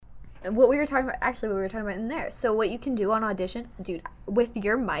what we were talking about in there. So what you can do on Audition, dude, with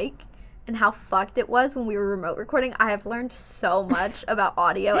your mic and how fucked it was when we were remote recording, I have learned so much about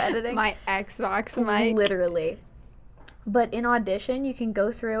audio editing. My Xbox mic. Literally. But in Audition, you can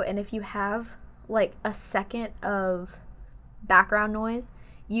go through, and if you have like a second of background noise,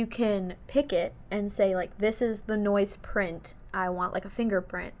 you can pick it and say like, this is the noise print. I want like a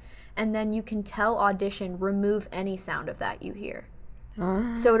fingerprint. And then you can tell Audition, remove any sound of that you hear.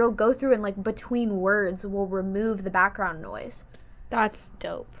 So it'll go through and like between words will remove the background noise. That's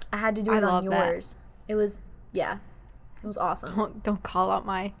dope. I had to do it on yours. It was awesome. Don't call out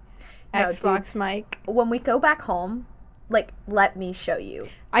my Xbox mic. When we go back home, like, let me show you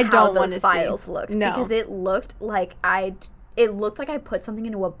I how don't those wanna files see. looked. No. Because it looked like I put something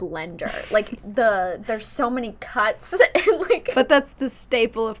into a blender. Like, there's so many cuts and like. But that's the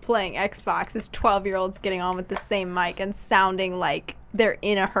staple of playing Xbox, is 12-year-olds getting on with the same mic and sounding like they're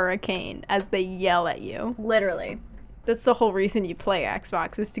in a hurricane as they yell at you. Literally. That's the whole reason you play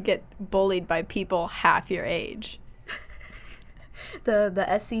Xbox, is to get bullied by people half your age. The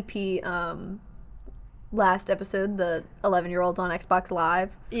SCP last episode, the 11-year-olds on Xbox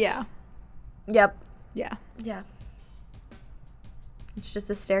Live. Yeah. Yep. Yeah. Yeah. It's just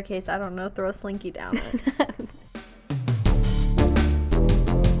a staircase. I don't know. Throw a slinky down it.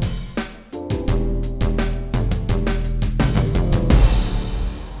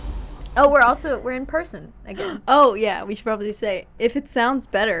 Oh, we're in person again. Oh, yeah. We should probably say, if it sounds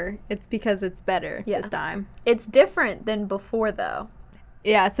better, it's because it's better this time. It's different than before, though.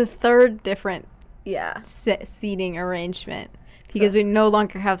 Yeah, it's a third different Yeah. seating arrangement, because we no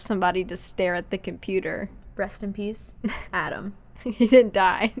longer have somebody to stare at the computer. Rest in peace, Adam. He didn't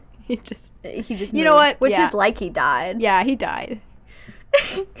die. He just You know what? Which is like he died. Yeah, he died.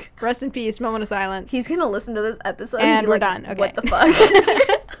 Rest in peace. Moment of silence. He's gonna listen to this episode and be we're like, done. Okay. What the fuck?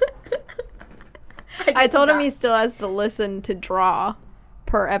 I told him he still has to listen to draw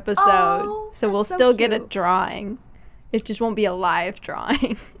per episode, so we'll still get a drawing. It just won't be a live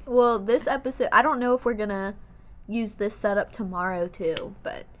drawing. Well, this episode, I don't know if we're gonna use this setup tomorrow too,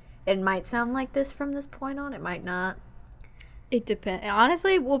 but it might sound like this from this point on. It might not. It depends.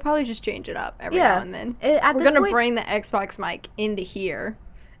 Honestly, we'll probably just change it up every now and then. We're gonna bring the Xbox mic into here.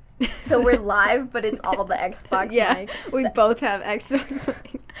 So we're live, but it's all the Xbox mic. We both have Xbox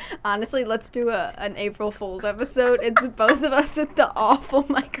mic. Honestly, let's do an April Fool's episode. It's both of us with the awful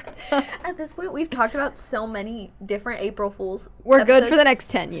microphone. At this point, we've talked about so many different April Fool's We're episodes. good for the next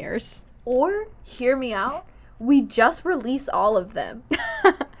 10 years. Or, hear me out, we just release all of them.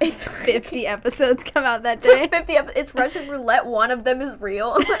 It's 50 episodes come out that day. 50 it's Russian roulette. One of them is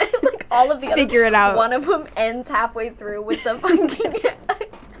real. Like, all of the Figure it out. One of them ends halfway through with the fucking...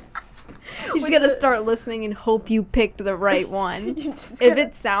 You just gotta start listening and hope you picked the right one. If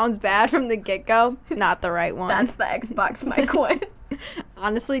it sounds bad from the get-go, not the right one. That's the Xbox mic one.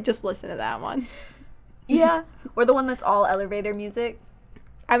 Honestly, just listen to that one. Yeah. Or the one that's all elevator music.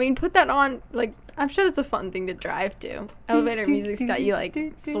 I mean, put that on, like, I'm sure that's a fun thing to drive to. Elevator music's got you, like,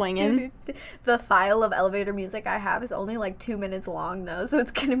 swinging. The file of elevator music I have is only, like, 2 minutes long, though, so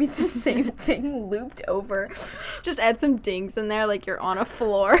it's gonna be the same thing looped over. Just add some dings in there, like you're on a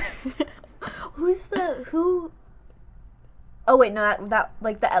floor. Who... Oh, wait, no, that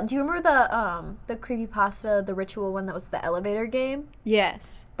like, do you remember the creepypasta, the ritual one that was the elevator game?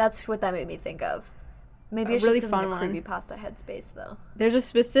 Yes. That's what that made me think of. Maybe it's really just fun in the one. creepypasta headspace, though. There's a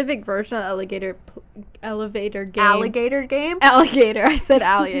specific version of elevator game. Alligator game? Alligator. I said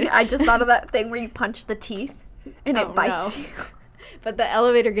alligator. I just thought of that thing where you punch the teeth and it bites you. But the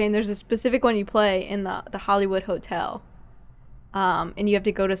elevator game, there's a specific one you play in the Hollywood Hotel. And you have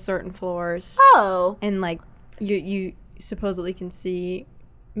to go to certain floors. Oh. And, like, you supposedly can see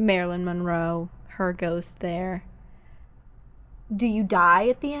Marilyn Monroe, her ghost there. Do you die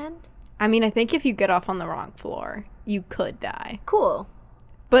at the end? I mean, I think if you get off on the wrong floor, you could die. Cool.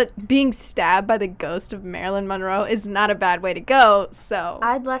 But being stabbed by the ghost of Marilyn Monroe is not a bad way to go, so...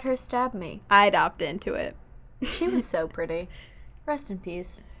 I'd let her stab me. I'd opt into it. She was so pretty. Rest in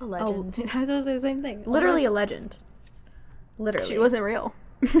peace. A legend. Oh, I was going to say the same thing. Literally a legend. Literally. She wasn't real.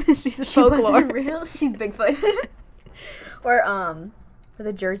 She's a She folklore. wasn't real? She's Bigfoot. Or, for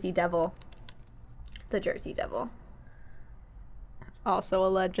the Jersey Devil. The Jersey Devil. Also a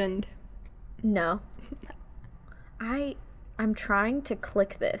legend. No. I'm trying to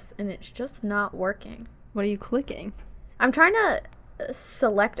click this, and it's just not working. What are you clicking? I'm trying to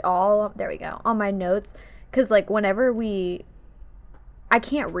select all, there we go, on my notes, because, like, whenever I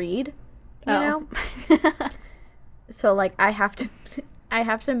can't read, you know? So, like, I have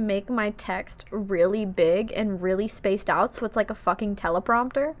to make my text really big and really spaced out, so it's like a fucking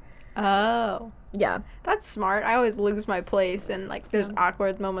teleprompter. Oh. Yeah. That's smart. I always lose my place and like there's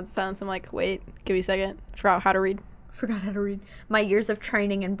awkward moments of silence. I'm like, wait, give me a second. Forgot how to read. My years of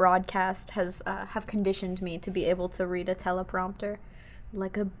training in broadcast have conditioned me to be able to read a teleprompter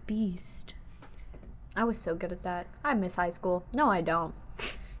like a beast. I was so good at that. I miss high school. No, I don't.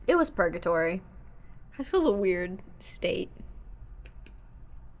 It was purgatory. High school's a weird state.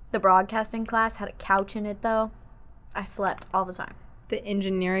 The broadcasting class had a couch in it, though. I slept all the time. The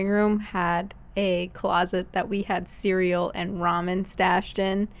engineering room had a closet that we had cereal and ramen stashed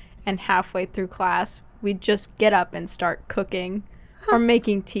in, and halfway through class, we'd just get up and start cooking or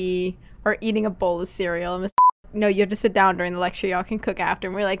making tea or eating a bowl of cereal. And no, you have to sit down during the lecture. Y'all can cook after.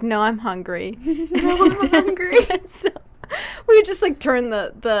 And we're like, no, I'm hungry. No, I'm hungry. So we would just like turn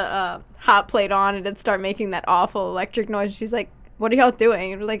the hot plate on and it'd start making that awful electric noise. She's like, what are y'all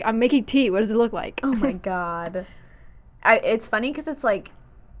doing? And we're like, I'm making tea. What does it look like? Oh my God. It's funny because it's like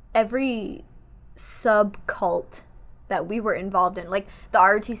every sub-cult that we were involved in. Like the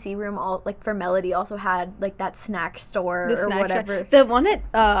ROTC room, all like for Melody, also had like that snack store or whatever. The one at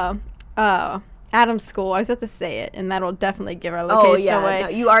Adam's school, I was about to say it, and that'll definitely give our location away. No,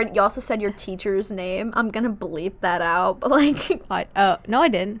 you also said your teacher's name. I'm gonna bleep that out, but like. No, I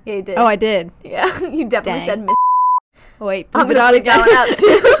didn't. Yeah, you did. Oh, I did. Yeah, you definitely said Miss. Wait, I'm gonna bleep that one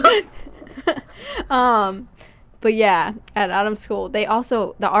out too. But yeah, at Adam's school, the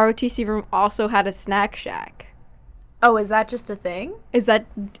ROTC room also had a snack shack. Oh, is that just a thing? Is that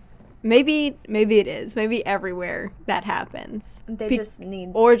maybe it is. Maybe everywhere that happens. They just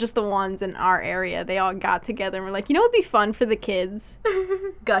need, or just the ones in our area. They all got together and were like, you know what'd be fun for the kids?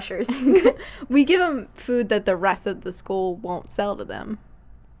 Gushers. We give them food that the rest of the school won't sell to them.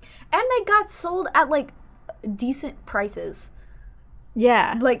 And they got sold at like decent prices.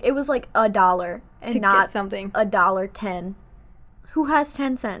 Yeah. Like it was like $1 and to not get something. $1.10. Who has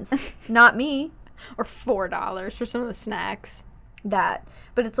 10 cents? Not me. Or $4 for some of the snacks. That.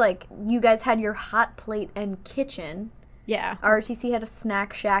 But it's like you guys had your hot plate and kitchen. Yeah. ROTC had a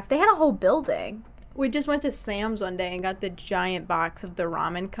snack shack. They had a whole building. We just went to Sam's one day and got the giant box of the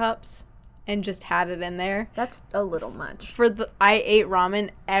ramen cups and just had it in there. That's a little much. I ate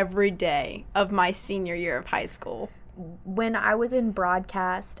ramen every day of my senior year of high school. When I was in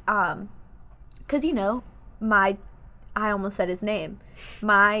broadcast, because, you know, I almost said his name.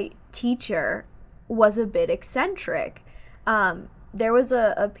 My teacher was a bit eccentric. There was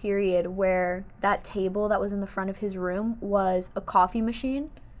a period where that table that was in the front of his room was a coffee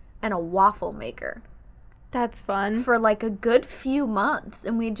machine and a waffle maker. That's fun. For like a good few months.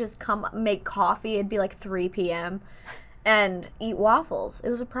 And we'd just come make coffee. It'd be like 3 p.m. and eat waffles. It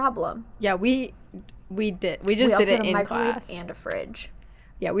was a problem. Yeah, we did. We just did it in class. We also had a microwave and a fridge.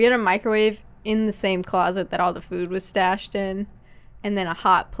 Yeah, we had a microwave in the same closet that all the food was stashed in. And then a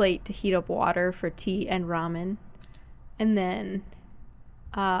hot plate to heat up water for tea and ramen. And then,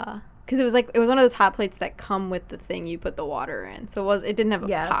 because it was one of those hot plates that come with the thing you put the water in. So it didn't have a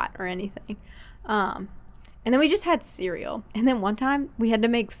pot or anything. And then we just had cereal. And then one time we had to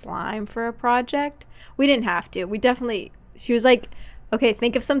make slime for a project. We didn't have to. She was like, okay,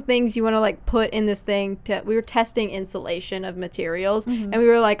 think of some things you want to like put in this thing. We were testing insulation of materials. Mm-hmm. And we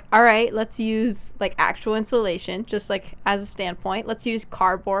were like, all right, let's use like actual insulation, just like as a standpoint. Let's use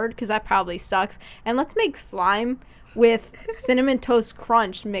cardboard because that probably sucks. And let's make slime with Cinnamon Toast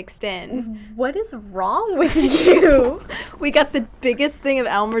Crunch mixed in. What is wrong with you? We got the biggest thing of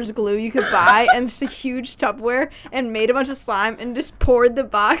Elmer's glue you could buy and just a huge Tupperware and made a bunch of slime and just poured the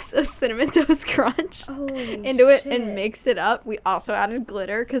box of Cinnamon Toast Crunch into it and mixed it up. We also added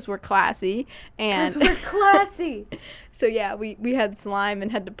glitter because we're classy. Because we're classy. So yeah, we had slime and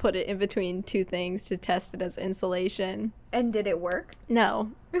had to put it in between two things to test it as insulation. And did it work?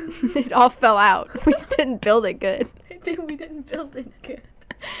 No. It all fell out. We didn't build it good. We didn't build it good.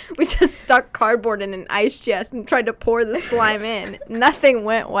 We just stuck cardboard in an ice chest and tried to pour the slime in. Nothing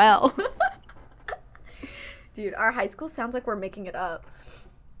went well. Dude, our high school sounds like we're making it up.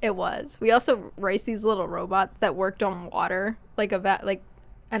 It was. We also raced these little robots that worked on water. Like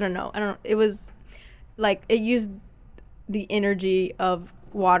I don't know. It was like it used the energy of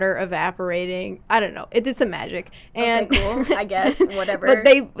water evaporating. I don't know. It did some magic. And okay, cool. I guess. Whatever.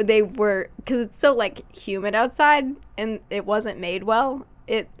 But they were, because it's so like humid outside and it wasn't made well.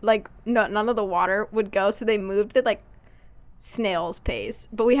 It like none of the water would go, so they moved at like snail's pace.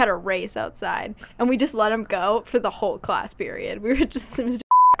 But we had a race outside and we just let them go for the whole class period. We were just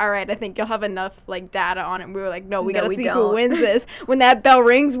all right, I think you'll have enough like data on it. And we were like, no, we gotta see who wins this. When that bell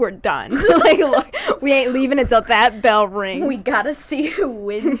rings, we're done. Like, look, we ain't leaving until that bell rings. We gotta see who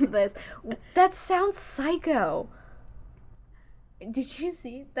wins this. That sounds psycho. Did you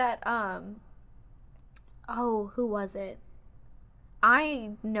see that? Oh, who was it?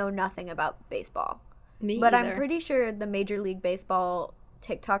 I know nothing about baseball, Me but either. I'm pretty sure the Major League Baseball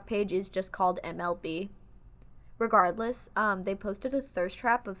TikTok page is just called MLB. Regardless, they posted a thirst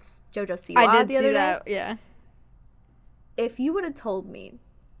trap of JoJo Siwa I did the see other day. that. Yeah. If you would have told me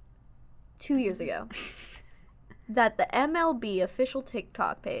 2 years ago that the MLB official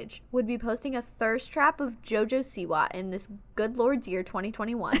TikTok page would be posting a thirst trap of JoJo Siwa in this good Lord's year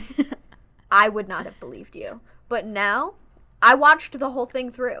 2021, I would not have believed you. But now, I watched the whole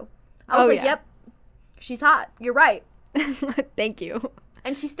thing through. I was Oh, like, yeah. yep, she's hot. You're right. Thank you.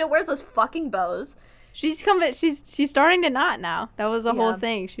 And she still wears those fucking bows. She's starting to knot now. That was the whole Yeah.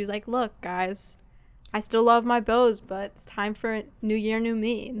 thing. She was like, "Look, guys, I still love my bows, but it's time for a new year, new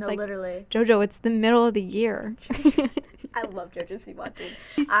me." And No, it's like, literally. JoJo, it's the middle of the year. I love JoJo Siwa, dude.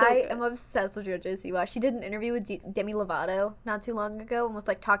 She's so I good. am obsessed with JoJo Siwa. She did an interview with Demi Lovato not too long ago and was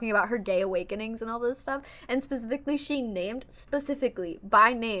like talking about her gay awakenings and all this stuff. And specifically, she named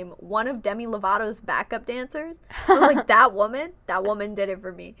by name one of Demi Lovato's backup dancers. I was like, that woman did it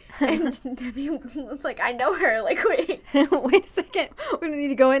for me. And Demi was like, I know her. Like, wait. Wait a second. We don't need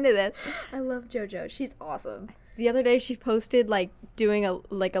to go into this. I love JoJo. She's awesome. The other day she posted like doing a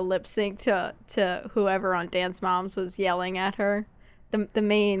lip sync to whoever on Dance Moms was yelling at her. The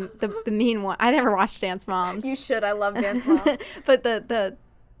mean one. I never watched Dance Moms. You should. I love Dance Moms. But the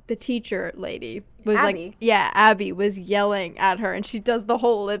teacher lady was Abby. like, yeah, Abby was yelling at her, and she does the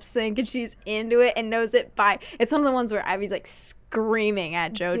whole lip sync, and she's into it and knows it by. It's one of the ones where Abby's like screaming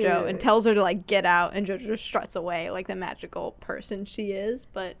at JoJo and Dude. tells her to like get out, and JoJo just struts away like the magical person she is.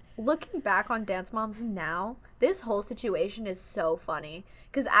 But Looking back on Dance Moms now, this whole situation is so funny.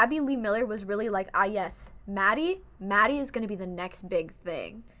 Because Abby Lee Miller was really like, yes, Maddie is going to be the next big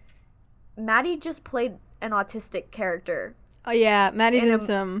thing. Maddie just played an autistic character. oh yeah, Maddie's In in a-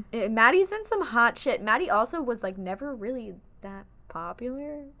 some. Maddie's in some hot shit. Maddie also was like never really that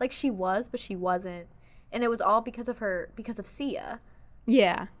popular. Like she was, but she wasn't. And it was all because of Sia.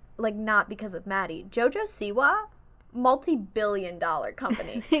 Yeah. Like not because of Maddie. JoJo Siwa, multi-billion-dollar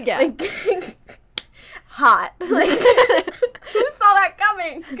company. Yeah. Like hot. Like who saw that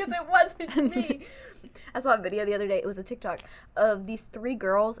coming? Because it wasn't me. I saw a video the other day. It was a TikTok of these 3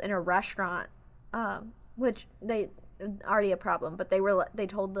 girls in a restaurant, which they already a problem, but they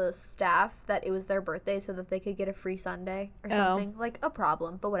told the staff that it was their birthday so that they could get a free sundae or Oh. something. Like a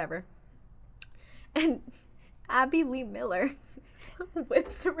problem, but whatever. And Abby Lee Miller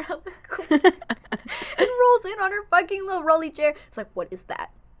whips around the corner and rolls in on her fucking little rolly chair. It's like, what is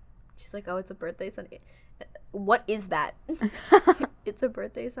that? She's like, oh, it's a birthday sundae. What is that? It's a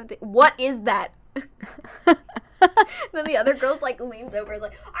birthday sundae. What is that? Then the other girl's like leans over, is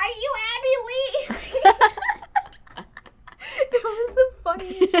like, are you Abby Lee? It was the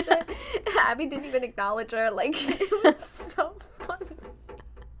funniest shit. Abby didn't even acknowledge her. Like, it was so funny.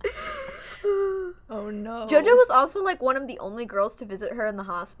 Oh no. JoJo was also like one of the only girls to visit her in the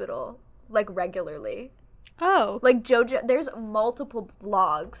hospital, like regularly. Oh. Like JoJo, there's multiple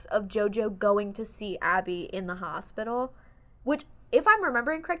vlogs of JoJo going to see Abby in the hospital, which, if I'm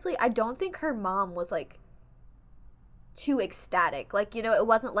remembering correctly, I don't think her mom was like too ecstatic. Like, you know, it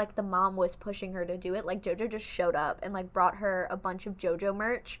wasn't like the mom was pushing her to do it. Like JoJo just showed up and like brought her a bunch of JoJo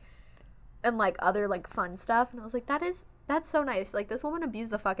merch and like other like fun stuff, and I was like, that's so nice. Like, this woman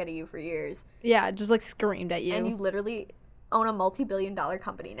abused the fuck out of you for years, Yeah, just like screamed at you. and you literally own a multi-billion-dollar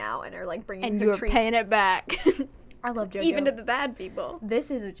company now and are like bringing And her you were treats. paying it back. I love JoJo. Even to the bad people. This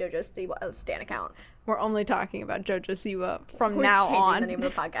is a JoJo Stan account. We're only talking about JoJo Siwa from We're now changing on. the name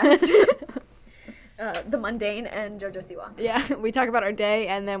of the podcast. The Mundane and JoJo Siwa. Yeah, we talk about our day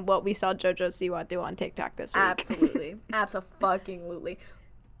and then what we saw JoJo Siwa do on TikTok this week. Absolutely. Abso-fucking-lutely.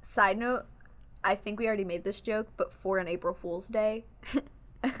 Side note, I think we already made this joke, but for an April Fool's Day,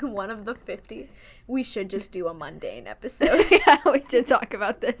 one of the 50, we should just do a mundane episode. Yeah, we did talk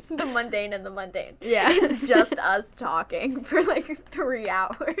about this. The mundane and the mundane. Yeah. It's just us talking for like 3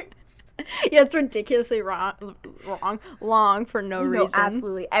 hours. Yeah, it's ridiculously long for no reason.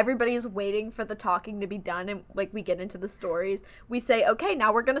 Absolutely. Everybody's waiting for the talking to be done, and like we get into the stories. We say, okay,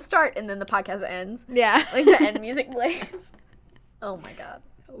 now we're gonna start, and then the podcast ends. Yeah. Like the end music plays. Oh my god.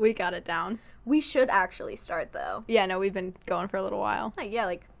 We got it down. We should actually start though. Yeah, no, we've been going for a little while. Like, yeah,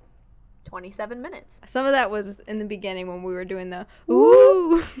 like 27 minutes. Some of that was in the beginning when we were doing the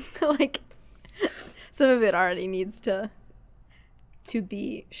ooh. Like, some of it already needs to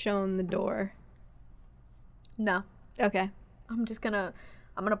be shown the door. No. Okay. I'm gonna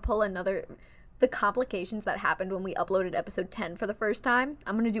pull the complications that happened when we uploaded episode 10 for the first time.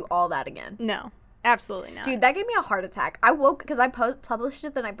 I'm gonna do all that again. No. Absolutely not. Dude, that gave me a heart attack. I woke because I published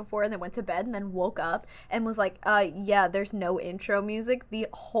it the night before and then went to bed and then woke up and was like, yeah, there's no intro music. The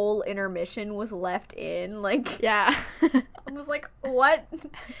whole intermission was left in. Like, Yeah. I was like, what?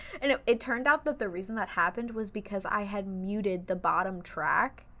 And it turned out that the reason that happened was because I had muted the bottom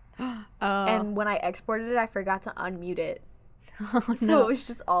track. Oh. And when I exported it, I forgot to unmute it. Oh, So no. it was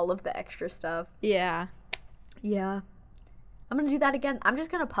just all of the extra stuff. Yeah. Yeah. I'm going to do that again. I'm just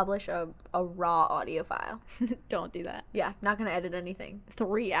going to publish a raw audio file. Don't do that. Yeah, not going to edit anything.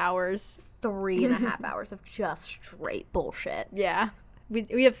 3 hours. 3.5 hours of just straight bullshit. Yeah.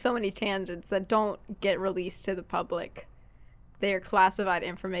 We have so many tangents that don't get released to the public. They are classified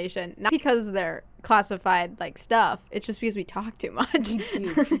information. Not because they're classified like stuff. It's just because we talk too much. We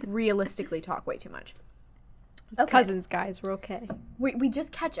do realistically talk way too much. Okay. Cousins, guys, we're okay. We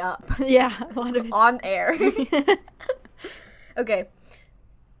just catch up Yeah, a lot of it's on air. Okay.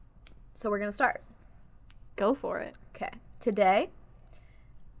 So we're going to start. Go for it. Okay. Today,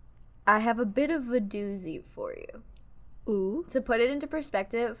 I have a bit of a doozy for you. Ooh. To put it into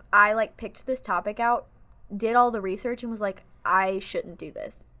perspective, I picked this topic out, did all the research, and was like, I shouldn't do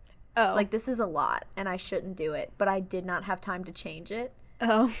this. Oh. It's like, this is a lot, and I shouldn't do it, but I did not have time to change it.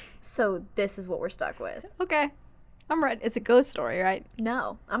 Oh. So this is what we're stuck with. Okay. I'm ready. It's a ghost story, right?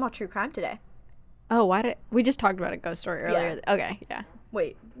 No, I'm on true crime today. Oh, we just talked about a ghost story earlier. Yeah. Okay, yeah.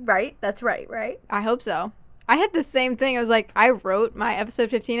 Wait, right? That's right? I hope so. I had the same thing. I was like, I wrote my episode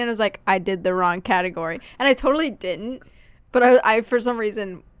 15 and I was like, I did the wrong category. And I totally didn't. But I for some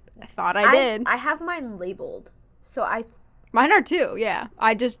reason, thought I did. I have mine labeled. So Mine are too, yeah.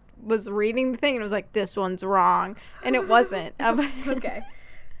 I just was reading the thing and was like, this one's wrong. And it wasn't. Okay.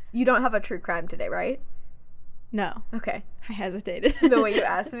 You don't have a true crime today, right? No. Okay. I hesitated. The way you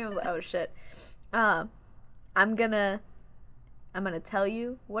asked me, I was like, oh shit. I'm gonna tell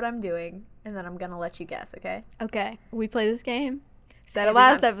you what I'm doing, and then I'm gonna let you guess, okay? Okay. We play this game. Said it Every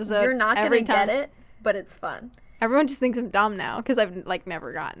last time. episode. You're not every gonna time. get it, but it's fun. Everyone just thinks I'm dumb now because I've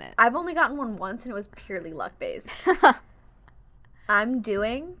never gotten it. I've only gotten one once, and it was purely luck based. I'm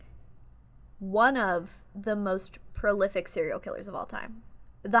doing one of the most prolific serial killers of all time.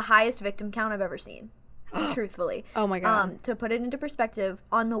 The highest victim count I've ever seen. Truthfully. Oh my god. To put it into perspective,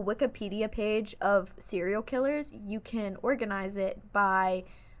 on the Wikipedia page of serial killers, you can organize it by,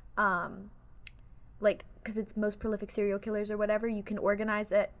 because it's most prolific serial killers or whatever, you can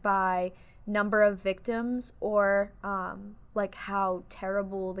organize it by number of victims or, how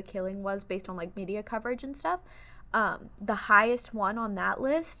terrible the killing was based on, media coverage and stuff. The highest one on that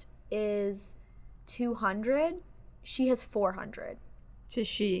list is 200. She has 400. It's a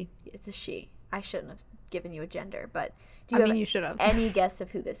she. It's a she. I shouldn't have given you a gender, but do I you mean, have you should have. any guess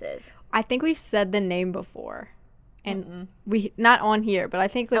of who this is? I think we've said the name before. And we, not on here, but I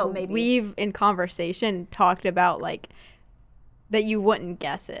think maybe. we've in conversation talked about that you wouldn't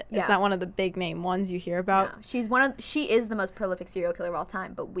guess it. Yeah. It's not one of the big name ones you hear about. No, she is the most prolific serial killer of all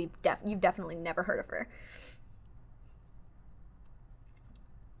time, but you've definitely never heard of her.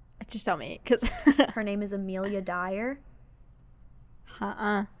 Just tell me, because Her name is Amelia Dyer.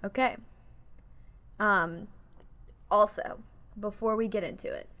 Okay. Also, before we get into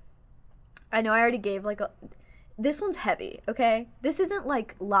it, I know I already gave this one's heavy, okay? This isn't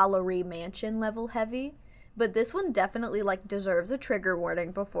Lalaurie Mansion level heavy, but this one definitely deserves a trigger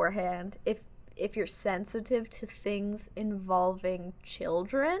warning beforehand. If you're sensitive to things involving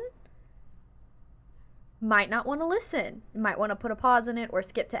children, might not want to listen. Might want to put a pause in it or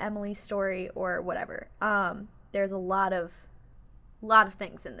skip to Emily's story or whatever. There's a lot of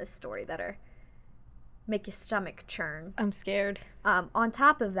things in this story that make your stomach churn. I'm scared. On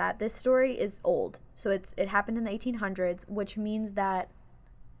top of that, this story is old. So it happened in the 1800s, which means that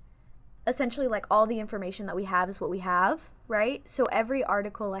essentially all the information that we have is what we have, right? So every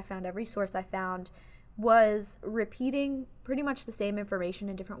article I found, every source I found was repeating pretty much the same information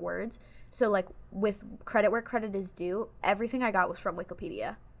in different words. So with credit where credit is due, everything I got was from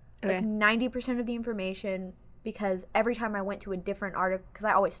Wikipedia. Okay. 90% of the information, because every time I went to a different article, because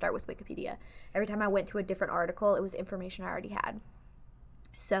I always start with Wikipedia, every time I went to a different article, it was information I already had.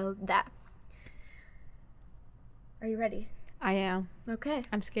 So that. Are you ready? I am. Okay.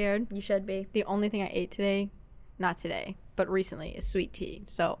 I'm scared. You should be. The only thing I ate today, not today, but recently, is sweet tea.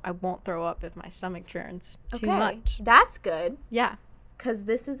 So I won't throw up if my stomach churns too much. That's good, Yeah. because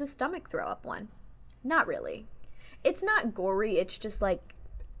this is a stomach throw up one. Not really. It's not gory, it's just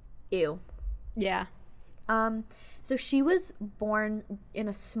ew. Yeah. So she was born in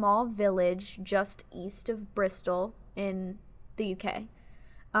a small village just east of Bristol in the UK.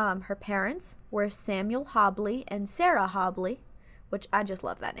 Her parents were Samuel Hobley and Sarah Hobley, which I just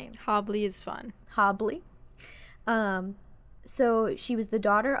love that name. Hobley is fun. Hobley. So she was the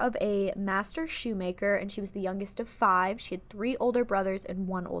daughter of a master shoemaker, and she was the youngest of 5. She had 3 older brothers and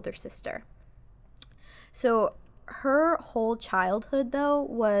 1 older sister. So her whole childhood, though,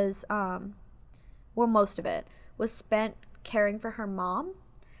 was, well, most of it was spent caring for her mom.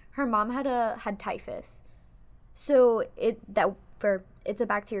 Her mom had typhus. So it's a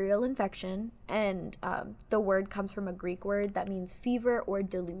bacterial infection, and the word comes from a Greek word that means fever or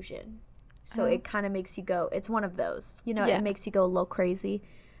delusion. So it kind of makes you go, it's one of those, it makes you go a little crazy.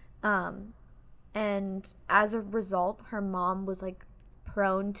 And as a result, her mom was like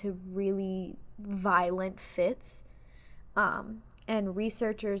prone to really violent fits. And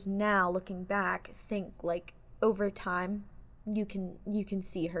researchers now looking back think like over time you can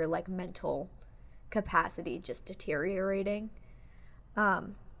see her like mental capacity just deteriorating.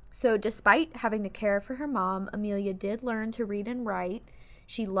 So despite having to care for her mom, Amelia did learn to read and write.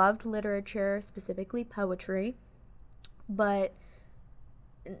 She loved literature, specifically poetry, but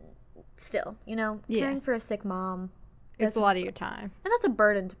still, caring for a sick mom, it's a lot of your time. And that's a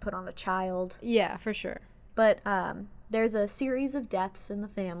burden to put on a child. Yeah, for sure. But there's a series of deaths in the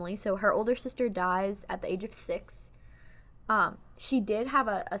family. So her older sister dies at the age of 6. She did have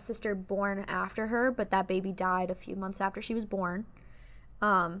a sister born after her, but that baby died a few months after she was born.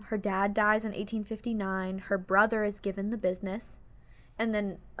 Her dad dies in 1859. Her brother is given the business. And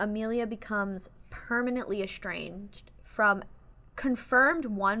then Amelia becomes permanently estranged from confirmed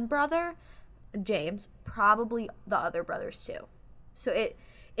one brother, James, probably the other brothers too. So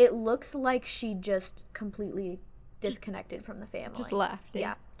it looks like she just completely disconnected from the family. Just left.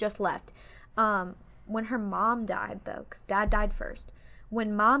 Yeah, just left. When her mom died, though, because dad died first,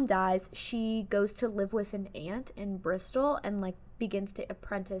 when mom dies, she goes to live with an aunt in Bristol and like begins to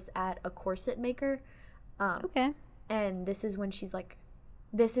apprentice at a corset maker. Okay. And this is when she's like,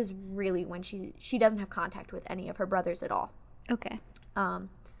 this is really when she doesn't have contact with any of her brothers at all. Okay.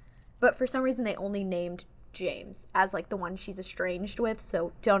 But for some reason they only named James as like the one she's estranged with,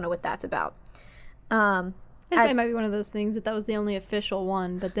 so don't know what that's about. It might be one of those things that was the only official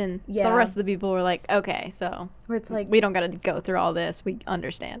one, but then the rest of the people were like, okay, so where it's like, we don't got to go through all this. We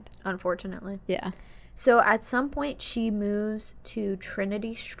understand. Unfortunately. Yeah. So at some point she moves to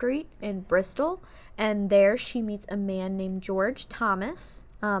Trinity Street in Bristol, and there she meets a man named George Thomas.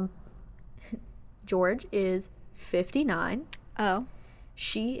 George is 59. Oh.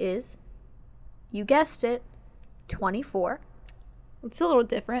 She is, you guessed it, 24. It's a little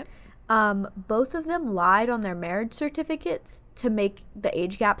different. Both of them lied on their marriage certificates to make the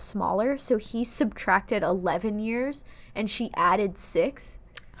age gap smaller. So he subtracted 11 years and she added 6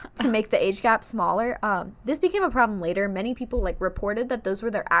 to make the age gap smaller. This became a problem later. Many people like reported that those were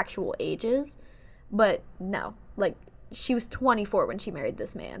their actual ages, but no, like she was 24 when she married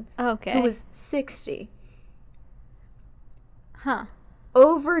this man. Okay. Who was 60. Huh.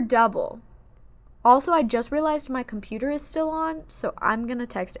 Over double. Also, I just realized my computer is still on, so I'm going to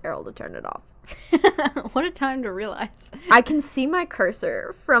text Errol to turn it off. What a time to realize. I can see my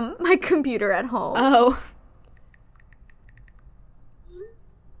cursor from my computer at home. Oh.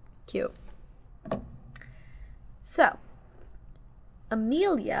 Cute. So,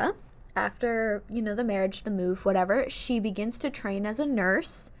 Amelia, after, the marriage, the move, whatever, she begins to train as a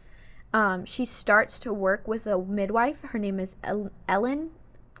nurse. She starts to work with a midwife. Her name is Ellen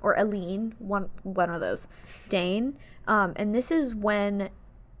or Aline, one of those, Dane. And this is when,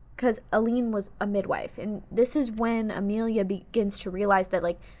 because Aline was a midwife, and this is when Amelia begins to realize that,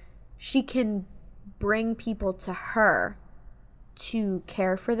 like, she can bring people to her to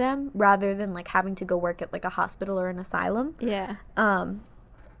care for them rather than, like, having to go work at, like, a hospital or an asylum. Yeah.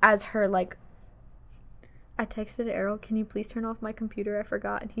 As her, like, I texted Errol, can you please turn off my computer? I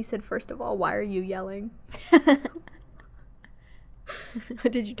forgot. And he said, first of all, why are you yelling?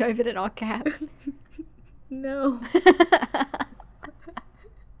 Did you type it in all caps? No.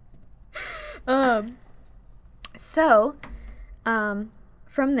 From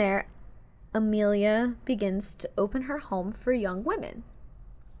there, Amelia begins to open her home for young women.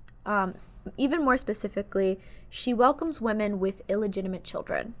 Even more specifically, she welcomes women with illegitimate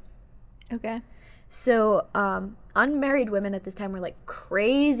children. Okay. So, unmarried women at this time were, like,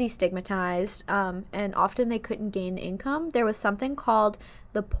 crazy stigmatized, and often they couldn't gain income. There was something called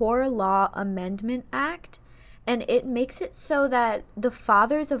the Poor Law Amendment Act, and it makes it so that the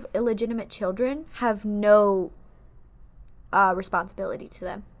fathers of illegitimate children have no responsibility to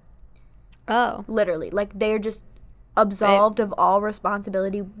them. Oh. Literally. Like, they're just absolved of all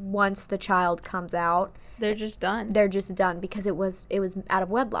responsibility once the child comes out. They're just done. They're just done because it was out of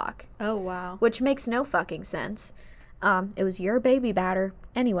wedlock. Oh, wow. Which makes no fucking sense. It was your baby batter.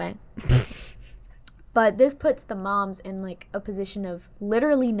 Anyway. But this puts the moms in, like, a position of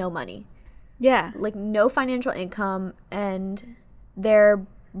literally no money. Yeah. Like, no financial income, and they're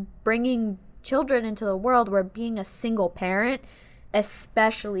bringing children into the world where being a single parent,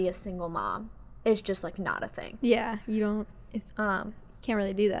 especially a single mom, is just, like, not a thing. Yeah, you can't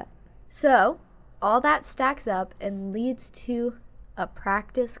really do that. So, all that stacks up and leads to a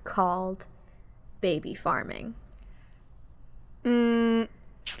practice called baby farming. No,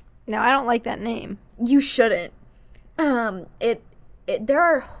 I don't like that name. You shouldn't. There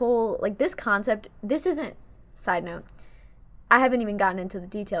are whole, like, this concept, this isn't, side note, I haven't even gotten into the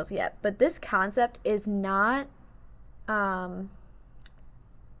details yet, but this concept is not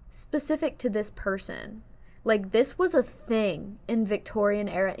specific to this person. Like, this was a thing in Victorian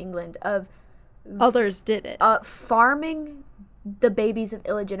era England of Others did it. Farming the babies of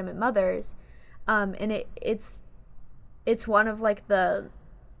illegitimate mothers, and it's one of, like,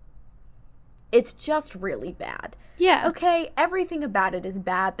 it's just really bad. Yeah. Okay, everything about it is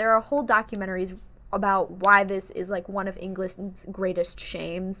bad. There are whole documentaries about why this is, like, one of England's greatest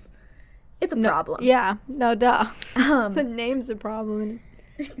shames. It's a problem. Yeah, no duh. The name's a problem.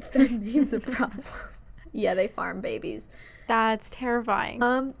 The name's a problem. Yeah, they farm babies. That's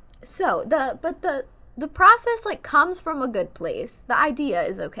terrifying. So the process, like, comes from a good place. The idea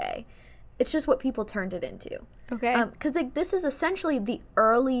is okay. It's just what people turned it into. Okay. Because, like, this is essentially the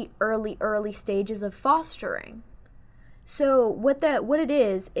early stages of fostering. So what it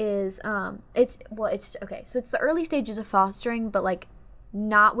is it's okay. So it's the early stages of fostering, but, like,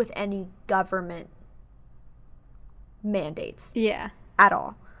 not with any government mandates. Yeah. At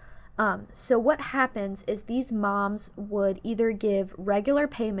all. So what happens is these moms would either give regular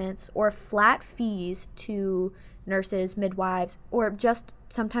payments or flat fees to nurses, midwives, or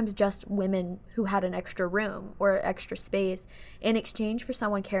sometimes just women who had an extra room or extra space in exchange for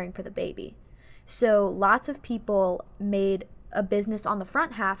someone caring for the baby. So lots of people made a business on the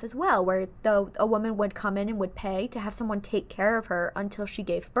front half as well, where a woman would come in and would pay to have someone take care of her until she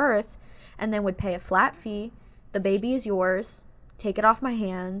gave birth, and then would pay a flat fee. The baby is yours. Take it off my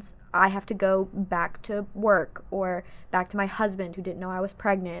hands. I have to go back to work or back to my husband who didn't know I was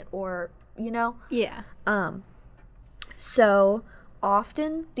pregnant, or, you know? Yeah. So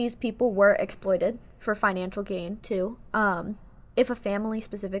often these people were exploited for financial gain too. If a family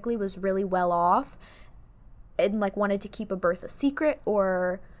specifically was really well off and, like, wanted to keep a birth a secret,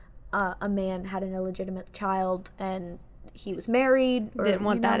 or a man had an illegitimate child and he was married, or didn't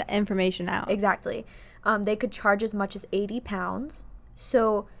want that information out. Exactly. They could charge as much as £80.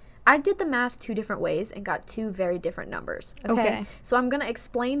 So I did the math 2 different ways and got 2 very different numbers. Okay. So I'm going to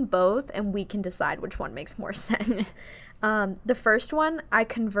explain both and we can decide which one makes more sense. The first one, I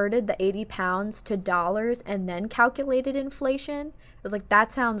converted the £80 to dollars and then calculated inflation. I was like,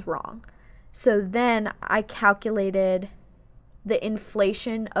 that sounds wrong. So then I calculated the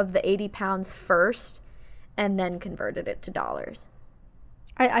inflation of the £80 first and then converted it to dollars.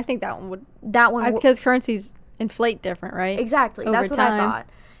 I think that one would. Because currencies inflate different, right? Exactly. Over That's what time. I thought.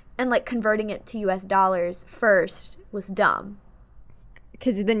 And, like, converting it to US dollars first was dumb.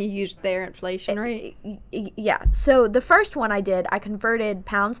 Because then you used their inflation rate. Yeah. So the first one I did, I converted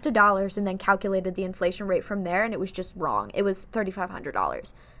pounds to dollars and then calculated the inflation rate from there, and it was just wrong. It was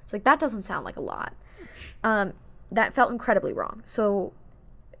 $3,500. It's like, that doesn't sound like a lot. That felt incredibly wrong. So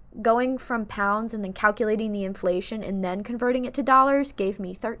going from pounds and then calculating the inflation and then converting it to dollars gave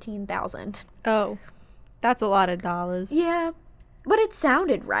me $13,000. Oh, that's a lot of dollars. Yeah, but it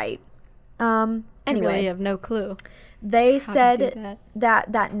sounded right. Anyway, I really have no clue. They said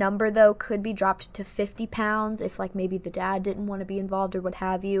that number, though, could be dropped to £50 if, like, maybe the dad didn't want to be involved or what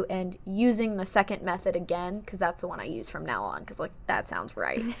have you. And using the second method again, because that's the one I use from now on, because, like, that sounds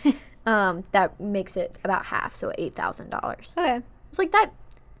right. That makes it about half, so $8,000. Okay. It's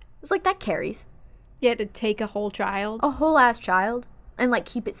like that carries. You had to take a whole child? A whole ass child, and, like,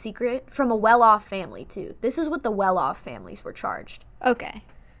 keep it secret from a well-off family, too. This is what the well-off families were charged. Okay.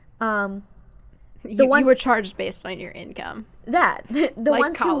 You were charged based on your income. The like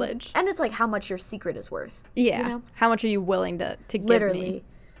ones college. And it's like how much your secret is worth. Yeah. You know? How much are you willing to give Literally.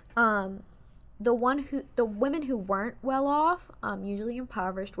 me? The women who weren't well off, usually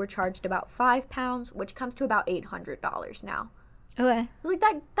impoverished, were charged about £5, which comes to about $800 now. Okay. It's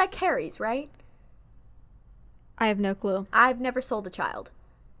like that carries, right? I have no clue. I've never sold a child.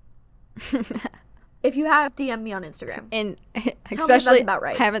 If you have, DM me on Instagram. And Tell me especially, that's about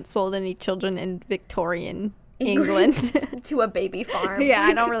right. haven't sold any children in Victorian England. To a baby farm. Yeah,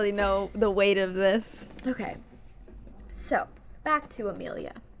 I don't really know the weight of this. Okay. So, back to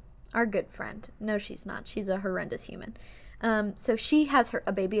Amelia. our good friend. No, she's not. She's a horrendous human. So she has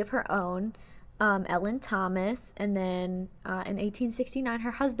a baby of her own, Ellen Thomas, and then in 1869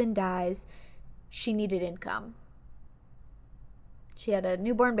 her husband dies. She needed income. She had a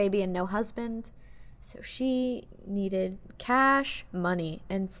newborn baby and no husband, so she needed cash, money,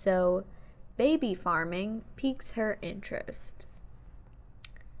 and so baby farming piques her interest.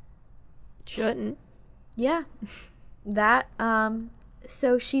 Shouldn't. Yeah. That,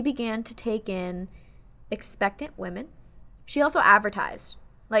 so she began to take in expectant women. She also advertised.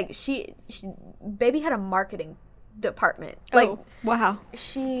 Like, she baby had a marketing department. Like, oh, wow.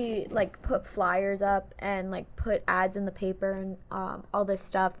 she, like, put flyers up and, like, put ads in the paper and all this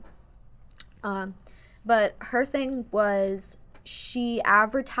stuff. But her thing was she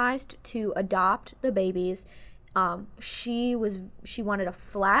advertised to adopt the babies. She wanted a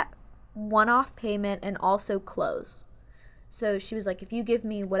flat one-off payment and also clothes. So she was like, if you give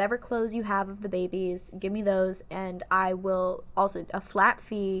me whatever clothes you have of the babies, give me those, and I will also a flat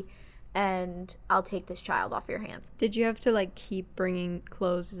fee, and I'll take this child off your hands. Did you have to, like, keep bringing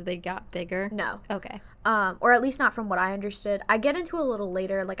clothes as they got bigger? No. Okay. Or at least not from what I understood. I get into a little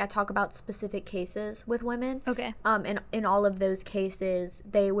later, like I talk about specific cases with women. Okay. And in all of those cases,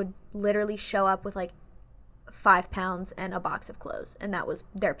 they would literally show up with like £5 and a box of clothes, and that was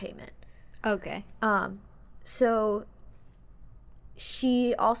their payment. Okay. So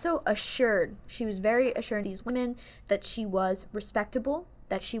she also she was very assured these women that she was respectable,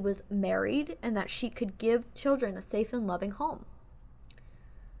 that she was married, and that she could give children a safe and loving home.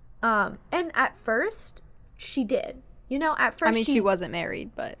 And at first, she did. You know, at first I mean, she wasn't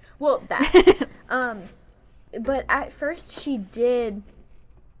married, but... Well, that. But at first, she did,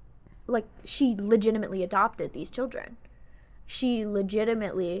 like, she legitimately adopted these children. She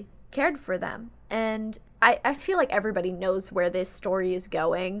legitimately cared for them. And I feel like everybody knows where this story is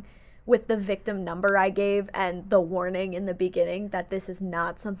going with the victim number I gave and the warning in the beginning that this is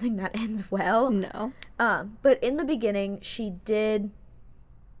not something that ends well. No. But in the beginning,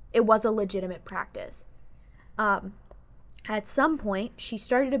 it was a legitimate practice. At some point, she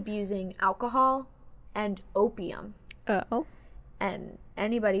started abusing alcohol and opium. Oh. And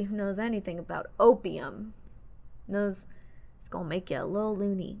anybody who knows anything about opium knows it's going to make you a little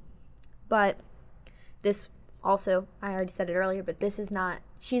loony. But this also, I already said it earlier, but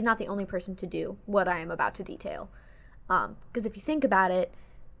she's not the only person to do what I am about to detail. Because if you think about it,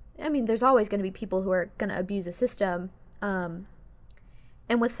 I mean, there's always going to be people who are going to abuse a system. And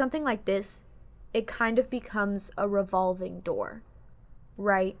with something like this, it kind of becomes a revolving door,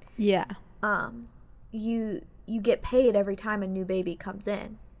 right? Yeah. You get paid every time a new baby comes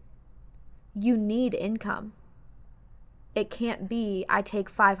in. You need income. It can't be I take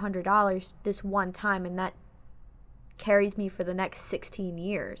 $500 this one time and that carries me for the next 16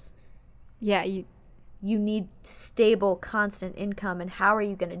 years. Yeah, you need stable, constant income, and how are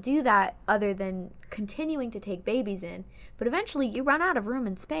you going to do that other than continuing to take babies in? But eventually you run out of room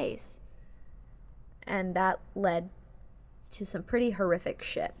and space. And that led to some pretty horrific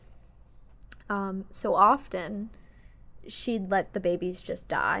shit. So often she'd let the babies just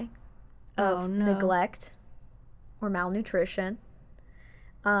die of neglect or malnutrition.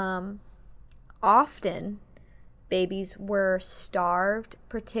 Often babies were starved,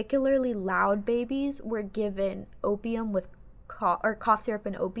 particularly loud babies were given opium with cough syrup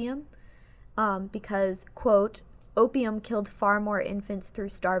and opium because, quote, opium killed far more infants through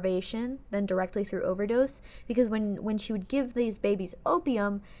starvation than directly through overdose, because when she would give these babies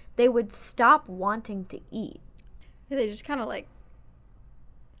opium, they would stop wanting to eat. Yeah, they just kind of like,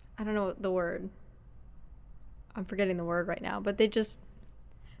 I don't know the word. I'm forgetting the word right now, but they just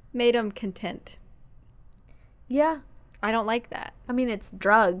made them content. Yeah. I don't like that. I mean, it's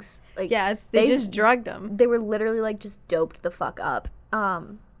drugs. Like, yeah, they just drugged them. They were literally like just doped the fuck up.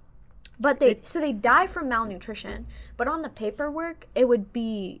 But they die from malnutrition, but on the paperwork it would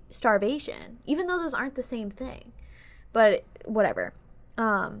be starvation, even though those aren't the same thing. But whatever.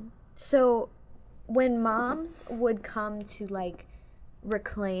 So when moms would come to like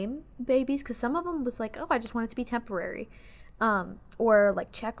reclaim babies, because some of them was like, oh, I just want it to be temporary, or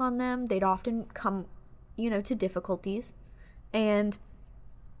like check on them, they'd often come, to difficulties, and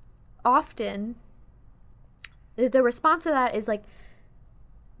often the response to that is like,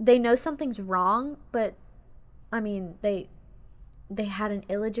 they know something's wrong, but I mean, they had an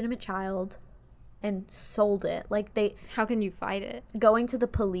illegitimate child and sold it. Like, how can you fight it? Going to the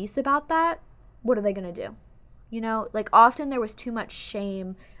police about that, what are they going to do? Like, often there was too much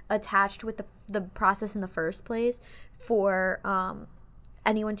shame attached with the process in the first place for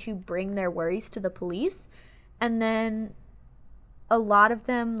anyone to bring their worries to the police. And then a lot of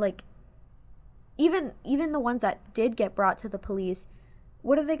them, like, even the ones that did get brought to the police,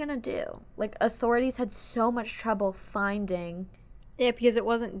 what are they gonna do? Like, authorities had so much trouble finding. Yeah, because it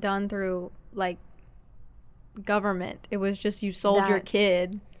wasn't done through, like, government. It was just you sold your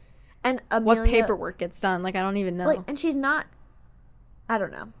kid. And Amelia, what paperwork gets done? Like, I don't even know. Like, and she's not, I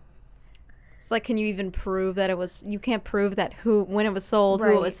don't know. It's like, can you even prove that it was? You can't prove that when it was sold,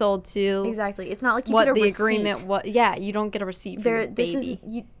 right. Who it was sold to. Exactly. It's not like you get a receipt. What the agreement was. Yeah, you don't get a receipt for your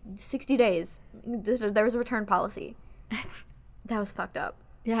baby. 60 days. There was a return policy. That was fucked up.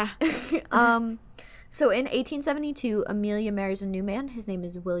 Yeah. So in 1872, Amelia marries a new man. His name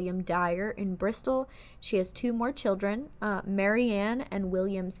is William Dyer in Bristol. She has 2 more children, Mary Ann and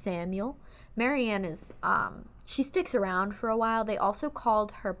William Samuel. Mary Ann is, she sticks around for a while. They also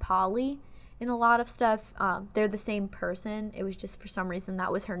called her Polly in a lot of stuff. They're the same person. It was just for some reason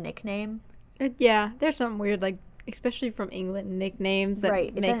that was her nickname. Yeah, there's some weird, like, especially from England, nicknames that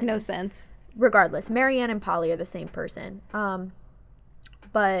make no sense. Regardless, Mary Ann and Polly are the same person.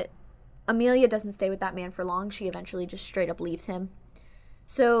 But Amelia doesn't stay with that man for long. She eventually just straight up leaves him.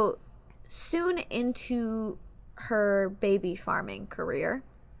 So soon into her baby farming career.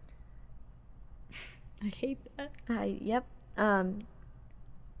 I hate that. Yep.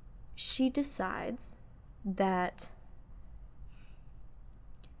 She decides that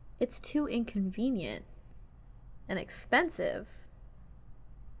it's too inconvenient and expensive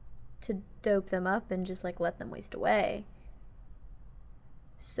to dope them up and just, like, let them waste away.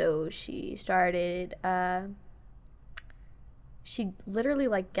 So she started, she'd literally,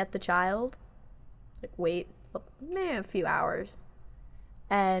 like, get the child, like, wait a few hours,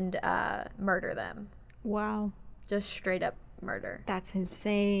 and murder them. Wow. Just straight up murder. That's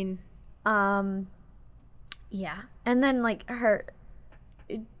insane. Yeah. And then, like,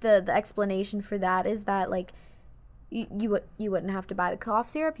 the explanation for that is that, like, you wouldn't have to buy the cough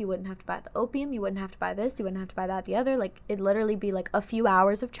syrup, you wouldn't have to buy the opium, you wouldn't have to buy this, you wouldn't have to buy that, the other. Like, it'd literally be, like, a few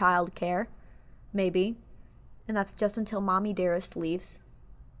hours of childcare, maybe. And that's just until Mommy Dearest leaves.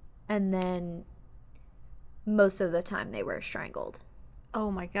 And then most of the time they were strangled.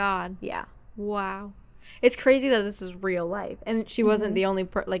 Oh, my God. Yeah. Wow. It's crazy that this is real life. And she wasn't the only,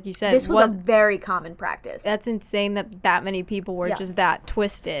 like you said. This was a very common practice. That's insane that many people were just that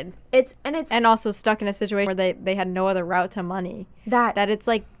twisted. And also stuck in a situation where they had no other route to money. That it's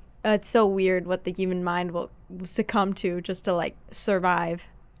like, it's so weird what the human mind will succumb to just to, like, survive.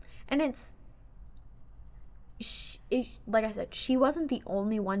 And it's like I said, she wasn't the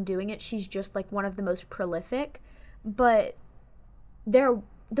only one doing it. She's just, like, one of the most prolific. But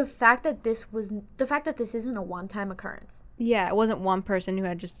the fact that this isn't a one-time occurrence. Yeah, it wasn't one person who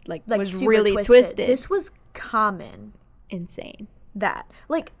had just, like was really twisted. This was common. Insane. That.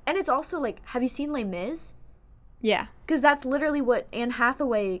 Like, and it's also, like, have you seen Les Mis? Yeah. Because that's literally what Anne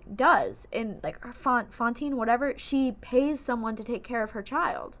Hathaway does. In, like, Fantine, whatever, she pays someone to take care of her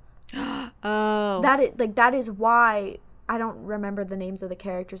child. Oh. That is why, I don't remember the names of the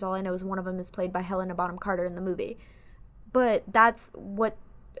characters. All I know is one of them is played by Helena Bonham Carter in the movie. But that is what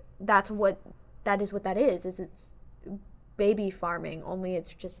that is it's baby farming, only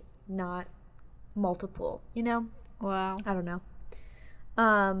it's just not multiple, you know? Wow. I don't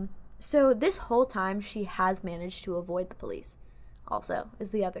know. So this whole time she has managed to avoid the police also,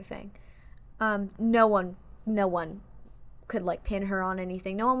 is the other thing. No one could, like, pin her on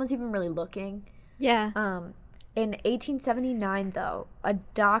anything. No one was even really looking. Yeah. In 1879, though, a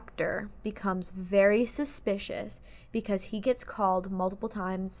doctor becomes very suspicious because he gets called multiple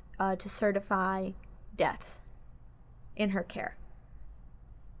times to certify deaths in her care.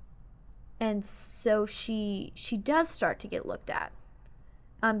 And so she does start to get looked at.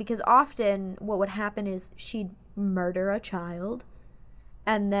 Because often what would happen is she'd murder a child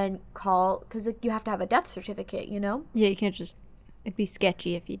and then call, because you have to have a death certificate, you know? Yeah, you can't just, it'd be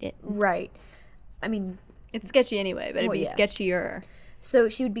sketchy if you did. Right. I mean, it's sketchy anyway, but it'd be sketchier. So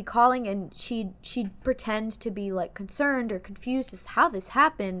she would be calling and she'd pretend to be, like, concerned or confused as to how this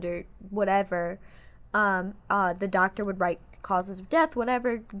happened or whatever. The doctor would write causes of death,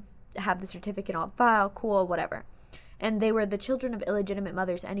 whatever, have the certificate on file, cool, whatever. And they were the children of illegitimate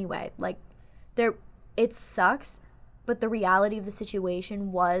mothers anyway. Like, it sucks, but the reality of the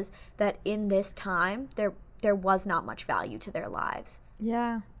situation was that in this time, there was not much value to their lives.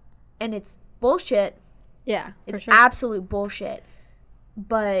 Yeah. And it's bullshit. Yeah, it's absolute bullshit.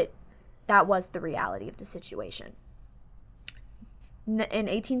 But that was the reality of the situation. In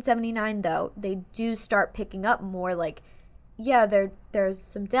 1879, though, they do start picking up more, like, yeah, there's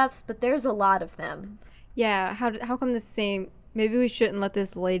some deaths, but there's a lot of them. Yeah, how come the same... Maybe we shouldn't let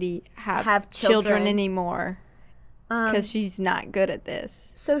this lady have children anymore. Because she's not good at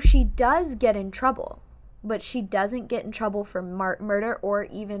this. So she does get in trouble, but she doesn't get in trouble for murder or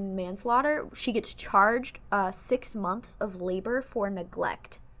even manslaughter. She gets charged 6 months of labor for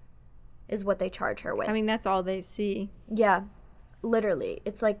neglect is what they charge her with. I mean, that's all they see. Yeah, literally.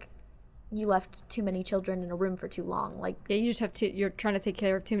 It's like you left too many children in a room for too long. Like, yeah, you just have to, you're trying to take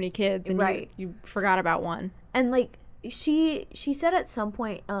care of too many kids, and right. you forgot about one. And like, she said at some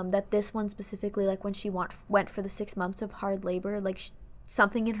point that this one specifically, like when she went for the 6 months of hard labor, like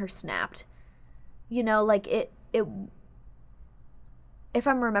something in her snapped. You know, like it if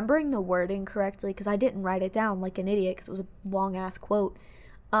I'm remembering the wording correctly, because I didn't write it down like an idiot because it was a long ass quote,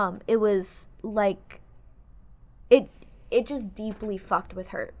 it was like it just deeply fucked with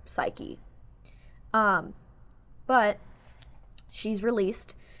her psyche. But she's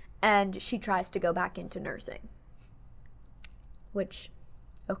released and she tries to go back into nursing. Which,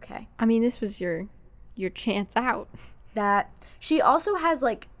 okay. I mean, this was your chance out. That she also has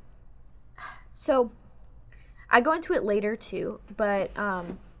like, so I go into it later too, but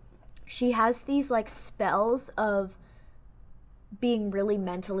she has these like spells of being really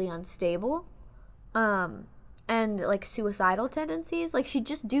mentally unstable, and like suicidal tendencies. Like she'd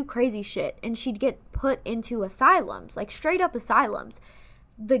just do crazy shit and she'd get put into asylums, like straight up asylums.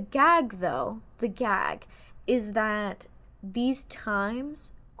 The gag is that these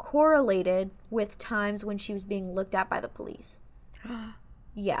times correlated with times when she was being looked at by the police.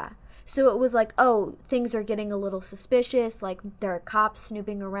 Yeah. So it was like, oh, things are getting a little suspicious, like there are cops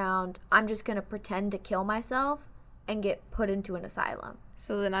snooping around. I'm just going to pretend to kill myself and get put into an asylum.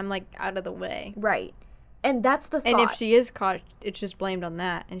 So then I'm like out of the way. Right. And that's the thought. And if she is caught, it's just blamed on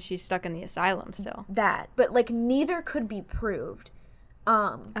that and she's stuck in the asylum still. That. But like neither could be proved.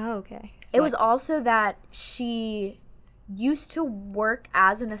 Oh, okay. So it was also that she used to work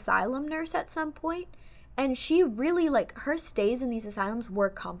as an asylum nurse at some point, and she really, like, her stays in these asylums were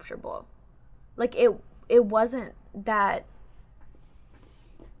comfortable. Like, it wasn't that,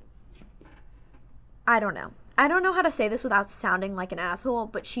 I don't know how to say this without sounding like an asshole,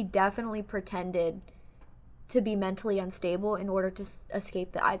 but she definitely pretended to be mentally unstable in order to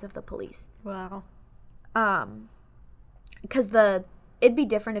escape the eyes of the police. Wow. Because it'd be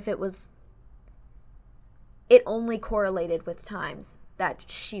different if it only correlated with times that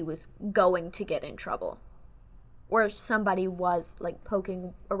she was going to get in trouble or somebody was like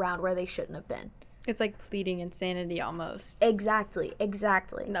poking around where they shouldn't have been. It's like pleading insanity almost. Exactly.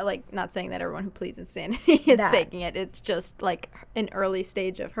 Not saying that everyone who pleads insanity is faking it. It's just like an early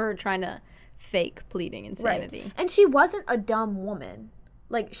stage of her trying to fake pleading insanity. Right. And she wasn't a dumb woman.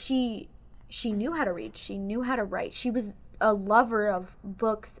 Like she knew how to read. She knew how to write. She was a lover of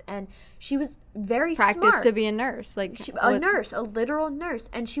books, and she was very practiced smart. To be a nurse, like a literal nurse,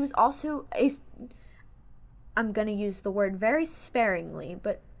 and she was also I'm gonna use the word very sparingly,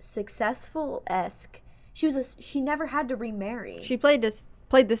 but successful-esque. She never had to remarry. She played the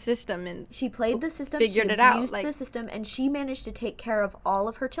system and figured it out. Used the system, and she managed to take care of all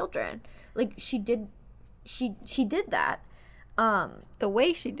of her children. Like she did that. The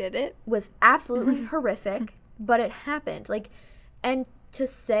way she did it was absolutely horrific. But it happened. Like, and to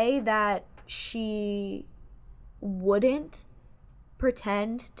say that she wouldn't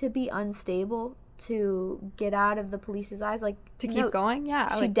pretend to be unstable to get out of the police's eyes, like to keep going,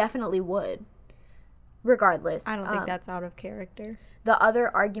 yeah, she definitely would. Regardless, I don't think that's out of character. The other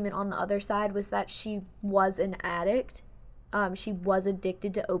argument on the other side was that she was an addict. She was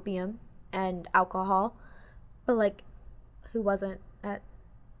addicted to opium and alcohol, but like, who wasn't at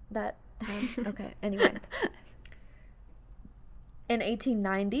that time? Okay, anyway. In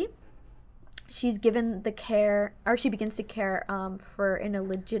 1890, she's given the care, or she begins to care for an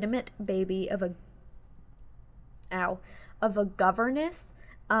illegitimate baby of a governess.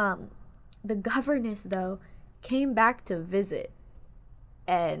 The governess, though, came back to visit,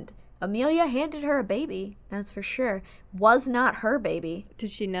 and Amelia handed her a baby, that's for sure. Was not her baby.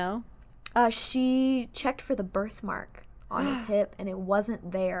 Did she know? She checked for the birthmark on his hip, and it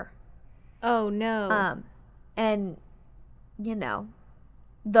wasn't there. Oh, no. And, you know,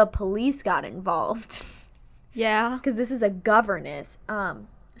 the police got involved. Yeah. Because this is a governess.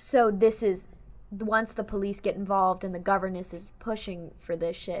 So this is, once the police get involved and the governess is pushing for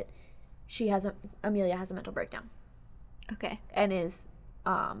this shit, Amelia has a mental breakdown. Okay. And is,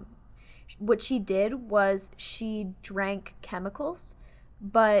 what she did was she drank chemicals,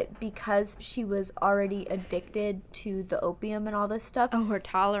 but because she was already addicted to the opium and all this stuff. Oh, her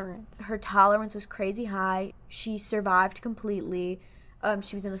tolerance was crazy high. She survived completely.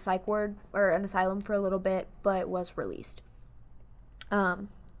 She was in a psych ward or an asylum for a little bit, but was released.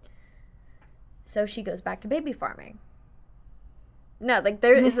 So she goes back to baby farming. No, like,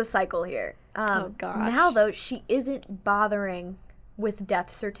 there is a cycle here. Oh, gosh. Now, though, she isn't bothering with death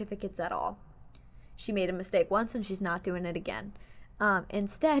certificates at all. She made a mistake once, and she's not doing it again.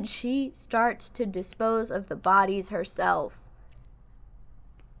 Instead, she starts to dispose of the bodies herself.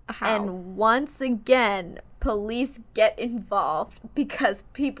 How? And once again, police get involved because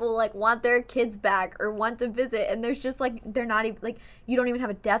people, like, want their kids back or want to visit, and there's just, like, they're not even, like, you don't even have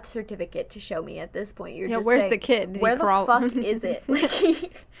a death certificate to show me at this point. You're just where's saying, the kid? Did where he the crawl? fuck is it?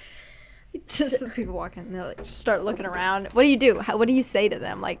 Like, Just the people walking, they're like, just start looking around. What do you do? What do you say to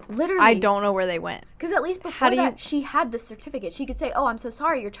them? Like, literally. I don't know where they went. Because at least before that, she had the certificate. She could say, oh, I'm so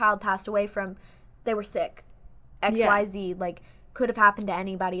sorry, your child passed away from, they were sick. XYZ, like, could have happened to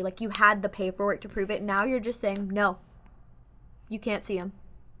anybody. Like, you had the paperwork to prove it. Now you're just saying, no, you can't see him.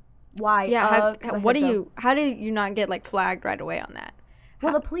 Why? Yeah, how did you not get, like, flagged right away on that?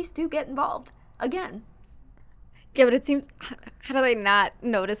 Well, the police do get involved. Again. Yeah, but it seems, how do they not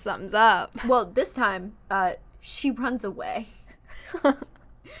notice something's up? Well, this time, she runs away.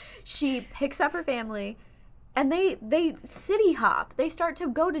 She picks up her family, and they city hop. They start to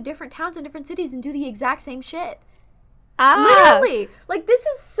go to different towns and different cities and do the exact same shit. Literally. Like, this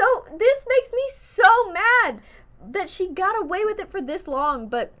makes me so mad that she got away with it for this long,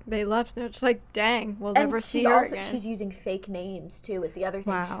 but they left. They're just like, dang, we'll never see her again. She's using fake names too, is the other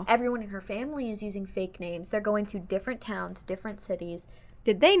thing. Wow. Everyone in her family is using fake names. They're going to different towns, different cities.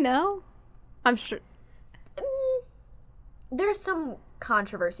 Did they know? I'm sure. There's some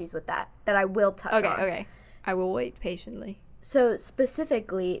controversies with that I will touch on. Okay. I will wait patiently. So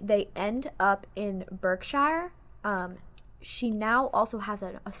specifically, they end up in Berkshire. She now also has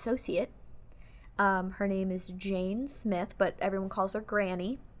an associate. Her name is Jane Smith, but everyone calls her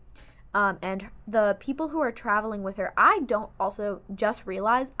Granny. And the people who are traveling with her, I don't also just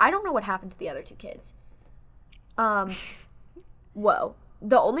realize, I don't know what happened to the other two kids. Whoa.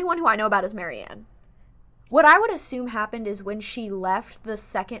 The only one who I know about is Marianne. What I would assume happened is when she left the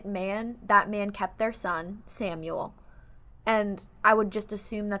second man, that man kept their son, Samuel. And I would just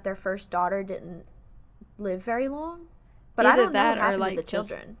assume that their first daughter didn't live very long. But Either I don't know that what happened or, like, to the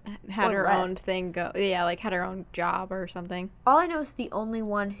children. had her left. own thing go. Yeah, like had her own job or something. All I know is the only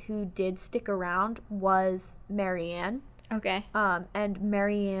one who did stick around was Marianne. Okay. And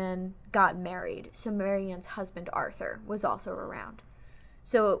Marianne got married. So Marianne's husband, Arthur, was also around.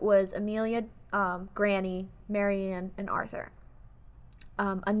 So it was Amelia, Granny, Marianne, and Arthur.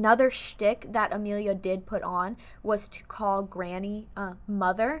 Another shtick that Amelia did put on was to call Granny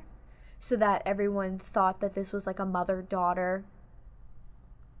mother, so that everyone thought that this was like a mother-daughter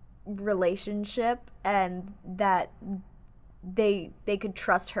relationship and that they could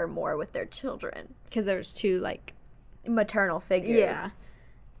trust her more with their children. Because there's two, like, maternal figures.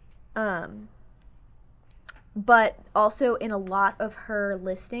 Yeah. But also in a lot of her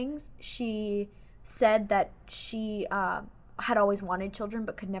listings, she said that she had always wanted children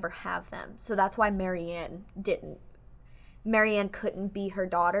but could never have them. So that's why Marianne couldn't be her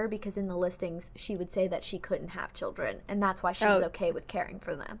daughter, because in the listings she would say that she couldn't have children, and that's why she was okay with caring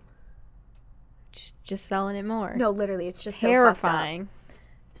for them. Just selling it more. No, literally, it's just terrifying.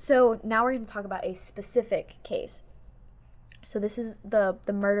 So now we're going to talk about a specific case. So this is the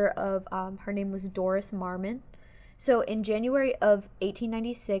murder of, her name was Doris Marmon. So in January of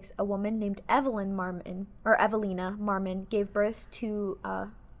 1896, a woman named Evelina Marmon, gave birth to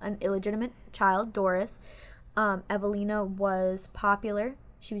an illegitimate child, Doris. Evelina was popular.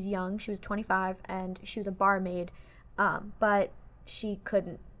 She was young. She was 25, and she was a barmaid, but she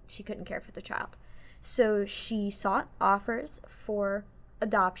couldn't care for the child. So she sought offers for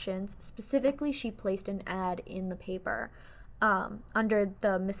adoptions. Specifically, she placed an ad in the paper under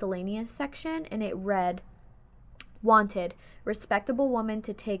the miscellaneous section, and it read, "Wanted, respectable woman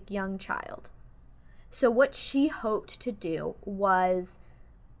to take young child." So what she hoped to do was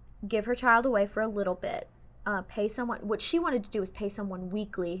give her child away for a little bit, pay someone. What she wanted to do was pay someone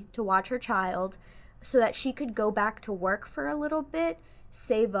weekly to watch her child so that she could go back to work for a little bit,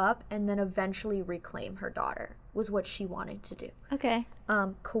 save up, and then eventually reclaim her daughter, was what she wanted to do. Okay.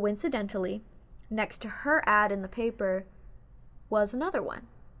 Coincidentally, next to her ad in the paper was another one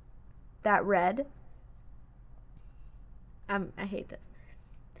that read, I hate this.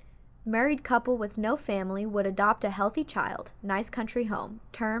 Married couple with no family would adopt a healthy child. Nice country home.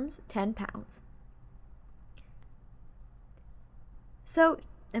 Terms, £10. So,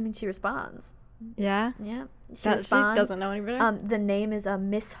 I mean, she responds. Yeah? Yeah. She responds. She doesn't know any better? The name is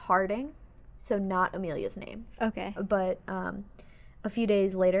Miss Harding, so not Amelia's name. Okay. But a few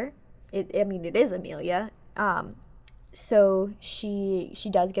days later, it is Amelia. So she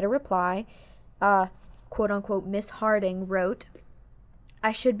does get a reply. quote unquote, Miss Harding wrote,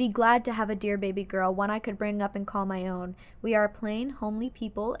 I should be glad to have a dear baby girl, one I could bring up and call my own. We are plain, homely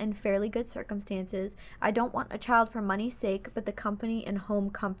people in fairly good circumstances. I don't want a child for money's sake, but the company and home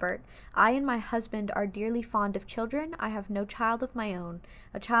comfort. I and my husband are dearly fond of children. I have no child of my own.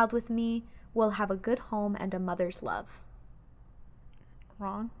 A child with me will have a good home and a mother's love.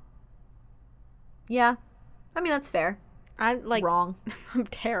 Wrong. Yeah, I mean, that's fair. I'm like Wrong. I'm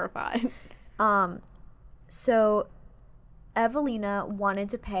terrified. So Evelina wanted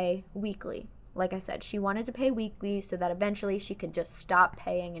to pay weekly. Like I said, she wanted to pay weekly so that eventually she could just stop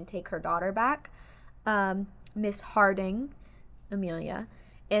paying and take her daughter back. Miss Harding, Amelia,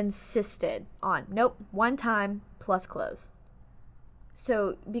 insisted on, nope, one time plus clothes.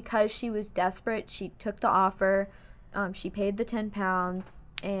 So because she was desperate, she took the offer. She paid the £10,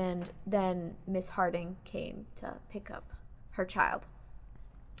 and then Miss Harding came to pick up her child.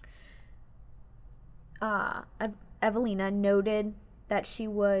 Evelina noted that she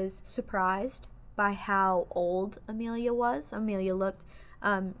was surprised by how old Amelia was. Amelia looked,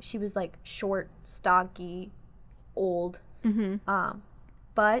 she was like short, stocky, old. Mm-hmm.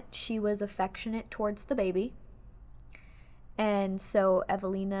 But she was affectionate towards the baby. And so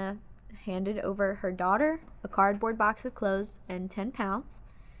Evelina handed over her daughter a cardboard box of clothes and £10.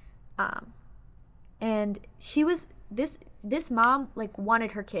 And she was, this mom like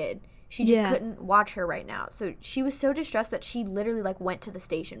wanted her kid. She just couldn't watch her right now. So she was so distressed that she literally like went to the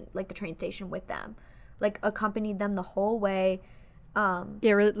station, like the train station with them, like accompanied them the whole way.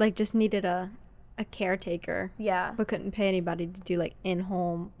 Really, like just needed a caretaker. Yeah. But couldn't pay anybody to do like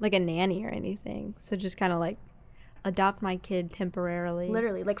in-home, like a nanny or anything. So just kind of like adopt my kid temporarily.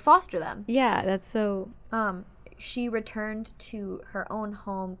 Literally, like foster them. Yeah, that's so. She returned to her own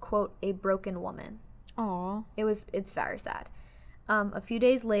home, quote, a broken woman. Aw. It's very sad. A few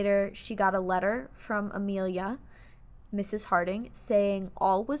days later, she got a letter from Amelia, Mrs. Harding, saying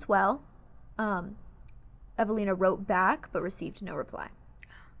all was well. Evelina wrote back, but received no reply.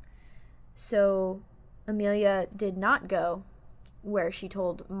 So Amelia did not go where she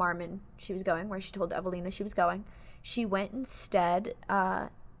told Marmon she was going, where she told Evelina she was going. She went instead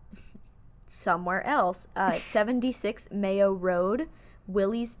somewhere else, 76 Mayo Road,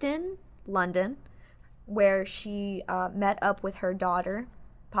 Willesden, London, where she met up with her daughter,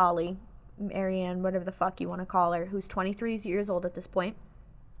 Polly, Marianne, whatever the fuck you want to call her, who's 23 years old at this point.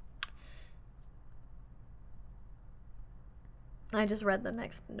 I just read the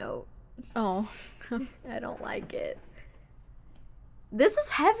next note. Oh. I don't like it. This is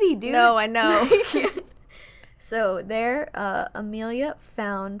heavy, dude. No, I know. So there, Amelia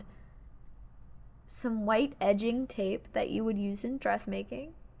found some white edging tape that you would use in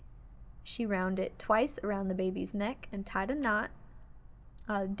dressmaking. She wound it twice around the baby's neck and tied a knot.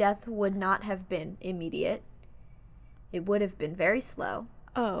 Death would not have been immediate. It would have been very slow.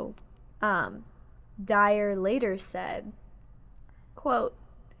 Oh. Dyer later said, quote,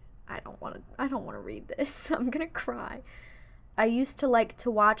 I don't want to read this. I'm going to cry. I used to like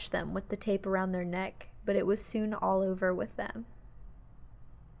to watch them with the tape around their neck, but it was soon all over with them.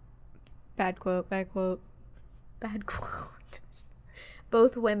 Bad quote, bad quote. Bad quote.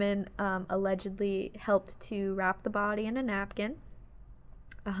 Both women allegedly helped to wrap the body in a napkin.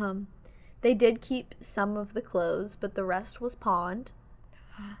 They did keep some of the clothes, but the rest was pawned.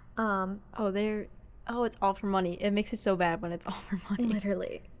 It's all for money. It makes it so bad when it's all for money.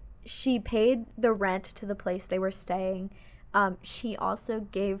 Literally. She paid the rent to the place they were staying. She also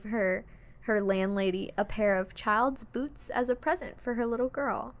gave her landlady a pair of child's boots as a present for her little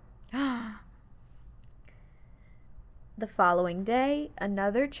girl. The following day,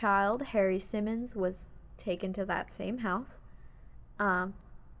 another child, Harry Simmons, was taken to that same house.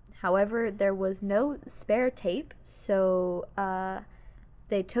 However, there was no spare tape, so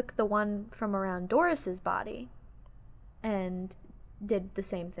they took the one from around Doris's body and did the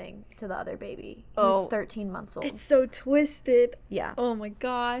same thing to the other baby. He was 13 months old. It's so twisted. Yeah. Oh my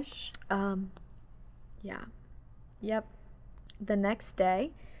gosh. Yeah. Yep. The next day,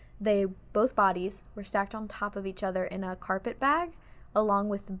 both bodies were stacked on top of each other in a carpet bag, along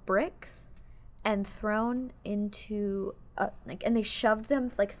with bricks, and thrown into and they shoved them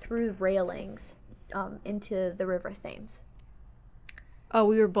like through railings into the River Thames. Oh,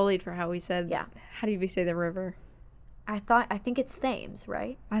 we were bullied for how we said. Yeah. How do we say the river? I think it's Thames,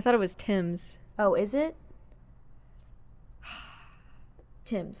 right? I thought it was Thames. Oh, is it?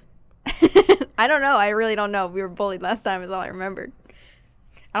 Thames. I don't know. I really don't know. We were bullied last time is all I remembered.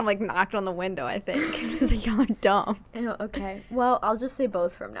 I'm like knocked on the window, I think. It's like, y'all are dumb. Oh, okay. Well, I'll just say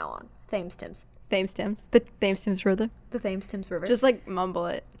both from now on. Thames, Thames. Thames, Thames. The Thames, Thames River. The Thames, Thames River. Just like mumble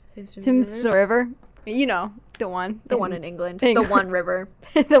it. Thames River. You know, the one. The one in England. The one river.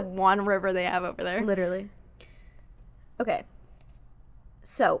 The one river they have over there. Literally. Okay.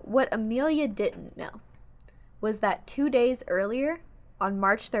 So, what Amelia didn't know was that 2 days earlier, on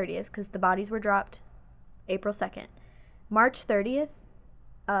March 30th, because the bodies were dropped April 2nd, March 30th,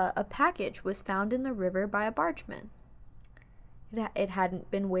 a package was found in the river by a bargeman. It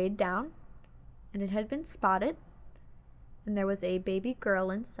hadn't been weighed down, and it had been spotted, and there was a baby girl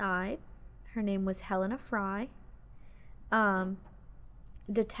inside. Her name was Helena Fry.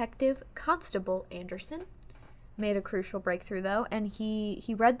 Detective Constable Anderson made a crucial breakthrough, though, and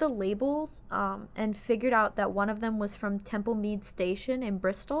he read the labels and figured out that one of them was from Temple Mead Station in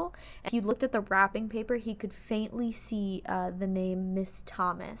Bristol. And if you looked at the wrapping paper, he could faintly see the name Miss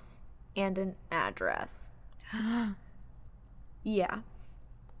Thomas and an address. Yeah.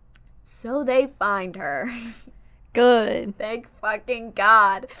 So they find her. Good. Thank fucking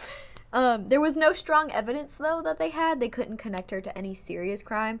God. There was no strong evidence, though, that they had. They couldn't connect her to any serious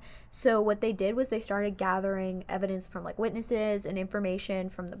crime. So what they did was they started gathering evidence from, like, witnesses and information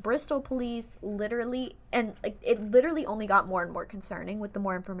from the Bristol police, literally. And, like, it literally only got more and more concerning with the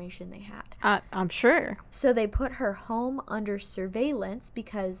more information they had. I'm sure. So they put her home under surveillance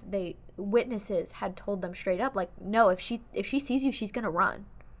because witnesses had told them straight up, like, no, if she sees you, she's going to run.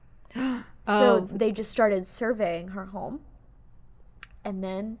 So they just started surveying her home. And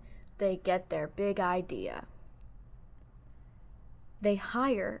then they get their big idea. They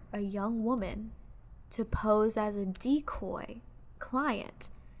hire a young woman to pose as a decoy client.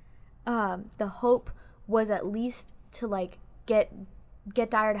 The hope was at least to, like, get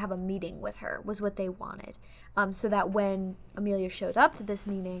Dyer to have a meeting with her, was what they wanted. So that when Amelia shows up to this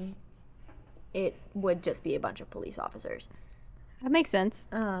meeting, it would just be a bunch of police officers. That makes sense.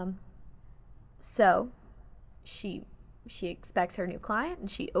 So she expects her new client, and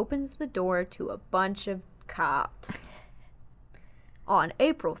she opens the door to a bunch of cops. On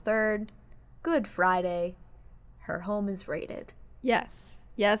April 3rd, Good Friday, her home is raided. Yes.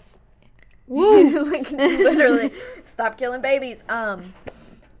 Woo! Like, literally, stop killing babies.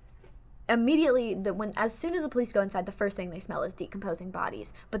 Immediately, as soon as the police go inside, the first thing they smell is decomposing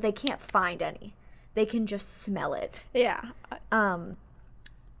bodies, but they can't find any. They can just smell it. Yeah.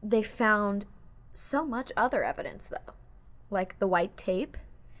 They found so much other evidence, though. Like the white tape,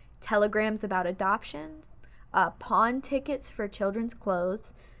 telegrams about adoption, pawn tickets for children's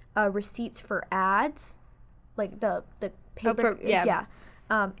clothes, receipts for ads, like the paper,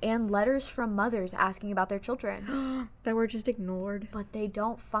 and letters from mothers asking about their children. That were just ignored. But they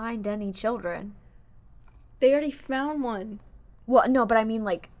don't find any children. They already found one. Well, no, but I mean,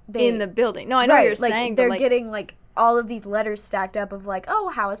 like, in the building. No, I know what you're saying. They're but, like, getting, like, all of these letters stacked up of, like, oh,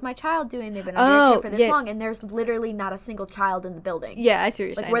 how is my child doing? They've been under care for this long, and there's literally not a single child in the building. Yeah, I see what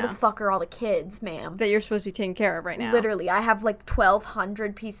you're saying. Like, where the fuck are all the kids, ma'am? That you're supposed to be taking care of right now. Literally, I have, like,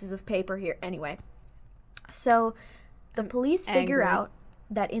 1,200 pieces of paper here. Anyway, so the police figure out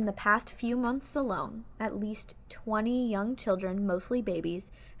that in the past few months alone, at least 20 young children, mostly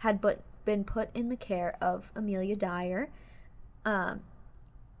babies, had been put in the care of Amelia Dyer,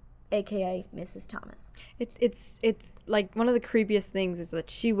 aka Mrs. Thomas. It's like one of the creepiest things is that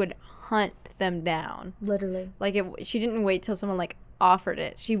she would hunt them down. Literally. Like, she didn't wait till someone, like, offered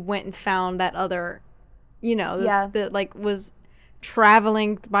it. She went and found that other, that like was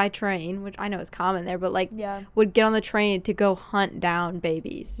traveling by train, which I know is common there, but, like, would get on the train to go hunt down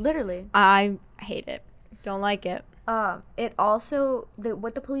babies. Literally. I hate it. Don't like it. It also,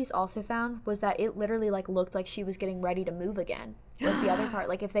 what the police also found was that it literally, like, looked like she was getting ready to move again. Was the other part.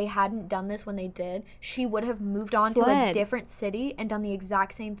 Like, if they hadn't done this when they did, she would have moved on to a different city and done the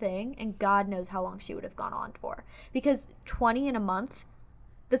exact same thing, and God knows how long she would have gone on for. Because 20 in a month,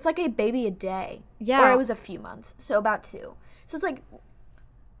 that's like a baby a day. Yeah. Or it was a few months, so about 2. So it's like...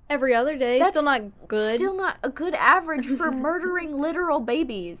 every other day, that's still not good. Still not a good average for murdering literal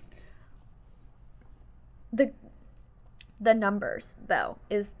babies. The numbers, though,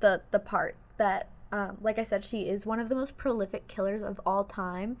 is the part that... like I said, she is one of the most prolific killers of all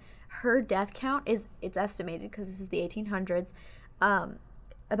time. Her death count it's estimated, because this is the 1800s,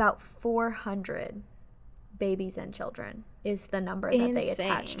 about 400 babies and children is the number that they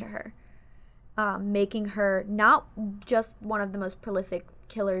attach to her. Making her not just one of the most prolific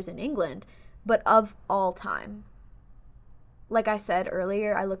killers in England, but of all time. Like I said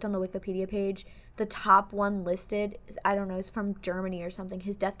earlier, I looked on the Wikipedia page. The top one listed, I don't know, is from Germany or something.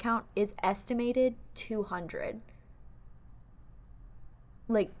 His death count is estimated 200.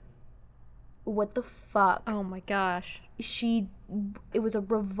 Like, what the fuck? Oh my gosh. It was a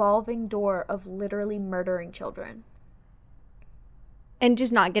revolving door of literally murdering children. and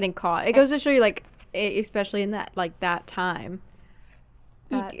just not getting caught. It goes to show you, like, especially in that, like, that time.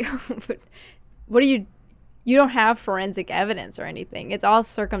 What do you don't have forensic evidence or anything. It's all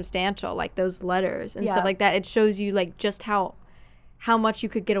circumstantial, like those letters and stuff like that. It shows you, like, just how much you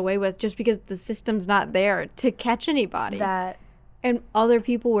could get away with just because the system's not there to catch anybody. And other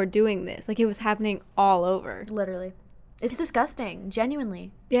people were doing this. Like, it was happening all over. Literally. It's disgusting,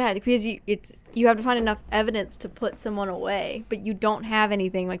 genuinely. Yeah, because you have to find enough evidence to put someone away, but you don't have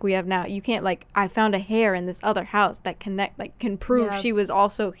anything like we have now. You can't, like, I found a hair in this other house that can prove she was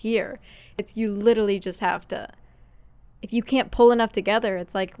also here. You literally just have to, if you can't pull enough together,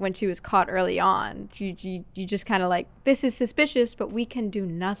 it's like when she was caught early on. You just kind of like, this is suspicious, but we can do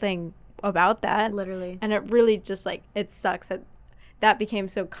nothing about that. Literally. And it really just, like, it sucks that became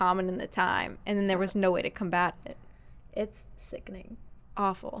so common in the time, and then there was no way to combat it. It's sickening.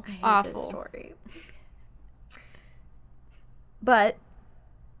 Awful. I hate this story. But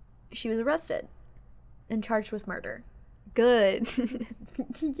she was arrested and charged with murder. Good.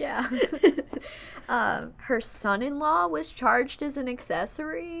 Yeah. Her son-in-law was charged as an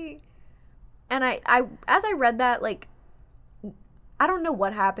accessory. And I as I read that, like, I don't know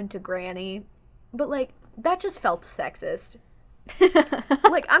what happened to Granny, but, like, that just felt sexist.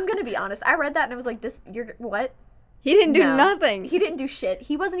 Like, I'm gonna be honest. I read that and I was like, what? He didn't do nothing. He didn't do shit.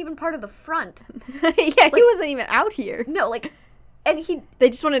 He wasn't even part of the front. Yeah, he wasn't even out here. No, like, and they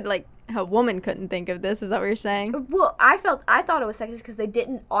just wanted, like, a woman couldn't think of this. Is that what you're saying? Well, I thought it was sexist because they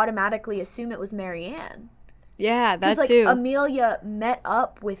didn't automatically assume it was Marianne. Yeah, that like, too. Amelia met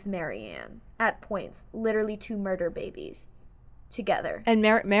up with Marianne at points, literally to murder babies together. And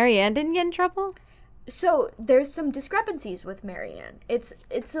Marianne didn't get in trouble? So there's some discrepancies with Marianne. It's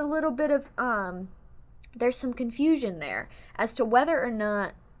a little bit of there's some confusion there as to whether or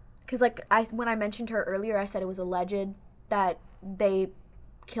not, because, like, when I mentioned her earlier, I said it was alleged that they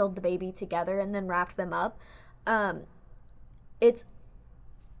killed the baby together and then wrapped them up. It's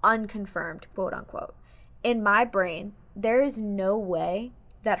unconfirmed, quote unquote. In my brain, there is no way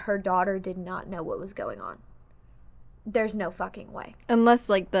that her daughter did not know what was going on. There's no fucking way. Unless,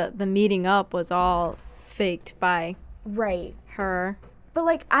 like, the meeting up was all faked by her. But,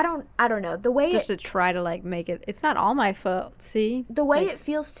 like, I don't know. The way just to try to, like, make it's not all my fault, see? The way it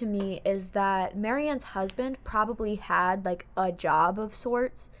feels to me is that Marianne's husband probably had, like, a job of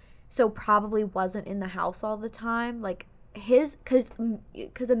sorts, so probably wasn't in the house all the time. Like,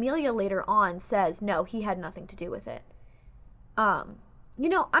 because Amelia later on says, no, he had nothing to do with it. You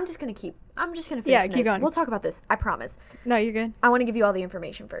know, I'm just going to finish keep going. We'll talk about this, I promise. No, you're good. I want to give you all the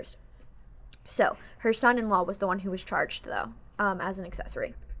information first. So, her son-in-law was the one who was charged, though. As an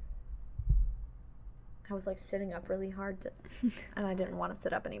accessory. I was, like, sitting up really hard and I didn't want to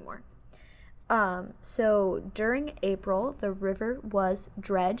sit up anymore. So during April, the river was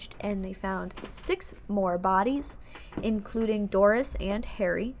dredged and they found 6 more bodies, including Doris and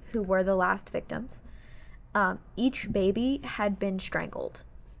Harry, who were the last victims. Each baby had been strangled.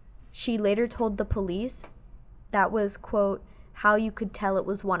 She later told the police that was, quote, how you could tell it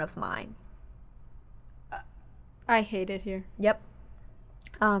was one of mine. I hate it here. Yep.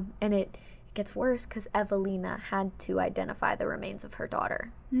 And it gets worse because Evelina had to identify the remains of her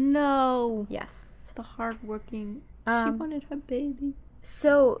daughter. No. Yes. The hardworking. She wanted her baby.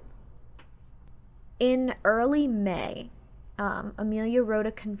 So, in early May, Amelia wrote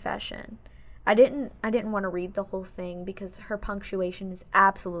a confession. I didn't want to read the whole thing because her punctuation is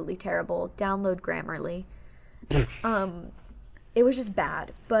absolutely terrible. Download Grammarly. It was just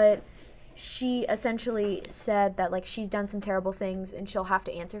bad, but she essentially said that, like, she's done some terrible things and she'll have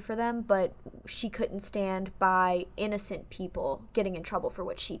to answer for them, but she couldn't stand by innocent people getting in trouble for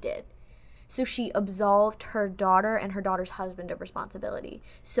what she did. So she absolved her daughter and her daughter's husband of responsibility.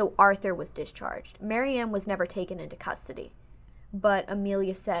 So Arthur was discharged. Marianne was never taken into custody. But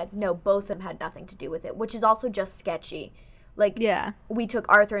Amelia said, no, both of them had nothing to do with it, which is also just sketchy. Like, yeah, we took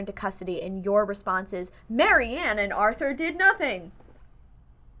Arthur into custody and your response is, Marianne and Arthur did nothing.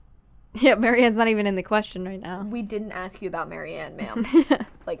 Yeah, Marianne's not even in the question right now. We didn't ask you about Marianne, ma'am.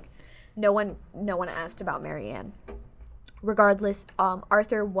 Like, no one asked about Marianne. Regardless,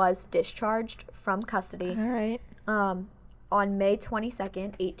 Arthur was discharged from custody. All right. On May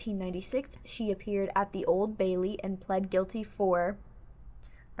 22nd, 1896, she appeared at the Old Bailey and pled guilty for,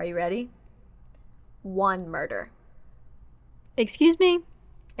 are you ready? 1 murder. Excuse me?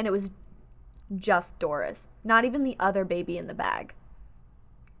 And it was just Doris. Not even the other baby in the bag.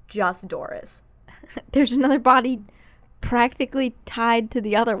 Just Doris. There's another body practically tied to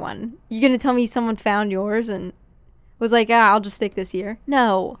the other one. You gonna tell me someone found yours and was like, I'll just stick this here?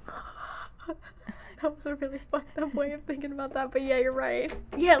 No. That was a really fucked up way of thinking about that, but yeah, you're right.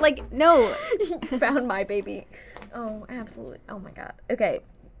 Yeah, like, no. Found my baby. Oh, absolutely. Oh my god. Okay.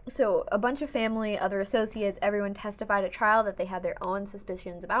 So a bunch of family, other associates, everyone testified at trial that they had their own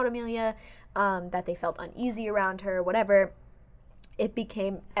suspicions about Amelia, that they felt uneasy around her, whatever. It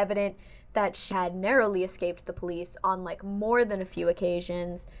became evident that she had narrowly escaped the police on like more than a few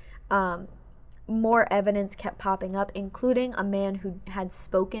occasions. More evidence kept popping up, including a man who had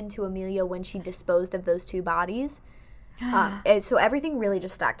spoken to Amelia when she disposed of those two bodies. So everything really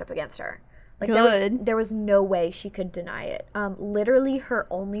just stacked up against her. Like, Good. There was no way she could deny it. Literally, her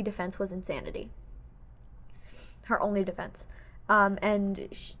only defense was insanity. Her only defense. And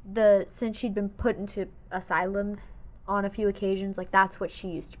since she'd been put into asylums on a few occasions, like, that's what she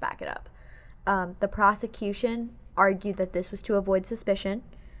used to back it up. The prosecution argued that this was to avoid suspicion.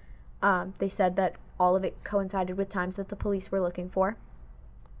 They said that all of it coincided with times that the police were looking for.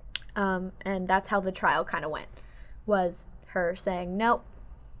 And that's how the trial kind of went, was her saying, nope,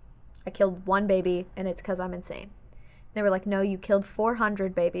 I killed one baby, and it's because I'm insane. They were like, no, you killed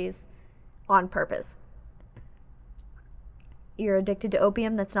 400 babies on purpose. You're addicted to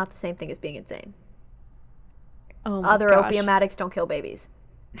opium. That's not the same thing as being insane. Oh my Other gosh. opium addicts don't kill babies.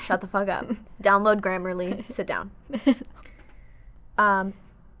 Shut the fuck up. Download Grammarly. Sit down.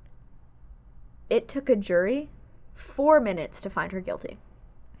 It took a jury 4 minutes to find her guilty.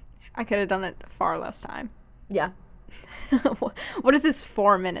 I could have done it far less time. Yeah. What is this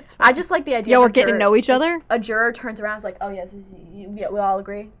 4 minutes for? I just like the idea. Yeah, of we're a getting to juror- know each other? A juror turns around and is like, oh, yes, yeah, we all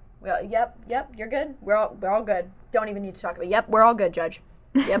agree. Yep, you're good. We're all good. Don't even need to talk about it. Yep, we're all good, Judge.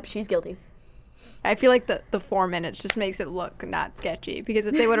 Yep, she's guilty. I feel like the 4 minutes just makes it look not sketchy, because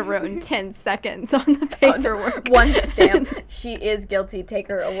if they would have written 10 seconds on the paperwork. One stamp. She is guilty. Take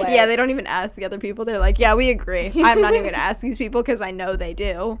her away. Yeah, they don't even ask the other people. They're like, yeah, we agree. I'm not even going to ask these people because I know they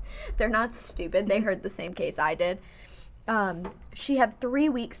do. They're not stupid. They heard the same case I did. She had 3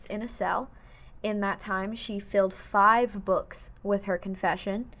 weeks in a cell. In that time, she filled 5 books with her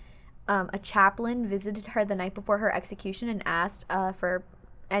confession. A chaplain visited her the night before her execution and asked for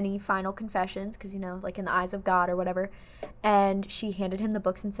any final confessions, because, you know, like in the eyes of God or whatever. And she handed him the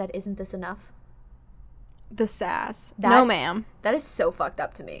books and said, isn't this enough? The sass. No, ma'am. That is so fucked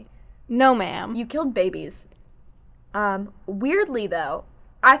up to me. No, ma'am. You killed babies. Weirdly, though,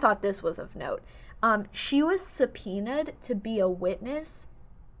 I thought this was of note. She was subpoenaed to be a witness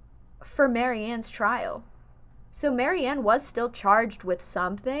for Mary Ann's trial. So Mary Ann was still charged with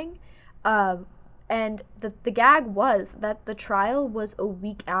something. And the gag was that the trial was a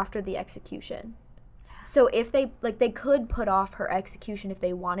week after the execution. So if they could put off her execution if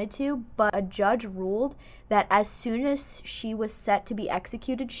they wanted to, but a judge ruled that as soon as she was set to be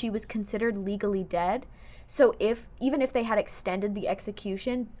executed, she was considered legally dead. So even if they had extended the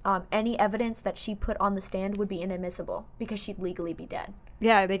execution, any evidence that she put on the stand would be inadmissible because she'd legally be dead.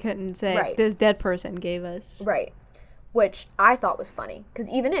 Yeah, they couldn't say, Right. This dead person gave us. Right. Which I thought was funny, because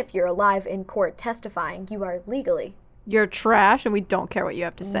even if you're alive in court testifying, you are legally You're trash and we don't care what you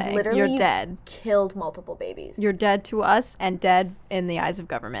have to say. Literally, You're you dead. killed multiple babies. You're dead to us and dead in the eyes of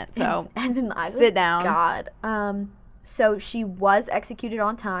government. So and in the eyes sit of down. God. So she was executed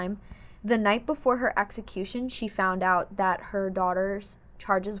on time. The night before her execution, she found out that her daughter's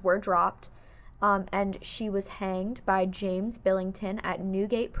charges were dropped, and she was hanged by James Billington at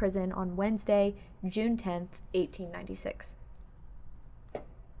Newgate Prison on Wednesday, June 10th, 1896.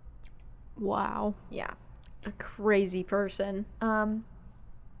 Wow. Yeah. A crazy person.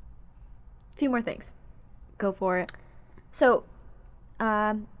 Few more things. Go for it. So,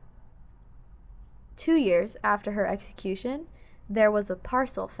 2 years after her execution, there was a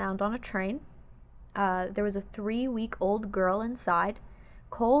parcel found on a train. There was a 3-week-old girl inside,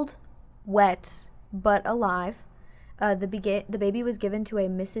 cold, wet, but alive. The baby was given to a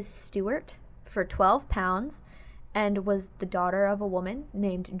Mrs. Stewart for 12 pounds and was the daughter of a woman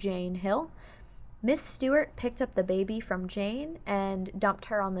named Jane Hill. Miss Stewart picked up the baby from Jane and dumped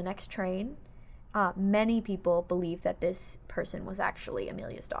her on the next train. Many people believe that this person was actually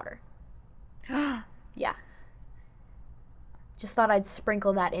Amelia's daughter. Yeah. Just thought I'd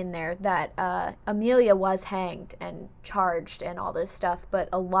sprinkle that in there, that Amelia was hanged and charged and all this stuff, but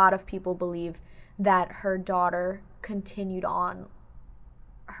a lot of people believe that her daughter continued on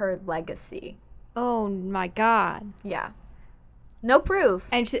her legacy. Oh my God. Yeah. No proof.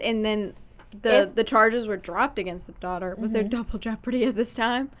 And then the charges were dropped against the daughter. Was there double jeopardy at this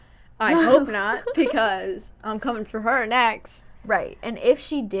time? I hope not, because I'm coming for her next. Right. And if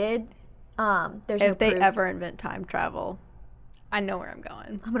she did, there's no proof. If they ever invent time travel, I know where I'm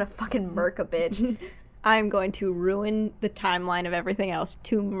going. I'm gonna fucking murk a bitch. I'm going to ruin the timeline of everything else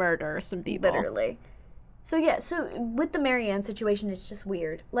to murder some people. Literally. So yeah, so with the Marianne situation, it's just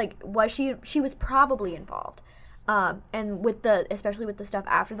weird. Like, was she was probably involved, and with the especially with the stuff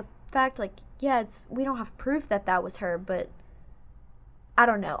after the fact, like, yeah, it's we don't have proof that that was her, but I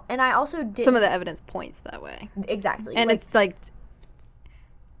don't know. And I also did Some of the evidence points that way. exactly, And like, it's like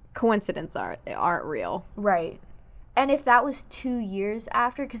coincidence aren't real. right. And if that was 2 years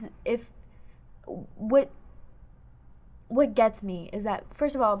after, because if what gets me is that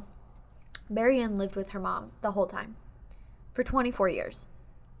first of all, Marianne lived with her mom the whole time for 24 years.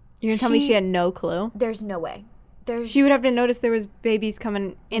 You're gonna tell me she had no clue? There's no way. She would have to notice there was babies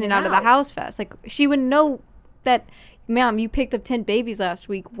coming in and out of the out. house fast. Like, she would know that, Mom, you picked up 10 babies last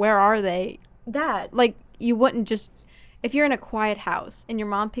week. Where are they? that Like, you wouldn't just... If you're in a quiet house and your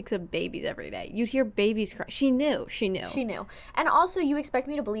mom picks up babies every day, you'd hear babies cry. She knew. She knew. And also, you expect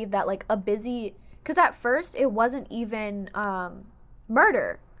me to believe that, like, because at first, it wasn't even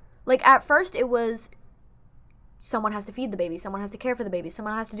murder. Like, at first, it was someone has to feed the baby, someone has to care for the baby,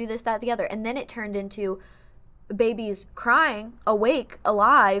 someone has to do this, that, the other. And then it turned into babies crying, awake,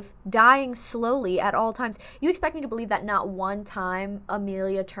 alive, dying slowly at all times. You expect me to believe that not one time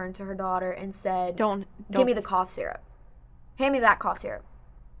Amelia turned to her daughter and said, Don't give me the cough syrup. Hand me that cough syrup.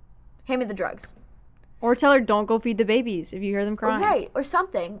 Hand me the drugs. Or tell her, don't go feed the babies if you hear them crying. Right, or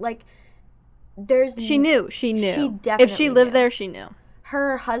something. Like, She knew. She definitely If she lived knew. there, she knew.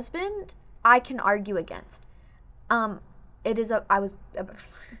 Her husband, I can argue against. It is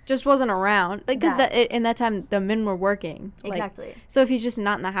Just wasn't around. Like, because That. in that time, the men were working. Like, exactly. so if he's just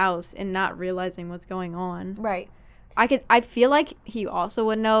not in the house and not realizing what's going on, Right. I feel like he also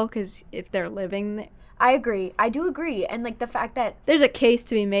would know, because if they're living, I agree. I do agree. And, like, the fact that, there's a case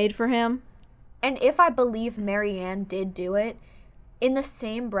to be made for him. and if I believe Marianne did do it, in the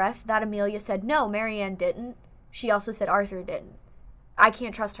same breath that Amelia said, no, Marianne didn't, she also said Arthur didn't. I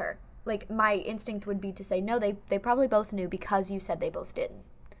can't trust her. Like, my instinct would be to say, no, they probably both knew because you said they both didn't.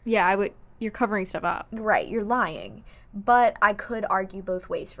 Yeah, you're covering stuff up. Right, you're lying. But I could argue both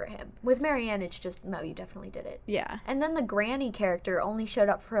ways for him. With Marianne, it's just, no, you definitely did it. Yeah. And then the granny character only showed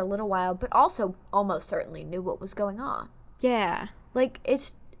up for a little while, but also almost certainly knew what was going on. Yeah. Like,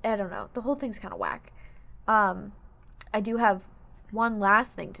 it's, I don't know, the whole thing's kind of whack. I do have one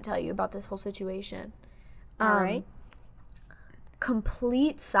last thing to tell you about this whole situation. All right.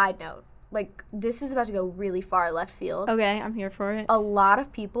 Complete side note. Like, this is about to go really far left field. Okay, I'm here for it. A lot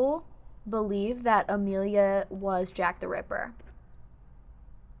of people believe that Amelia was Jack the Ripper.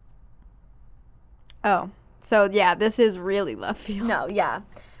 Oh, so yeah, this is really left field. No, yeah.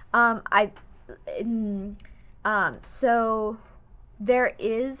 So there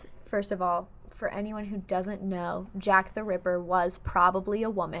is, first of all, for anyone who doesn't know, Jack the Ripper was probably a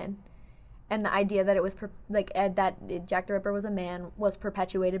woman. And the idea that it was Jack the Ripper was a man was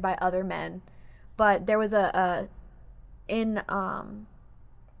perpetuated by other men. But there was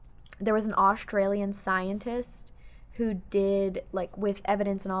there was an Australian scientist who did, like, with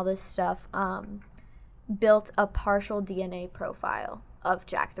evidence and all this stuff, built a partial DNA profile of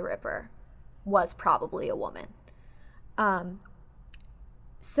Jack the Ripper was probably a woman.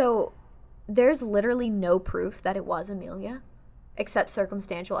 So there's literally no proof that it was Amelia, except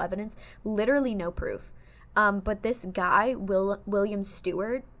circumstantial evidence. Literally no proof. But this guy, William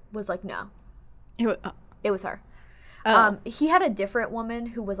Stewart, was like, no, it was her. Oh. He had a different woman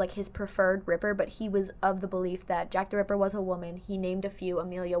who was, like, his preferred Ripper, but he was of the belief that Jack the Ripper was a woman. He named a few.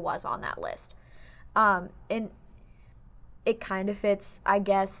 Amelia was on that list. And it kind of fits, I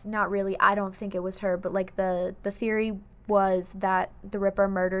guess. Not really. I don't think it was her, but, like, the theory was that the Ripper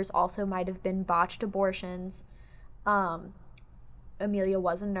murders also might have been botched abortions. Amelia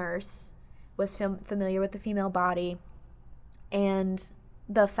was a nurse, was familiar with the female body, and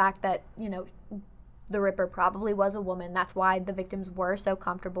the fact that, you know, the Ripper probably was a woman. That's why the victims were so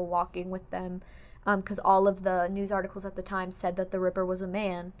comfortable walking with them, because all of the news articles at the time said that the Ripper was a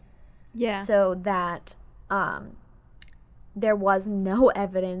man. Yeah. So that there was no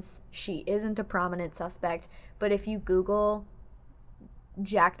evidence. She isn't a prominent suspect. But if you Google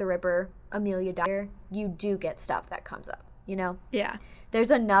Jack the Ripper, Amelia Dyer, you do get stuff that comes up, you know? Yeah.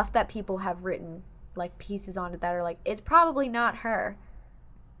 There's enough that people have written, like, pieces on it that are like, it's probably not her,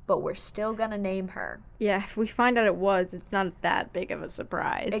 but we're still gonna name her. Yeah, if we find out it was, it's not that big of a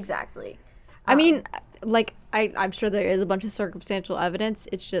surprise. Exactly. I mean, like, I'm sure there is a bunch of circumstantial evidence.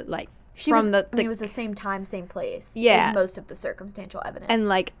 It's just, like, it was the same time, same place. Yeah. As most of the circumstantial evidence. And,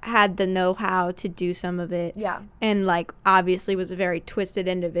 like, had the know-how to do some of it. Yeah. And, like, obviously was a very twisted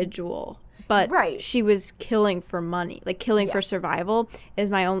individual. But right. She was killing for money. Like, killing for survival is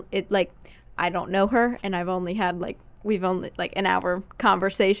my own... I don't know her, and I've only had, like, we've only like an hour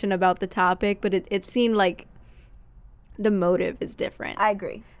conversation about the topic, but it seemed like the motive is different. I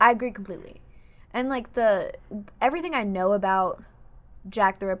agree completely. And like everything I know about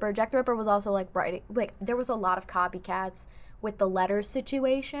Jack the Ripper was also like writing, like there was a lot of copycats with the letters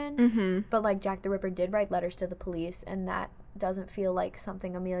situation, but like Jack the Ripper did write letters to the police, and that doesn't feel like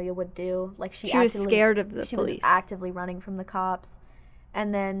something Amelia would do. Like she was scared of the police. She was actively running from the cops.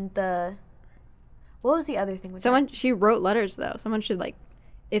 And then what was the other thing with she wrote letters though. Someone should, like,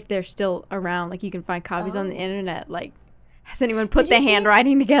 if they're still around, like you can find copies on the internet, like has anyone put the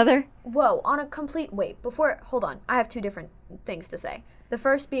handwriting together? Whoa, hold on. I have two different things to say. The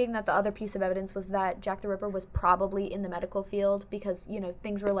first being that the other piece of evidence was that Jack the Ripper was probably in the medical field because, you know,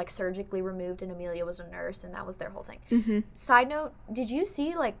 things were like surgically removed and Amelia was a nurse and that was their whole thing. Side note, did you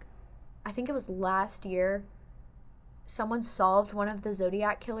see, like, I think it was last year, someone solved one of the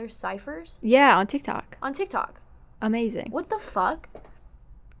Zodiac Killer's ciphers? Yeah, on TikTok. Amazing. What the fuck?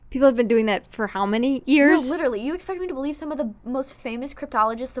 People have been doing that for how many years? No, literally. You expect me to believe some of the most famous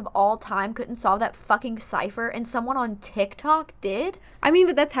cryptologists of all time couldn't solve that fucking cipher, and someone on TikTok did? I mean,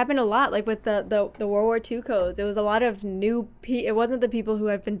 but that's happened a lot. Like with the World War II codes, it was a lot of new it wasn't the people who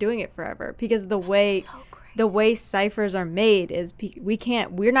have been doing it forever, because the way ciphers are made is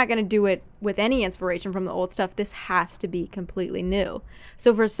we're not going to do it with any inspiration from the old stuff. This has to be completely new.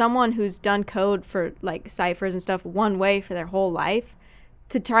 So for someone who's done code for like ciphers and stuff one way for their whole life,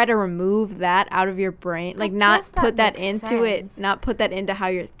 to try to remove that out of your brain, like not put that into it, not put that into how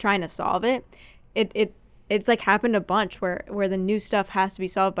you're trying to solve it, it's like happened a bunch where the new stuff has to be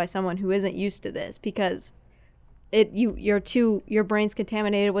solved by someone who isn't used to this, because your brain's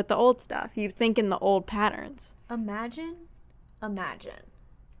contaminated with the old stuff. You think in the old patterns. Imagine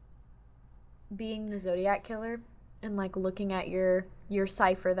being the Zodiac Killer and like looking at your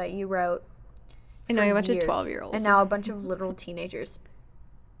cipher that you wrote. I know, a bunch of 12-year-olds. And now a bunch of literal teenagers.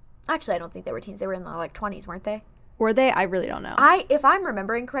 Actually, I don't think they were teens. They were in their like 20s, weren't they? Were they? I really don't know. If I'm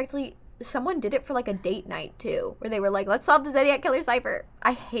remembering correctly, someone did it for like a date night too, where they were like, "Let's solve the Zodiac Killer cipher."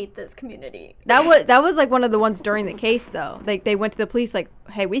 I hate this community. That was like one of the ones during the case though. Like they went to the police like,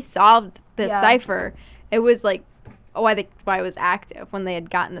 "Hey, we solved this cipher." It was like, why it was active when they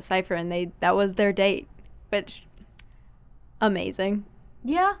had gotten the cipher, and that was their date, which amazing.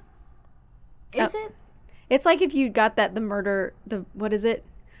 Yeah. Is it? It's like if you got what is it?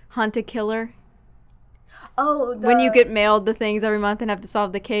 Hunt a Killer. Oh, when you get mailed the things every month and have to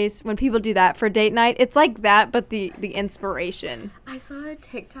solve the case. When people do that for date night, it's like that, but the inspiration. I saw a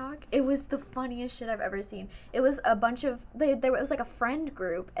TikTok. It was the funniest shit I've ever seen. It was a bunch of it was like a friend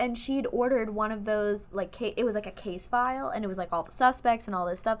group, and she'd ordered one of those like it was like a case file, and it was like all the suspects and all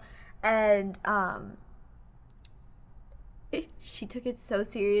this stuff, and she took it so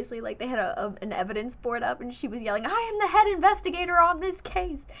seriously. Like they had an evidence board up, and she was yelling, "I am the head investigator on this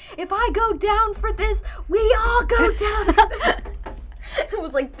case. If I go down for this, we all go down for this." It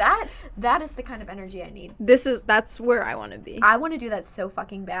was like that is the kind of energy I need. That's where I want to be. I want to do that so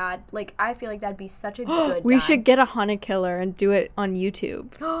fucking bad. Like I feel like that'd be such a good We should get a Hunt a Killer and do it on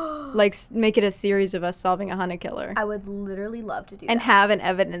YouTube. Like make it a series of us solving a Hunt a Killer. I would literally love to do that. And have an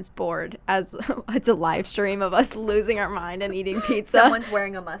evidence board as it's a live stream of us losing our mind and eating pizza. Someone's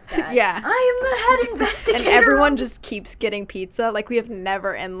wearing a mustache. Yeah. I am the head investigator. And everyone just keeps getting pizza. Like we have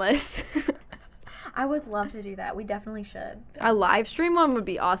never endless. I would love to do that. We definitely should. A live stream one would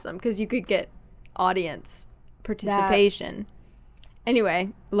be awesome because you could get audience participation. Anyway,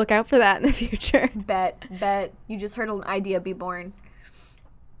 look out for that in the future. Bet. You just heard an idea be born.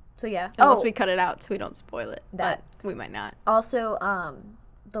 So yeah. Unless we cut it out so we don't spoil it. But we might not. Also,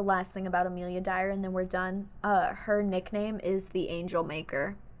 the last thing about Amelia Dyer, and then we're done. Her nickname is the Angel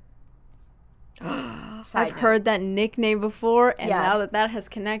Maker. I've heard that nickname before, and now that has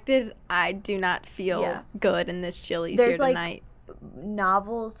connected, I do not feel good in this Chili's here tonight. There's like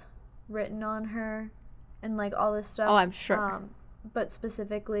novels written on her and like all this stuff. Oh, I'm sure. But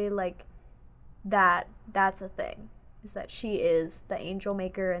specifically like that's a thing, is that she is the Angel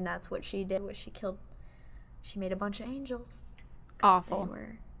Maker, and that's what she did. She made a bunch of angels. Awful. They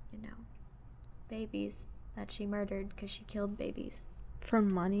were, babies that she murdered because she killed babies. For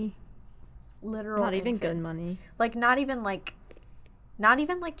money. Literal not even infants. Good money. Like not even like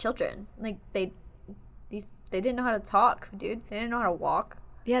children. Like they didn't know how to talk, dude. They didn't know how to walk.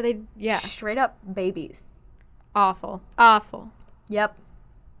 Yeah. Straight up babies. Awful. Yep.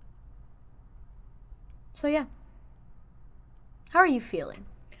 So yeah. How are you feeling?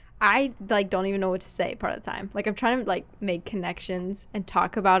 I don't even know what to say part of the time. Like I'm trying to make connections and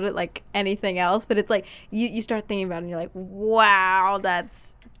talk about it like anything else, but it's like you start thinking about it and you're like, wow,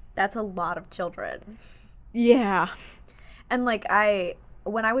 that's a lot of children. Yeah. And like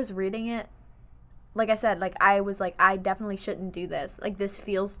when I was reading it, like I said, like I was like, I definitely shouldn't do this. Like this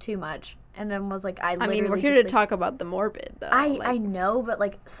feels too much. And then was like, I literally we're here just, to like, talk about the morbid, though. I know, but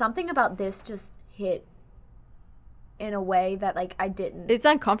like something about this just hit in a way that like I didn't. It's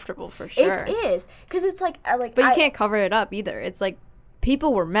uncomfortable for sure. It is, because it's like But you can't cover it up either. It's like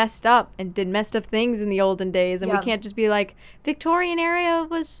people were messed up and did messed up things in the olden days, and we can't just be like Victorian era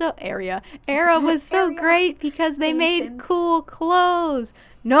was so great because they made cool clothes.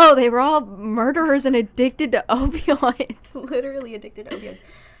 No, they were all murderers and addicted to opioids. Literally addicted to opioids.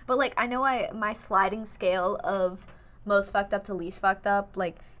 But like I know my sliding scale of most fucked up to least fucked up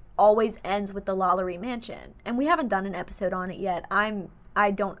like always ends with the Lalaurie Mansion, and we haven't done an episode on it yet.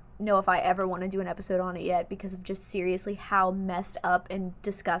 I don't know if I ever want to do an episode on it yet because of just seriously how messed up and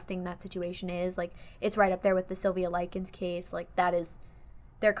disgusting that situation is. Like it's right up there with the Sylvia Likens case. Like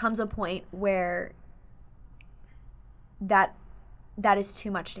there comes a point where that is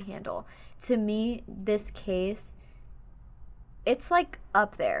too much to handle. To me, this case, it's like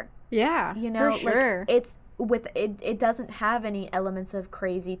up there. Yeah, you know, for sure. Like it's with it doesn't have any elements of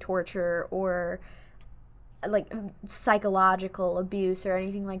crazy torture or like psychological abuse or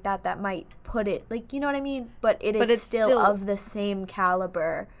anything like that might put it, like, you know what I mean? But it's still of the same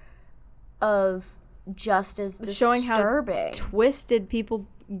caliber of just as disturbing. Showing how twisted people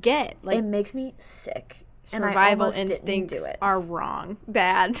get. Like, it makes me sick. Survival instincts are wrong.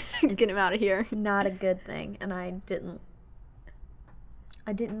 Bad. Get him out of here. Not a good thing. And I didn't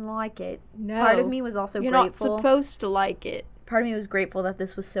like it. No. Part of me was also You're grateful. You're not supposed to like it. Part of me was grateful that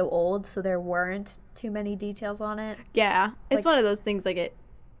this was so old, so there weren't too many details on it. Yeah. It's one of those things, like,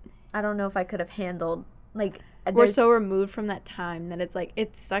 I don't know if I could have handled, like... We're so removed from that time that it's, like,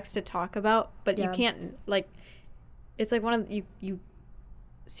 it sucks to talk about, but you can't, like... It's like one of... You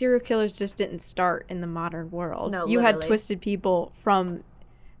serial killers just didn't start in the modern world. No, you literally. Had twisted people from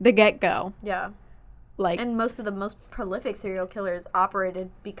the get-go. Yeah. Like, and most of the most prolific serial killers operated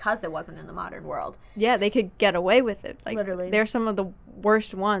because it wasn't in the modern world. Yeah, they could get away with it. Like, literally. They're some of the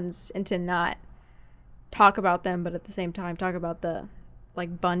worst ones, and to not talk about them, but at the same time talk about the,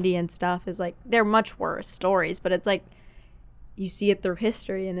 like, Bundy and stuff is, like, they're much worse stories, but it's, like, you see it through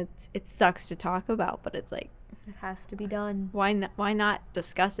history, and it sucks to talk about, but it's, like... It has to be done. Why not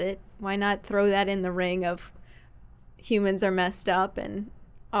discuss it? Why not throw that in the ring of humans are messed up and...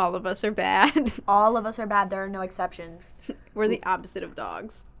 all of us are bad. All of us are bad. There are no exceptions. We're the opposite of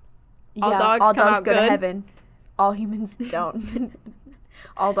dogs. Yeah, all dogs go to heaven. All humans don't.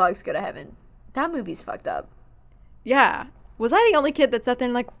 All dogs go to heaven. That movie's fucked up. Yeah. Was I the only kid that sat there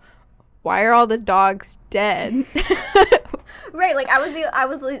and like, why are all the dogs dead? Right. Like I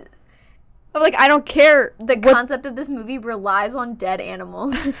was like, I'm like, I don't care. The concept of this movie relies on dead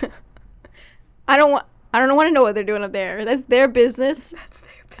animals. I don't want to know what they're doing up there. That's their business. That's their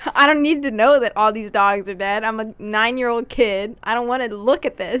business. I don't need to know that all these dogs are dead. I'm a 9-year-old kid. I don't want to look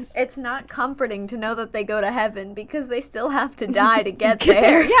at this. It's not comforting to know that they go to heaven because they still have to die to get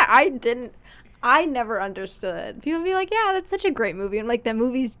there. Yeah, I never understood. People be like, yeah, that's such a great movie. I'm like, that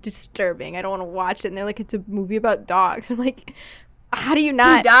movie's disturbing. I don't want to watch it. And they're like, it's a movie about dogs. I'm like, how do you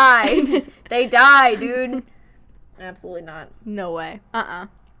not? Who died? They die, dude. Absolutely not. No way.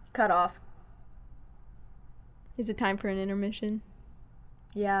 Cut off. Is it time for an intermission?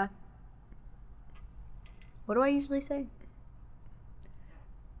 Yeah. What do I usually say?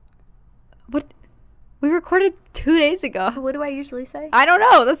 What? We recorded 2 days ago. What do I usually say? I don't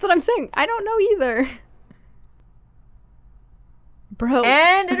know. That's what I'm saying. I don't know either. Bro.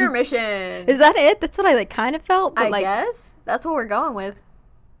 And intermission. Is that it? That's what I kind of felt. But I guess. That's what we're going with.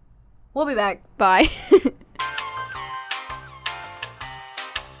 We'll be back. Bye.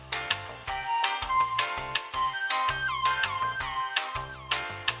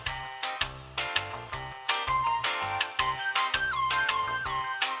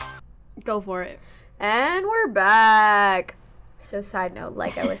 Go for it. And we're back. So side note,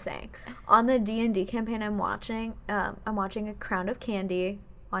 like I was saying, on the D&D campaign I'm watching A Crown of Candy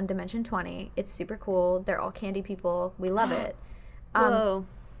on Dimension 20. It's super cool. They're all candy people. We love it. Whoa.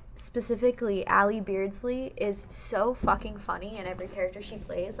 Specifically, Allie Beardsley is so fucking funny in every character she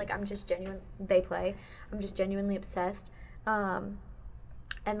plays. Like, I'm just genuinely obsessed. And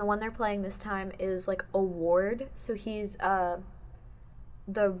the one they're playing this time is, like, a ward. So he's,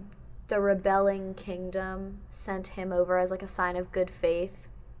 the rebelling kingdom sent him over as like a sign of good faith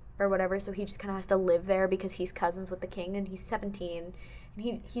or whatever, so he just kind of has to live there because he's cousins with the king, and he's 17,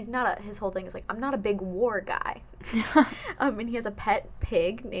 and he's not his whole thing is like, I'm not a big war guy. And he has a pet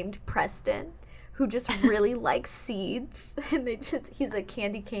pig named Preston who just really likes seeds, and he's a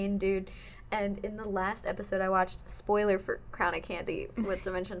candy cane dude. And in the last episode I watched, spoiler for Crown of Candy with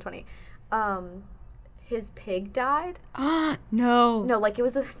Dimension 20, his pig died. No. No, like, it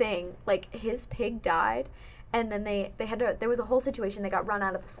was a thing. Like, his pig died, and then they had to, there was a whole situation, they got run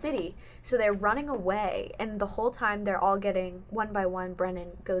out of the city, so they're running away, and the whole time they're all getting, one by one,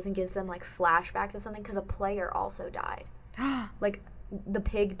 Brennan goes and gives them, like, flashbacks of something, because a player also died. Like, the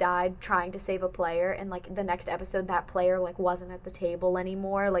pig died trying to save a player, and, like, the next episode, that player, like, wasn't at the table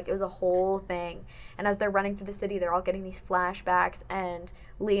anymore. Like, it was a whole thing. And as they're running through the city, they're all getting these flashbacks, and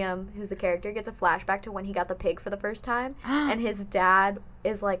Liam, who's the character, gets a flashback to when he got the pig for the first time, and his dad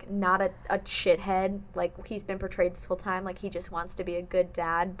is, like, not a shithead, like, he's been portrayed this whole time, like, he just wants to be a good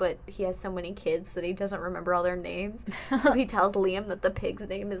dad, but he has so many kids that he doesn't remember all their names, so he tells Liam that the pig's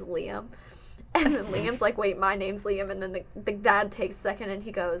name is Liam. And then Liam's like, wait, my name's Liam. And then the dad takes a second and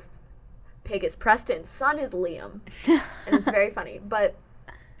he goes, pig is Preston, son is Liam. And it's very funny. But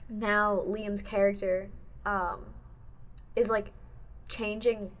now Liam's character is, like,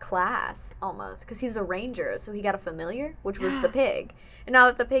 changing class almost. Because he was a ranger, so he got a familiar, which was the pig. And now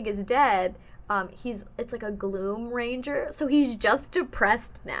that the pig is dead, it's like a gloom ranger. So he's just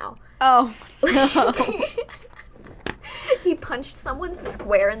depressed now. Oh, no. He punched someone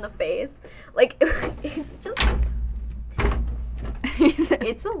square in the face. Like, it's just...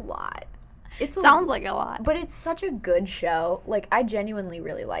 it's a lot. Sounds like a lot. But it's such a good show. Like, I genuinely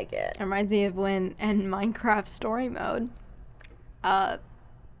really like it. It reminds me of when in Minecraft Story Mode,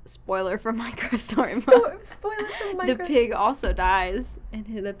 spoiler for Minecraft Story Mode. Spoiler for Minecraft. The pig also dies,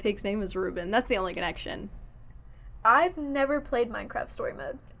 and the pig's name is Ruben. That's the only connection. I've never played Minecraft Story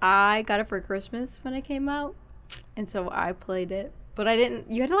Mode. I got it for Christmas when it came out, and so I played it. But I didn't...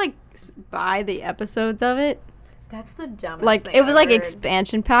 You had to, like, buy the episodes of it. That's the dumbest like, thing it was, I've like, heard.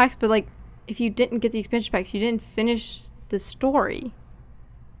 expansion packs, but, like, if you didn't get the expansion packs, you didn't finish the story.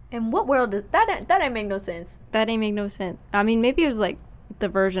 In what world does... That ain't make no sense. That ain't make no sense. I mean, maybe it was, like, the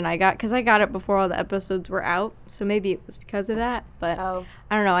version I got, because I got it before all the episodes were out, so maybe it was because of that, but Oh.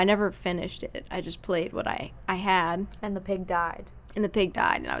 I don't know. I never finished it. I just played what I had. And the pig died. And the pig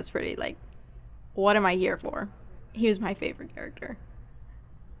died, and I was pretty, like, what am I here for? He was my favorite character.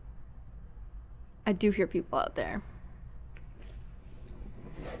 I do hear people out there.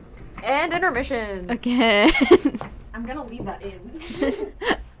 And intermission. Again. I'm gonna leave that in.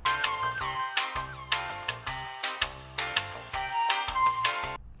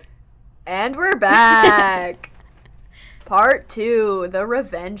 And we're back. Part 2, the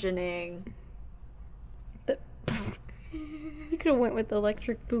revengeing. You could have went with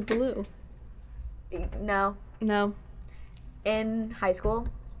Electric Boogaloo. No. No. In high school,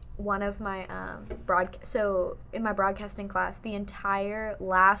 one of my so in my broadcasting class, the entire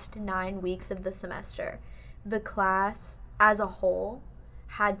last 9 weeks of the semester, the class as a whole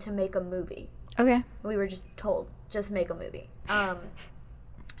had to make a movie. Okay. We were just told, just make a movie.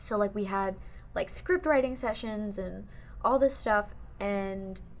 So, like, we had, like, script writing sessions and all this stuff,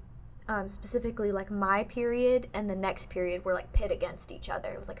 and specifically, like, my period and the next period were, like, pit against each other.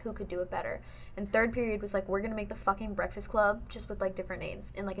 It was, like, who could do it better. And third period was, like, we're going to make the fucking Breakfast Club just with, like, different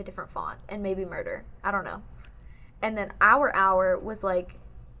names in, like, a different font and maybe murder. I don't know. And then our hour was, like,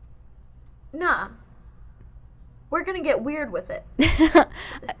 nah. We're going to get weird with it.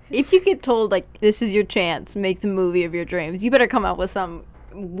 If you get told, like, this is your chance, make the movie of your dreams, you better come up with some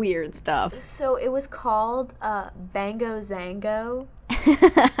weird stuff. So it was called Bango Zango,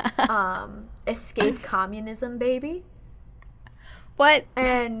 Escape Communism, baby. What?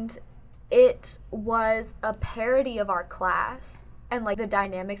 And it was a parody of our class and, like, the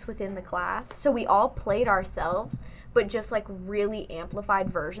dynamics within the class. So we all played ourselves, but just, like, really amplified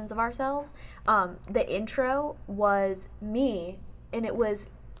versions of ourselves. The intro was me, and it was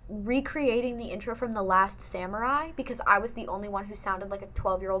recreating the intro from The Last Samurai, because I was the only one who sounded like a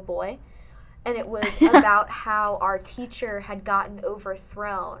 12-year-old boy. And it was about how our teacher had gotten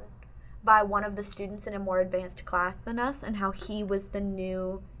overthrown by one of the students in a more advanced class than us, and how he was the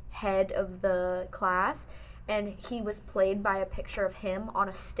new head of the class, and he was played by a picture of him on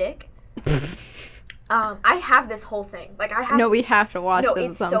a stick. I have this whole thing. Like, I have... No, we have to watch this at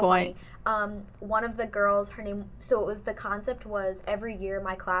it's some so point. Funny. One of the girls, her name... So it was... The concept was every year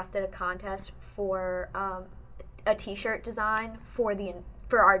my class did a contest for a t-shirt design for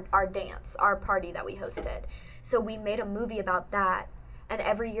our dance, our party that we hosted. So we made a movie about that. And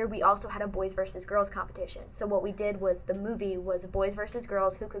every year we also had a boys versus girls competition. So what we did was the movie was boys versus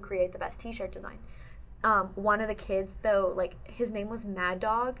girls who could create the best t-shirt design. One of the kids, though, like, his name was Mad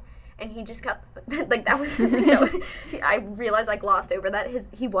Dog, and he just got, like, that was, I realized I glossed over that.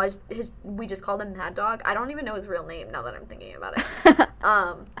 We just called him Mad Dog. I don't even know his real name now that I'm thinking about it.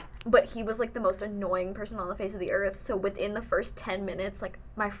 but he was like the most annoying person on the face of the earth. So within the first 10 minutes, like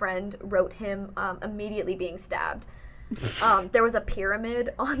my friend wrote him immediately being stabbed. There was a pyramid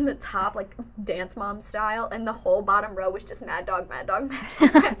on the top, like Dance Mom style, and the whole bottom row was just Mad Dog, Mad Dog, Mad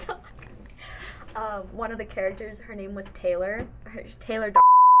Dog, Mad Dog. One of the characters, her name was Taylor. Taylor.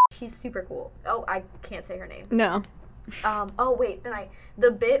 She's super cool. Oh, I can't say her name. No. Oh wait,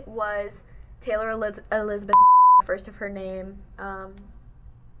 the bit was Taylor Elizabeth, first of her name.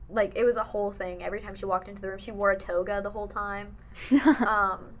 Like, it was a whole thing. Every time she walked into the room, she wore a toga the whole time.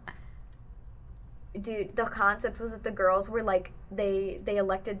 Dude, the concept was that the girls were, like, they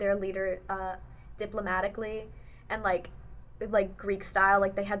elected their leader diplomatically, and, like, Greek style,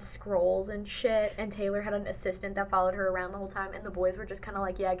 like, they had scrolls and shit, and Taylor had an assistant that followed her around the whole time, and the boys were just kind of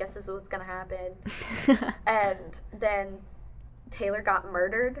like, yeah, I guess this is what's gonna happen. And then Taylor got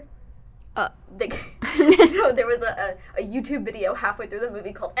murdered. There was a YouTube video halfway through the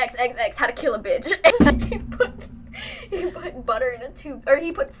movie called XXX How to Kill a Bitch, and he put butter in a tube, or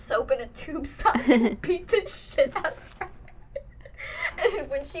he put soap in a tube sock and beat the shit out of her. And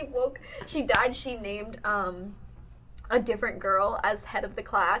when she died, she named a different girl as head of the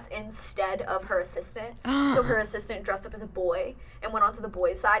class instead of her assistant. So her assistant dressed up as a boy and went onto the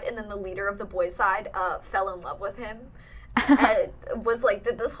boys' side, and then the leader of the boys' side fell in love with him. And was like,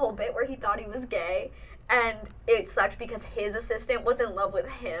 did this whole bit where he thought he was gay, and it sucked because his assistant was in love with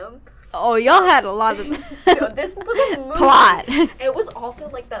him. Oh, y'all had a lot of this was a movie. Plot. It was also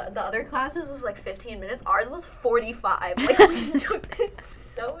like the other classes was like 15 minutes. Ours was 45. Like, we took this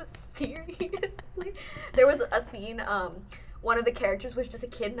so seriously. There was a scene, one of the characters was just a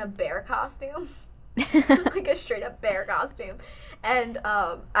kid in a bear costume. Like a straight up bear costume. And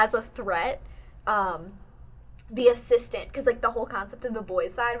as a threat, the assistant, because like the whole concept of the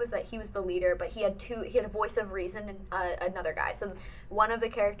boys' side was that he was the leader, but he had a voice of reason and another guy. So one of the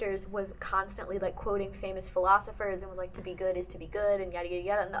characters was constantly like quoting famous philosophers and was like, to be good is to be good, and yada yada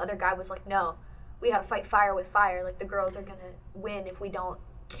yada. And the other guy was like, no, we gotta fight fire with fire. Like, the girls are gonna win if we don't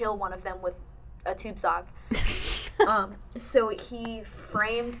kill one of them with a tube sock. So he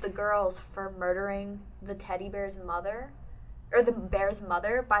framed the girls for murdering the teddy bear's mother, or the bear's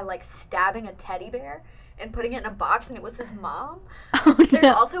mother, by like stabbing a teddy bear and putting it in a box, and it was his mom.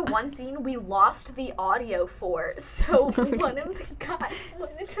 There's also one scene we lost the audio for, so one of the guys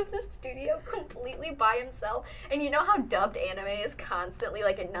went into the studio completely by himself, and you know how dubbed anime is constantly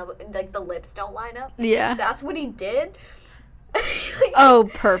like the lips don't line up? Yeah. That's what he did. Oh,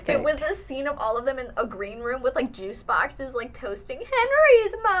 perfect. It was a scene of all of them in a green room with like juice boxes, like toasting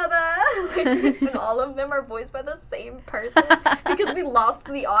Henry's mother. And all of them are voiced by the same person because we lost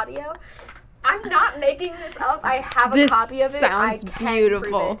the audio. I'm not making this up. I have a copy of it. Sounds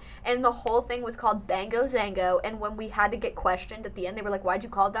beautiful. Prove it. And the whole thing was called Bango Zango. And when we had to get questioned at the end, they were like, "Why'd you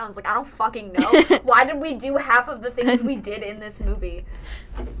call it down?" I was like, "I don't fucking know. Why did we do half of the things we did in this movie?"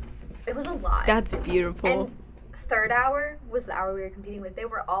 It was a lot. That's beautiful. And third hour was the hour we were competing with. They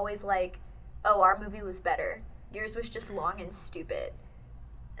were always like, "Oh, our movie was better. Yours was just long and stupid."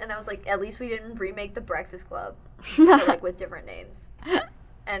 And I was like, at least we didn't remake The Breakfast Club, but like with different names.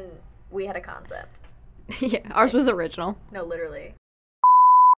 And we had a concept. Yeah, ours was original. No, literally.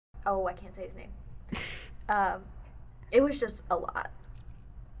 Oh, I can't say his name. It was just a lot.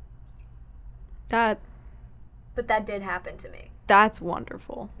 But that did happen to me. That's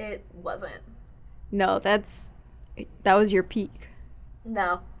wonderful. It wasn't. No, that was your peak.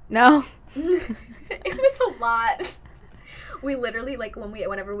 No. No? It was a lot. We literally, like,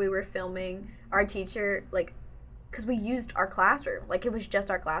 whenever we were filming, our teacher, like, because we used our classroom. Like, it was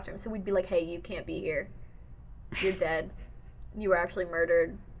just our classroom. So we'd be like, hey, you can't be here. You're dead. You were actually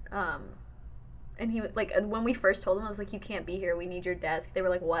murdered. And he, like, when we first told him, I was like, you can't be here. We need your desk. They were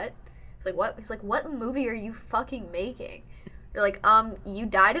like, what? It's like, what? He's like, what movie are you fucking making? You're like, you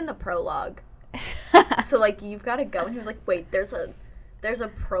died in the prologue. So, like, you've got to go. And he was like, wait, there's a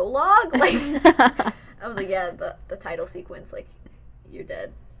prologue? Like, I was like, yeah, the title sequence, like, you're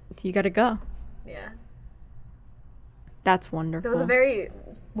dead. You got to go. Yeah. That's wonderful.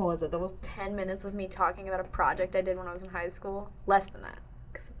 There was 10 minutes of me talking about a project I did when I was in high school. Less than that,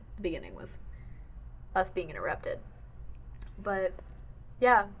 because the beginning was us being interrupted. But,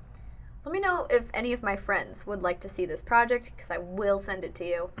 yeah. Let me know if any of my friends would like to see this project, because I will send it to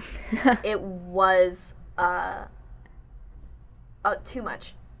you. It was too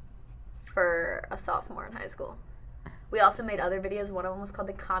much for a sophomore in high school. We also made other videos. One of them was called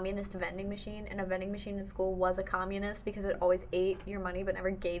The Communist Vending Machine, and a vending machine in school was a communist because it always ate your money but never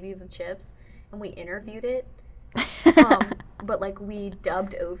gave you the chips. And we interviewed it, but, like, we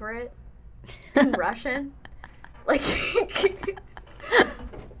dubbed over it in Russian. Like,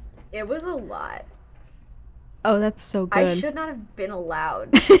 It was a lot. Oh, that's so good. I should not have been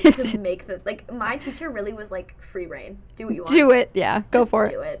allowed to make the, like, my teacher really was like, free reign. Do what you want. Do it. Yeah, go Just for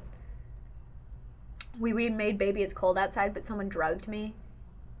do it. it. We made Baby It's Cold Outside, but someone drugged me.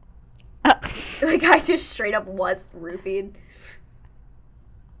 Like, I just straight up was roofied.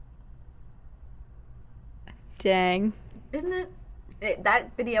 Dang. Isn't it?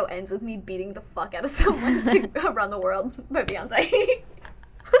 That video ends with me beating the fuck out of someone to Around the World by Beyonce.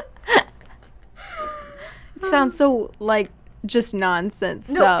 It sounds so, like, just nonsense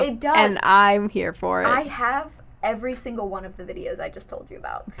No, stuff. it does. And I'm here for it. I have every single one of the videos I just told you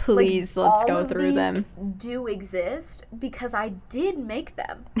about. Please, Like, let's all go of through these them. Do exist because I did make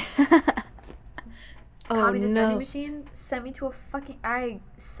them. Oh, Communist no. Vending Machine sent me to a fucking... I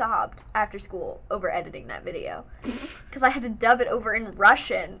sobbed after school over editing that video. Because I had to dub it over in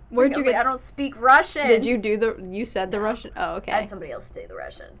Russian. Where'd I you was get... like, I don't speak Russian. Did you do the... You said the No. Russian? Oh, okay. I had somebody else say the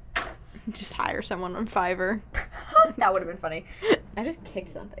Russian. Just hire someone on Fiverr. That would have been funny. I just kicked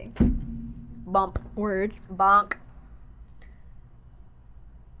something. Bump. Word. Bonk.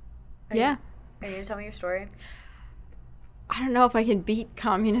 Yeah. Are you going to tell me your story? I don't know if I can beat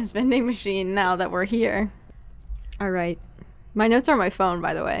Communist Vending Machine now that we're here. All right. My notes are on my phone,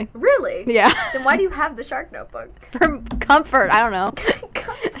 by the way. Really? Yeah. Then why do you have the shark notebook? For comfort. I don't know.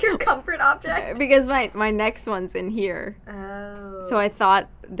 It's your comfort object. Because my next one's in here. Oh. So I thought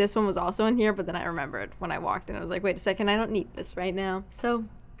this one was also in here, but then I remembered when I walked in. I was like, wait a second, I don't need this right now. So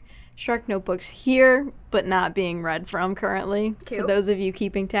Shark Notebook's here, but not being read from currently. Cute. For those of you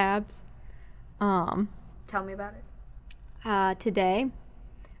keeping tabs. Tell me about it. Today,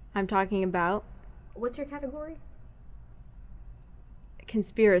 I'm talking about What's your category?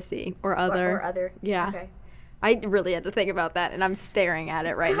 conspiracy or other. Or other. Yeah. Okay. I really had to think about that, and I'm staring at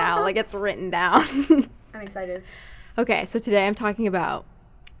it right now like it's written down. I'm excited. Okay, so today I'm talking about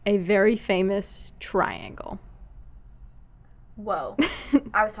a very famous triangle. Whoa.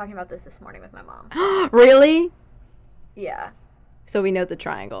 I was talking about this morning with my mom. Really? Yeah. So we know the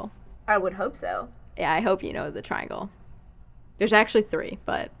triangle. I would hope so. Yeah, I hope you know the triangle. There's actually 3,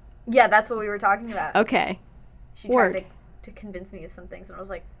 but Yeah, that's what we were talking about. okay. She Word. tried to convince me of some things, and I was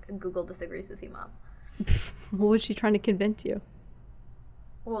like, Google disagrees with you, Mom. What was she trying to convince you?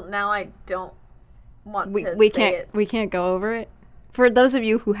 Well, now I don't want to We say can't it. we can't go over it. For those of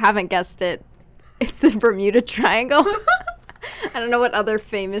you who haven't guessed it, it's the Bermuda Triangle. I don't know what other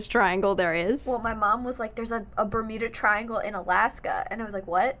famous triangle there is. Well, my mom was like, there's a Bermuda Triangle in Alaska. And I was like,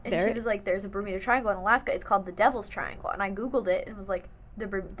 what? And There- she was like, there's a Bermuda Triangle in Alaska. It's called the Devil's Triangle. And I Googled it and was like, the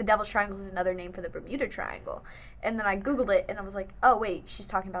Devil's Triangle is another name for the Bermuda Triangle. And then I Googled it and I was like, oh, wait, she's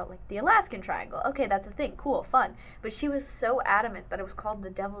talking about like the Alaskan Triangle. Okay, that's a thing. Cool, fun. But she was so adamant that it was called the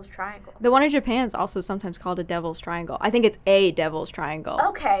Devil's Triangle. The one in Japan is also sometimes called a Devil's Triangle. I think it's a Devil's Triangle.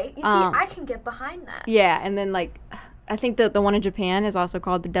 Okay, you see, I can get behind that. Yeah, and then like I think the one in Japan is also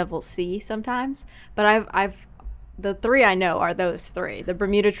called the Devil's Sea sometimes. But I've the 3 I know are those 3: the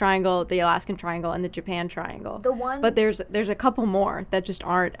Bermuda Triangle, the Alaskan Triangle, and the Japan Triangle. The one, But there's a couple more that just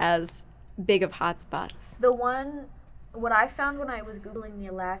aren't as big of hotspots. what I found when I was Googling the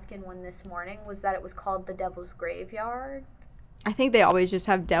Alaskan one this morning was that it was called the Devil's Graveyard. I think they always just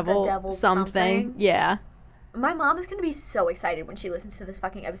have devil Devil something. something. Yeah. My mom is going to be so excited when she listens to this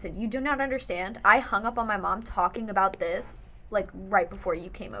fucking episode. You do not understand. I hung up on my mom talking about this, like, right before you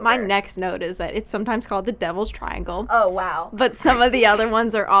came over. My next note is that it's sometimes called the Devil's Triangle. Oh, wow. But some of the other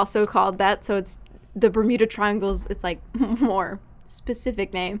ones are also called that, so it's the Bermuda Triangles. It's like more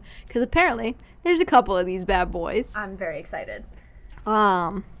specific name because apparently there's a couple of these bad boys. I'm very excited.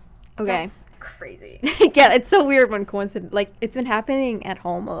 Okay. That's crazy. Yeah, it's so weird when coincidence, like, it's been happening at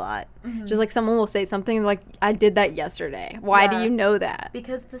home a lot. Mm-hmm. Just like someone will say something like, I did that yesterday. Why do Yeah. you know that?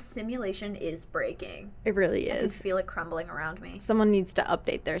 Because the simulation is breaking. It really I can is. feel it crumbling around me. Someone needs to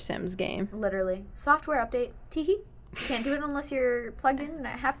update their Sims game. Literally. Software update. Teehee. Can't do it unless you're plugged in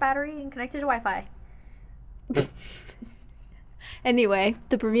at half battery and connected to Wi-Fi. Anyway,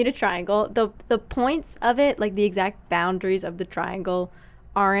 the Bermuda Triangle, the points of it, like the exact boundaries of the triangle,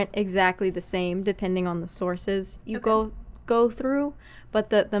 aren't exactly the same depending on the sources you go through. But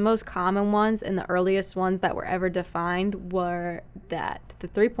the most common ones and the earliest ones that were ever defined were that the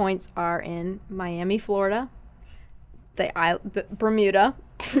 3 points are in Miami, Florida, the Bermuda.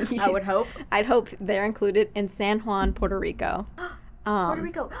 I would hope. I'd hope they're included in San Juan, Puerto Rico. Puerto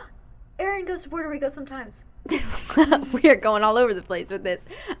Rico. Aaron goes to Puerto Rico sometimes. We are going all over the place with this.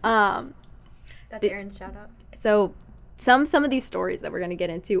 That's Aaron's shout out. So some of these stories that we're going to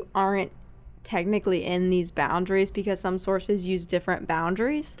get into aren't technically in these boundaries because some sources use different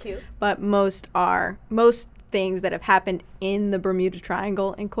boundaries. Cute. But most things that have happened in the Bermuda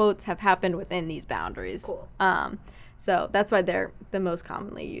Triangle, in quotes, have happened within these boundaries. Cool. So that's why they're the most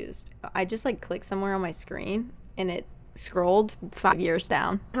commonly used. I just like clicked somewhere on my screen and it scrolled 5 years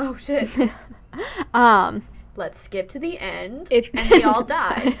down. Oh shit. Let's skip to the end. And they all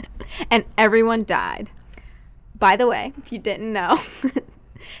died. And everyone died. By the way, if you didn't know,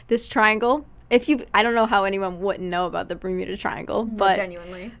 this triangle, I don't know how anyone wouldn't know about the Bermuda Triangle, but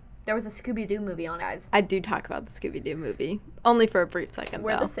genuinely. There was a Scooby-Doo movie on, guys. I do talk about the Scooby-Doo movie. Only for a brief second,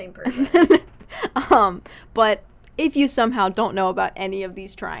 We're though. the same person. But if you somehow don't know about any of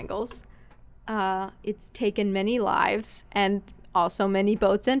these triangles, it's taken many lives and also many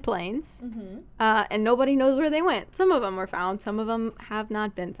boats and planes. Mm-hmm. And nobody knows where they went. Some of them were found. Some of them have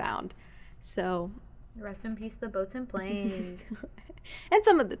not been found. So... Rest in peace, the boats and planes. And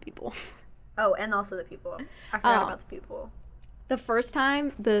some of the people. Oh, and also the people. I forgot about the people. The first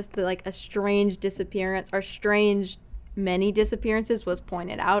time the like a strange disappearance or strange many disappearances was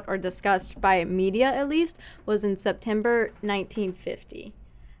pointed out or discussed by media at least was in September 1950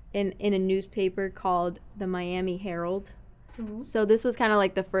 in a newspaper called the Miami Herald. Mm-hmm. So this was kind of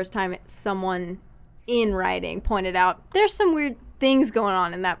like the first time someone in writing pointed out there's some weird things going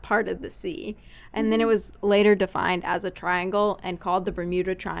on in that part of the sea. And then it was later defined as a triangle and called the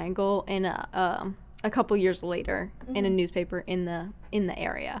Bermuda Triangle in a couple years later in a newspaper in the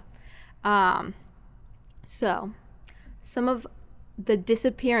area. So some of the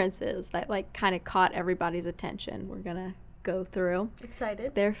disappearances that like kind of caught everybody's attention we're gonna go through.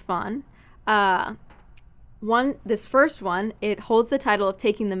 Excited. They're fun. This first one, it holds the title of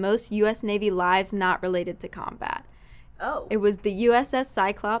taking the most U.S. Navy lives not related to combat. Oh. It was the USS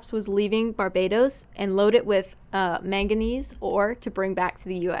Cyclops was leaving Barbados and loaded with manganese ore to bring back to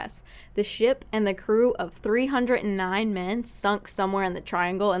the U.S. The ship and the crew of 309 men sunk somewhere in the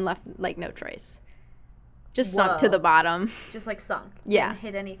triangle and left like no trace. Just sunk to the bottom. Just like sunk. Yeah. Didn't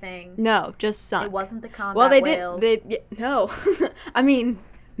hit anything. No, just sunk. It wasn't the combat whales. No. I mean,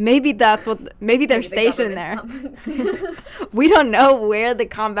 maybe they're stationed there. We don't know where the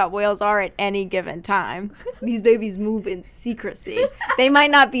combat whales are at any given time. These babies move in secrecy. They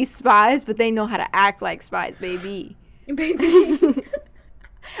might not be spies, but they know how to act like spies, baby.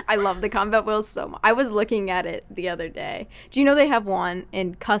 I love the combat whales so much. I was looking at it the other day. Do you know they have one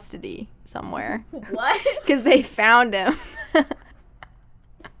in custody somewhere? What? Because they found him. He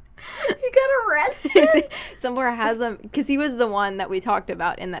got arrested? Somewhere has him, because he was the one that we talked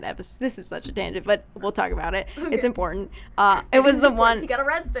about in that episode. This is such a tangent, but we'll talk about it. Okay. It's important. It was the one. He got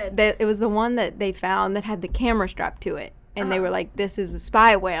arrested. It was the one that they found that had the camera strapped to it. And they were like, this is a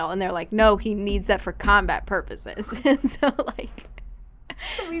spy whale. And they're like, no, he needs that for combat purposes. And so, like...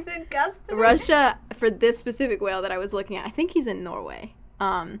 So he's in custody? Russia, for this specific whale that I was looking at, I think he's in Norway.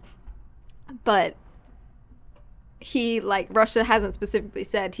 But... Russia hasn't specifically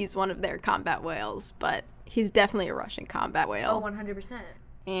said he's one of their combat whales, but he's definitely a Russian combat whale. Oh, 100%.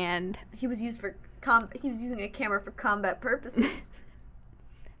 And he was using a camera for combat purposes.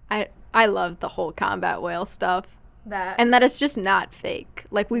 I love the whole combat whale stuff. And that it's just not fake.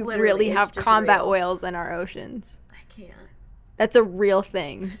 Like, we really have combat whales in our oceans. I can't. That's a real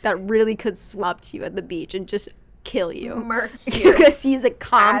thing that really could swim up to you at the beach and just kill you. Murk you. Because he's a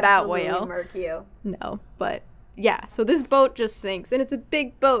combat whale. Absolutely murk you. No, but... Yeah, so this boat just sinks, and it's a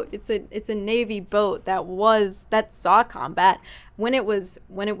big boat. It's a Navy boat that saw combat. When it was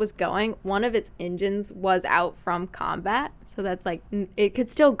going, one of its engines was out from combat, so that's like it could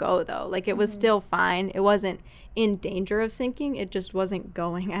still go though. Like it was still fine. It wasn't in danger of sinking. It just wasn't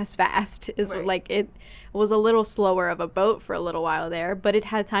going as fast. Like it was a little slower of a boat for a little while there, but it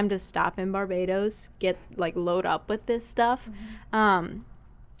had time to stop in Barbados, load up with this stuff.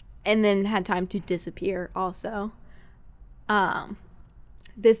 And then had time to disappear also.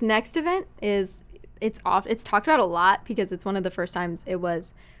 This next event it's talked about a lot because it's one of the first times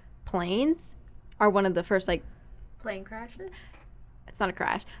planes are one of the first plane crashes? It's not a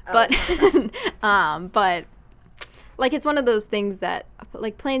crash. Oh, but it's one of those things that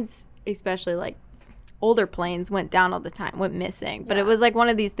planes, especially older planes, went down all the time, went missing. But it was one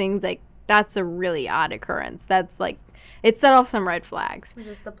of these things that's a really odd occurrence. That's it set off some red flags. Was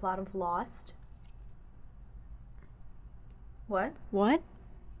this the plot of Lost? What? What?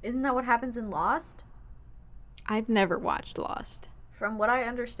 Isn't that what happens in Lost? I've never watched Lost. From what I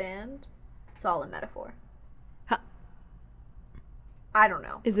understand, it's all a metaphor. Huh. I don't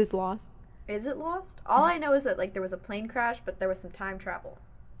know. Is this Lost? Is it Lost? All I know is that there was a plane crash, but there was some time travel.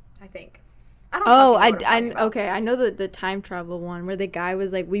 I think. I don't know. Okay. I know the time travel one where the guy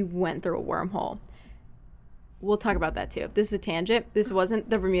was we went through a wormhole. we'll talk about that too. This is a tangent. This wasn't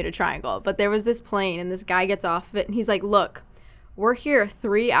the Bermuda Triangle, but there was this plane and this guy gets off of it and he's like, look, we're here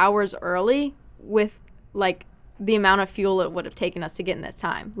 3 hours early with like the amount of fuel it would have taken us to get in this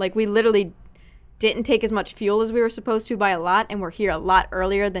time. Like we literally didn't take as much fuel as we were supposed to by a lot, and we're here a lot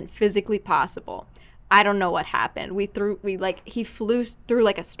earlier than physically possible. I don't know what happened. He flew through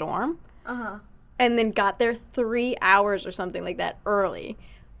like a storm. Uh-huh. And then got there 3 hours or something like that early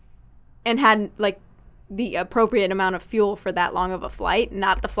and had like the appropriate amount of fuel for that long of a flight,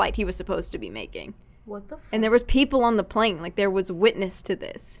 not the flight he was supposed to be making. What the fuck? And there was people on the plane. Like, there was witness to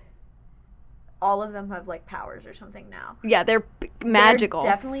this. All of them have, like, powers or something now. Yeah, they're magical.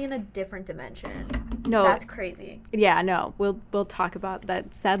 They're definitely in a different dimension. No. That's crazy. Yeah, no. We'll talk about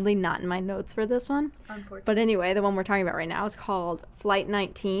that. Sadly, not in my notes for this one. Unfortunately. But anyway, the one we're talking about right now is called Flight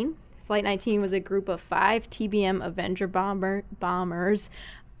 19. Flight 19 was a group of 5 TBM Avenger bombers.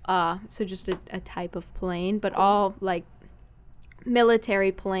 So just a type of plane, but all like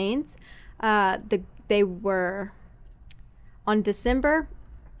military planes. They were on December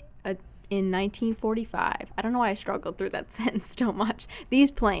in 1945. I don't know why I struggled through that sentence so much.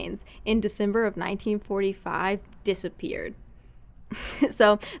 These planes in December of 1945 disappeared.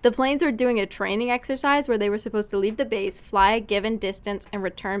 So the planes were doing a training exercise where they were supposed to leave the base, fly a given distance, and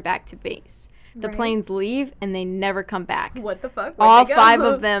return back to base. The planes leave, and they never come back. What the fuck? All 5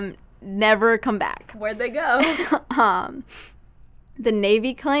 of them never come back. Where'd they go? The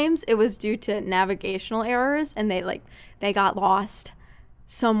Navy claims it was due to navigational errors, and they got lost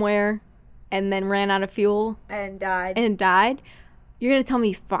somewhere and then ran out of fuel. And died. You're going to tell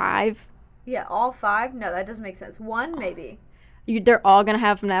me 5? Yeah, all 5? No, that doesn't make sense. 1, maybe. They're all going to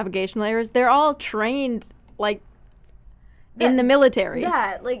have navigational errors? They're all trained, like, in the military.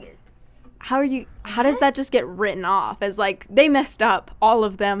 Yeah, like... How does that just get written off as, like, they messed up, all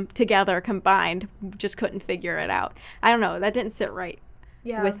of them together combined, just couldn't figure it out? I don't know. That didn't sit right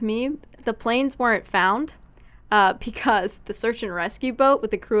with me. The planes weren't found because the search and rescue boat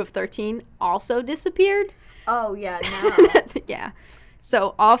with a crew of 13 also disappeared. Oh, yeah, no. Yeah.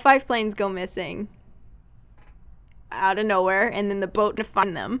 So all 5 planes go missing out of nowhere, and then the boat to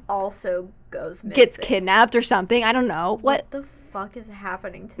find them also goes missing. Gets kidnapped or something. I don't know. What the fuck is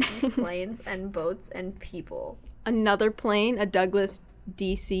happening to these planes and boats and people? Another plane, a Douglas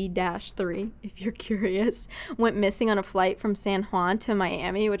DC-3, if you're curious, went missing on a flight from San Juan to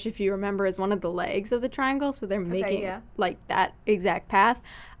Miami, which, if you remember, is one of the legs of the triangle, so they're making like that exact path.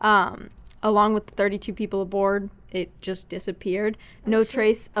 Along with the 32 people aboard, it just disappeared. No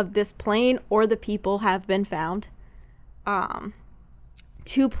trace of this plane or the people have been found.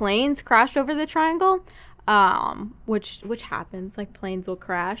 2 planes crashed over the triangle. Which happens, like, planes will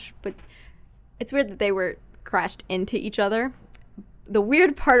crash, but it's weird that they were crashed into each other. The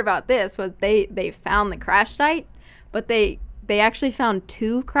weird part about this was they found the crash site, but they actually found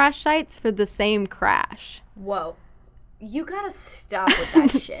 2 crash sites for the same crash. Whoa. You gotta stop with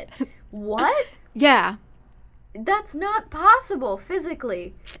that shit. What? Yeah. That's not possible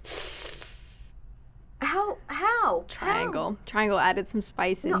physically. How? Triangle added some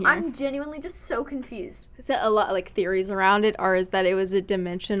spice in here. No, I'm genuinely just so confused. Is that a lot, like, theories around it, or is that it was a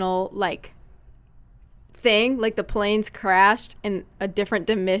dimensional, like, thing? Like, the planes crashed in a different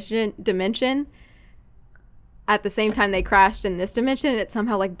dimension at the same time they crashed in this dimension, and it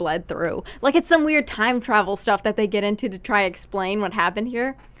somehow, like, bled through. Like, it's some weird time travel stuff that they get into to try to explain what happened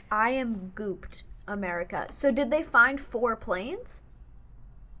here. I am gooped, America. So did they find 4 planes?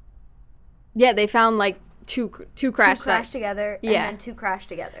 Yeah, they found, like, two crash sites. 2 crashed together, and then 2 crashed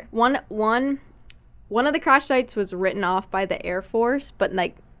together. One of the crash sites was written off by the Air Force, but,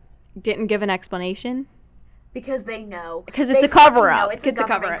 like, didn't give an explanation. Because they know. Because it's a cover-up. No, it's a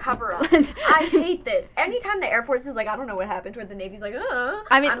cover-up. I hate this. Anytime the Air Force is like, I don't know what happened, or the Navy's like,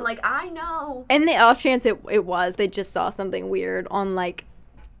 I'm like, I know. And the off chance it was, they just saw something weird on, like,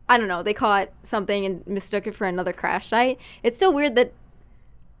 I don't know, they caught something and mistook it for another crash site. It's still weird that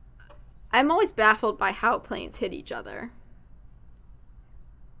I'm always baffled by how planes hit each other.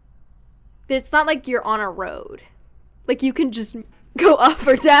 It's not like you're on a road. Like, you can just go up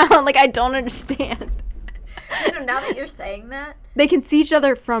or down. Like, I don't understand. You know, now that you're saying that. They can see each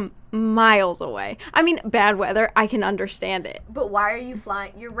other from miles away. I mean, bad weather, I can understand it. But why are you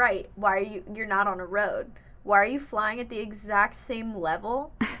flying? You're right. You're not on a road. Why are you flying at the exact same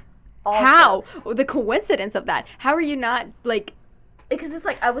level? Also? How? The coincidence of that. How are you not, like... Because it's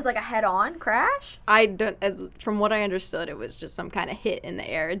like, I was like a head-on crash? From what I understood, it was just some kind of hit in the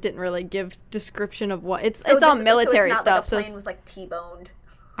air. It didn't really give description of what... It's all military stuff. So it's not like a plane was, like, T-boned.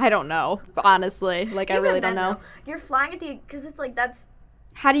 I don't know, honestly. Like, I really don't know. You're flying at the... Because it's like, that's...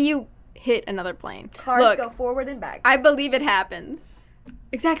 How do you hit another plane. Cars Look, go forward and back. I believe it happens.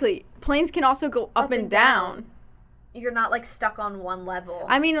 Exactly. Planes can also go up and down. You're not like stuck on one level.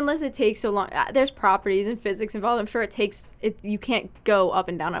 I mean, unless it takes so long. There's properties and physics involved. I'm sure it takes it. You can't go up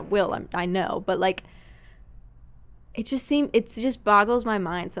and down at will. I know, but like, it just boggles my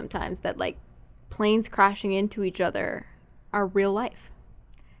mind sometimes that like planes crashing into each other are real life.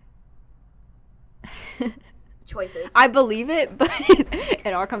 Choices. I believe it, but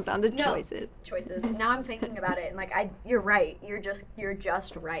it all comes down to choices. Choices. Now I'm thinking about it, and like you're right. You're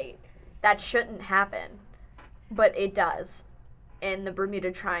just right. That shouldn't happen, but it does. In the Bermuda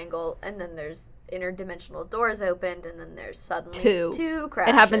Triangle, and then there's interdimensional doors opened, and then there's suddenly two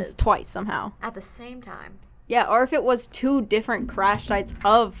crashes. It happens twice somehow at the same time. Yeah, or if it was 2 different crash sites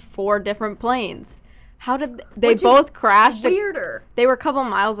of 4 different planes. How did they both crash? Weirder. They were a couple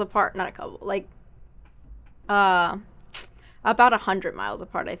miles apart. Not a couple, like about 100 miles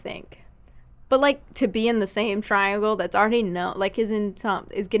apart, I think. But like to be in the same triangle that's already known, like is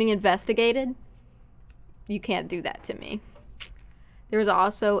getting investigated. You can't do that to me. There was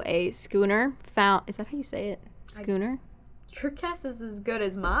also a schooner found. Is that how you say it? Schooner? Your guess is as good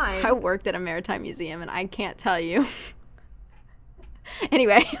as mine. I worked at a maritime museum, and I can't tell you.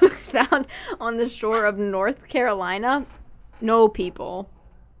 Anyway, it was found on the shore of North Carolina. No people.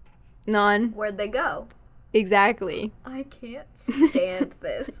 None. Where'd they go? Exactly. I can't stand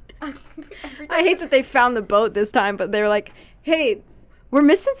this. I hate that they found the boat this time, but they were like, hey, we're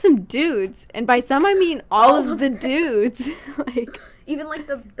missing some dudes. And by some, I mean all of the dudes. Like, even like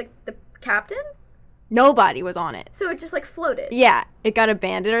the captain? Nobody was on it. So it just like floated? Yeah. It got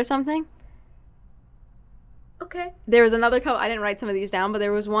abandoned or something. Okay. There was another couple. I didn't write some of these down, but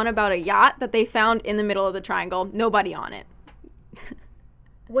there was one about a yacht that they found in the middle of the triangle. Nobody on it.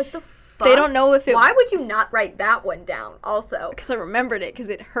 What the fuck? They don't know if it... Why would you not write that one down also? Because I remembered it because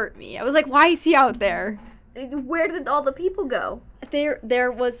it hurt me. I was like, why is he out there? Where did all the people go?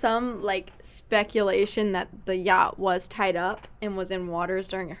 There was some, like, speculation that the yacht was tied up and was in waters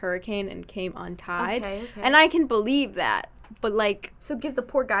during a hurricane and came untied. Okay. And I can believe that. But, like... So give the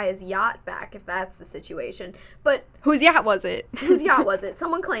poor guy his yacht back if that's the situation. But... Whose yacht was it? Whose yacht was it?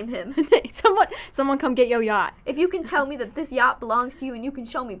 Someone claim him. Someone come get your yacht. If you can tell me that this yacht belongs to you and you can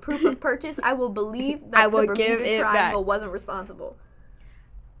show me proof of purchase, I will believe that the Bermuda Triangle wasn't responsible.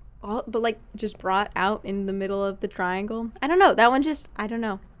 But, like, just brought out in the middle of the triangle. I don't know. That one just... I don't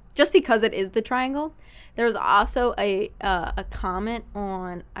know. Just because it is the triangle. There was also a comment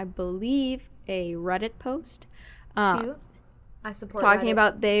on, I believe, a Reddit post. Cute. I support talking Reddit.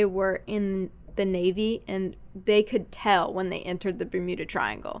 about they were in the Navy and they could tell when they entered the Bermuda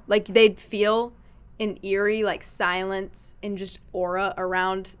Triangle. Like, they'd feel an eerie, like, silence and just aura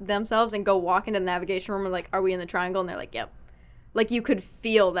around themselves and go walk into the navigation room and, like, are we in the triangle? And they're like, yep. Like, you could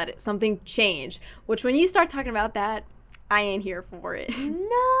feel that something changed. Which, when you start talking about that, I ain't here for it.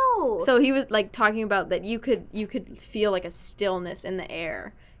 No. So he was, like, talking about that you could feel, like, a stillness in the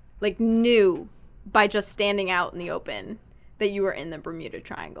air. Like, knew by just standing out in the open that you were in the Bermuda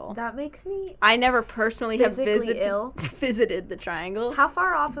Triangle. That makes me... I never personally have visited the triangle. How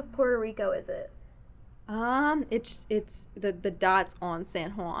far off of Puerto Rico is it? It's the dots on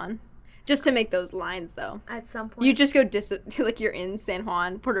San Juan. Just to make those lines, though. At some point. You just go like you're in San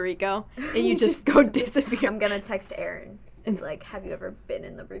Juan, Puerto Rico, and you just go disappear. I'm gonna text Aaron and be like, have you ever been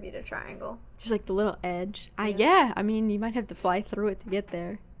in the Bermuda Triangle? Just like the little edge. Yeah, I mean, you might have to fly through it to get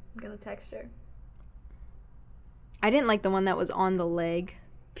there. I'm gonna text her. I didn't like the one that was on the leg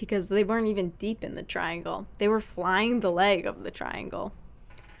because they weren't even deep in the triangle. They were flying the leg of the triangle.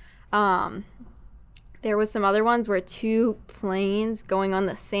 There was some other ones where 2 planes going on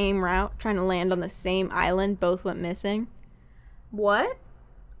the same route, trying to land on the same island, both went missing. What?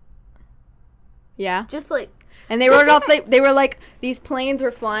 Yeah. Just like... And they wrote off, they were like, these planes were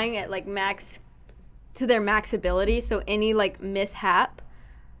flying at like to their max ability, so any like mishap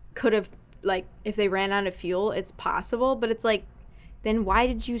could have, like, if they ran out of fuel, it's possible, but it's like, then why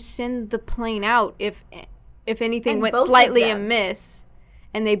did you send the plane out if anything went slightly amiss?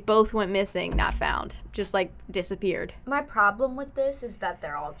 And they both went missing, not found. Just, like, disappeared. My problem with this is that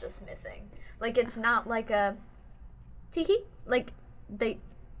they're all just missing. Like, it's not like a tiki. Like,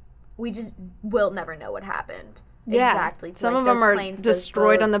 we just will never know what happened. Yeah. Exactly. Some of them are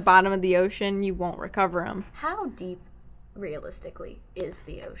destroyed on the bottom of the ocean. You won't recover them. How deep, realistically, is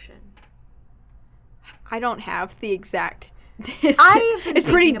the ocean? I don't have the exact distance. I have been it's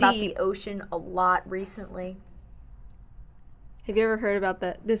pretty thinking about deep. the ocean a lot recently. Have you ever heard about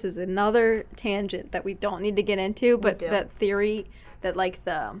that? This is another tangent that we don't need to get into, but that theory that, like,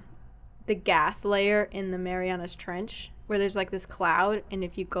 the gas layer in the Marianas Trench, where there's like this cloud, and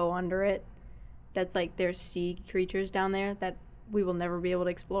if you go under it, that's like there's sea creatures down there that we will never be able to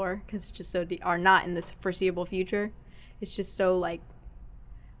explore because it's just so deep, are not in this foreseeable future. It's just so like,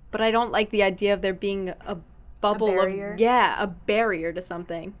 but I don't like the idea of there being a bubble A barrier? of, yeah, a barrier to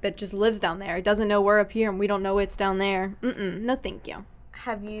something that just lives down there. It doesn't know we're up here and we don't know it's down there. No thank you.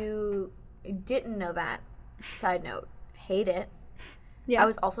 Have you didn't know that? Side note, hate it. Yeah. I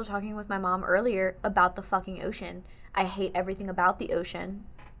was also talking with my mom earlier about the fucking ocean. I hate everything about the ocean.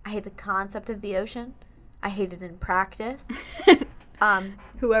 I hate the concept of the ocean. I hate it in practice.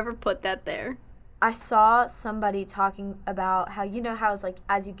 Whoever put that there. I saw somebody talking about how, you know how it's like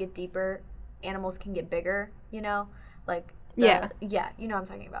as you get deeper, animals can get bigger, you know? Like, Yeah, you know what I'm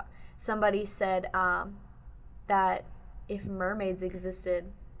talking about. Somebody said that if mermaids existed,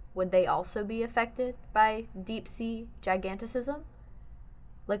 would they also be affected by deep sea giganticism?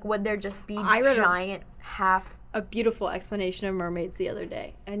 Like, would there just be I read giant half... a beautiful explanation of mermaids the other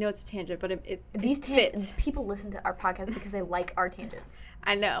day. I know it's a tangent, but it fits. People listen to our podcast because they like our tangents.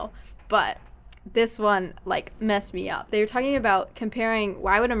 I know, but this one like messed me up. They were talking about comparing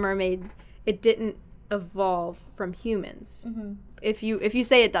why would a mermaid, it didn't evolve from humans. Mm-hmm. If you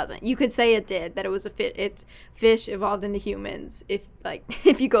say it doesn't, you could say it did, that it was it's fish evolved into humans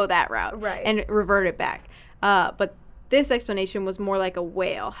if you go that route, Right. and revert it back. But this explanation was more like a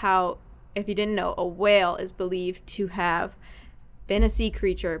whale. How, if you didn't know, a whale is believed to have been a sea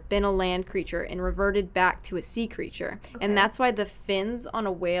creature, been a land creature, and reverted back to a sea creature. Okay. And that's why the fins on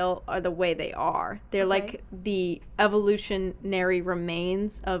a whale are the way they are. They're Okay. like the evolutionary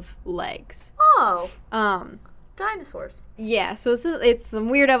remains of legs. Oh, Um, dinosaurs. yeah, so it's some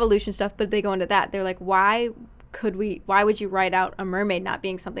weird evolution stuff, but they go into that. They're like, why would you write out a mermaid not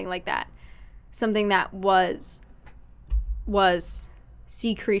being something like that? Something that was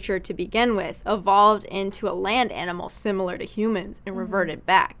sea creature to begin with, evolved into a land animal similar to humans and reverted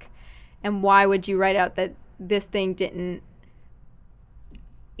back. And why would you write out that this thing didn't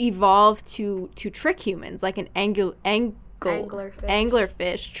evolve to trick humans, like an anglerfish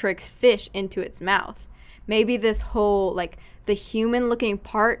tricks fish into its mouth? Maybe this whole, like, the human looking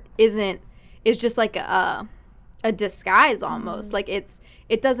part is just like a disguise almost. Like it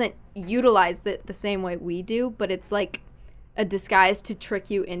doesn't utilize the same way we do, but it's like a disguise to trick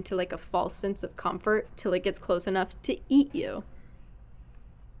you into like a false sense of comfort till it gets close enough to eat you.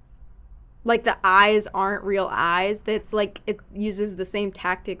 Like the eyes aren't real eyes. It's like it uses the same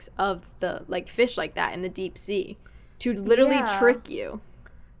tactics of the like fish like that in the deep sea to literally Yeah. trick you.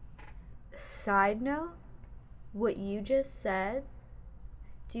 Side note, what you just said,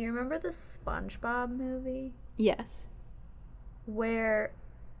 do you remember the SpongeBob movie Yes. where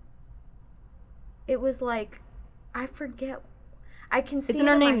it was like, I forget, I can see Isn't it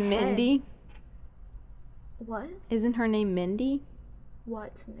her in my name head. Mindy? What? Isn't her name Mindy?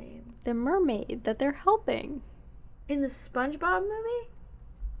 What name? The mermaid that they're helping. In the SpongeBob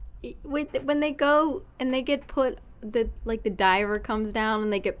movie? When they go and they get put, the diver comes down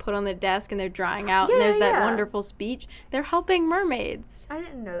and they get put on the desk and they're drying out and there's that Yeah. wonderful speech. They're helping mermaids. I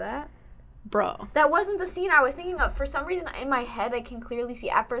didn't know that. Bro. That wasn't the scene I was thinking of. For some reason, in my head, I can clearly see.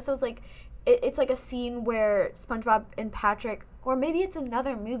 At first, I was like, it's like a scene where SpongeBob and Patrick, or maybe it's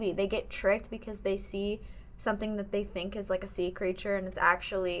another movie, they get tricked because they see something that they think is like a sea creature and it's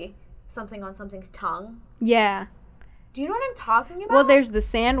actually something on something's tongue. Yeah. Do you know what I'm talking about? Well, there's the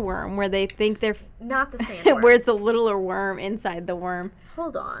sandworm where they think they're... Not the sandworm. where it's a littler worm inside the worm.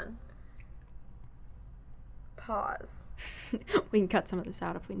 Hold on. Pause. We can cut some of this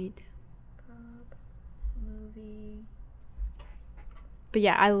out if we need to. Bob movie. But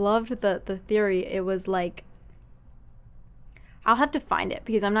yeah, I loved the theory. It was like... I'll have to find it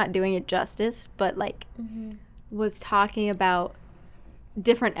because I'm not doing it justice, but like was talking about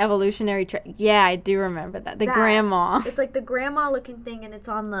different evolutionary yeah, I do remember that. The That. grandma. It's like the grandma looking thing and it's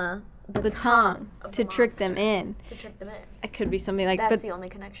on the tongue of to the trick them monster. in. To trick them in. It could be something like That's but the only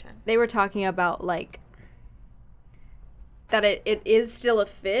connection. they were talking about like that it is still a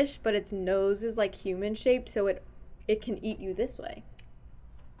fish, but its nose is like human shaped, so it can eat you this way.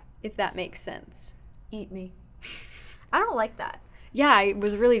 If that makes sense. Eat me. I don't like that. Yeah, I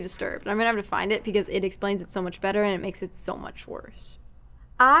was really disturbed. I'm gonna have to find it because it explains it so much better and it makes it so much worse.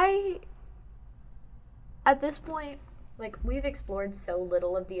 At this point, like, we've explored so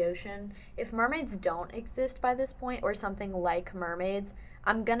little of the ocean. If mermaids don't exist by this point, or something like mermaids,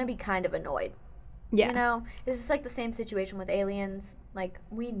 I'm gonna be kind of annoyed. Yeah. You know? This is like the same situation with aliens. Like,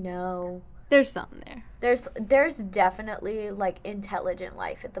 we know There's something there. there's definitely, like, intelligent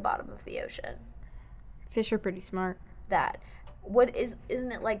life at the bottom of the ocean. Fish are pretty smart.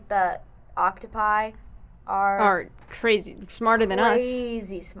 Isn't it like the octopi are crazy smarter than us.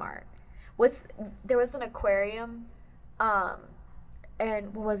 Crazy smart. There was an aquarium,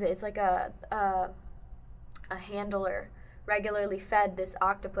 and what was it? It's like a handler regularly fed this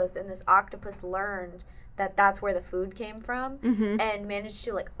octopus, and this octopus learned that that's where the food came from, and managed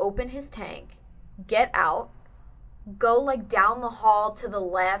to like open his tank, get out, go like down the hall to the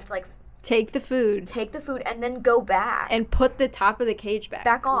left, like take the food, and then go back and put the top of the cage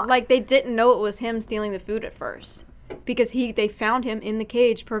back on. Like they didn't know it was him stealing the food at first, because they found him in the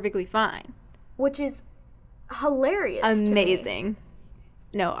cage perfectly fine, which is hilarious. Amazing. To me.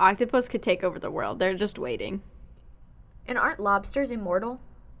 No, octopus could take over the world. They're just waiting. And aren't lobsters immortal?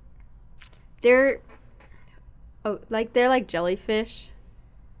 They're like jellyfish.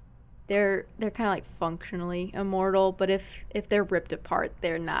 They're kind of like functionally immortal, but if they're ripped apart,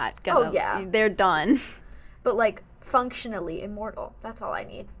 they're not gonna. Oh yeah, they're done. But like functionally immortal. That's all I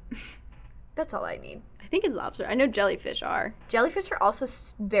need. That's all I need. I think it's lobster. I know jellyfish are. Jellyfish are also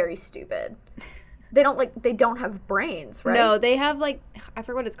very stupid. They don't have brains, right? No, they have like, I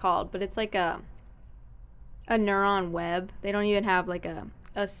forget what it's called, but it's like a neuron web. They don't even have like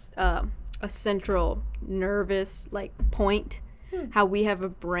a central nervous like point. How we have a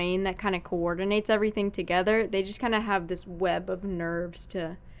brain that kind of coordinates everything together. They just kind of have this web of nerves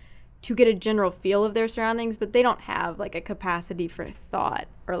to get a general feel of their surroundings, but they don't have like a capacity for thought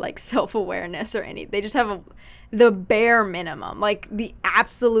or like self-awareness or anything. They just have the bare minimum, like the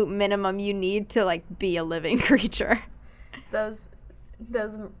absolute minimum you need to like be a living creature. Those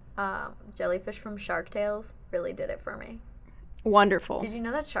jellyfish from Shark Tales really did it for me. Wonderful. Did you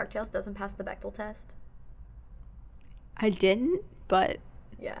know that Shark Tales doesn't pass the Bechdel test? I didn't, but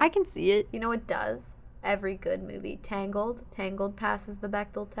yeah, I can see it. You know it does? Every good movie. Tangled passes the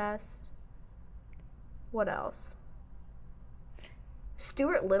Bechdel test. What else?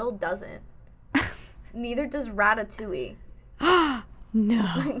 Stuart Little doesn't. Neither does Ratatouille.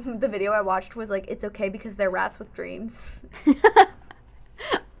 No. The video I watched was like, it's okay because they're rats with dreams.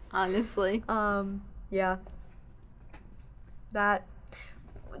 Honestly. Yeah.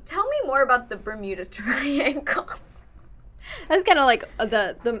 Tell me more about the Bermuda Triangle. That's kind of like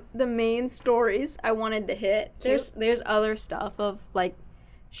the main stories I wanted to hit. Cute. There's other stuff of like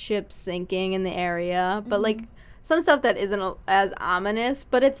ships sinking in the area, but like some stuff that isn't as ominous,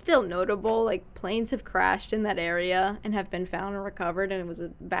 but it's still notable. Like planes have crashed in that area and have been found and recovered, and it was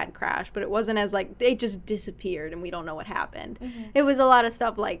a bad crash, but it wasn't as like they just disappeared and we don't know what happened. It was a lot of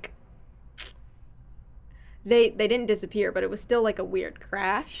stuff like they didn't disappear, but it was still like a weird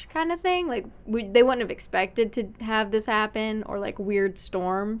crash kind of thing. Like they wouldn't have expected to have this happen, or like weird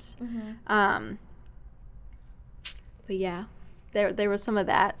storms. But yeah, there was some of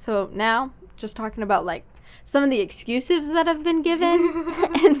that. So now just talking about like some of the excuses that have been given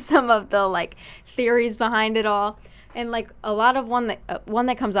and some of the like theories behind it all. And like a lot of one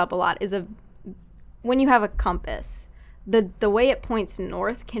that comes up a lot is when you have a compass, the way it points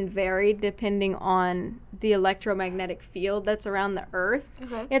north can vary depending on the electromagnetic field that's around the Earth.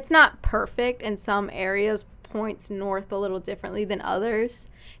 Okay. It's not perfect. In some areas, points north a little differently than others.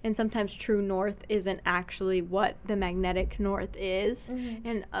 And sometimes true north isn't actually what the magnetic north is.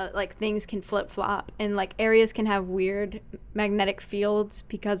 And like things can flip-flop. And like areas can have weird magnetic fields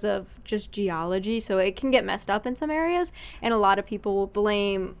because of just geology. So it can get messed up in some areas. And a lot of people will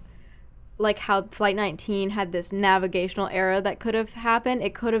blame like how Flight 19 had this navigational error that could have happened.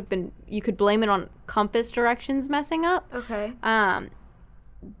 It could have been, you could blame it on compass directions messing up. Okay.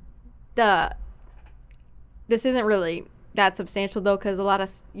 This isn't really that substantial though, because a lot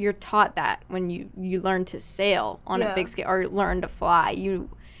of you're taught that when you learn to sail on a big scale or learn to fly. You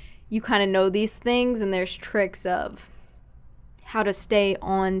kind of know these things, and there's tricks of how to stay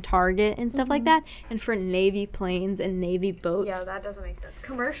on target and stuff like that. And for Navy planes and Navy boats. Yeah, that doesn't make sense.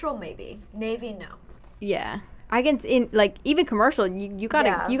 Commercial, maybe. Navy, no. Yeah. I can, like, even commercial, you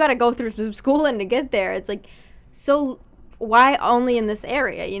gotta go through some schooling to get there. It's like, so why only in this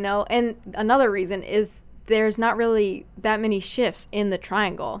area, you know? And another reason is there's not really that many shifts in the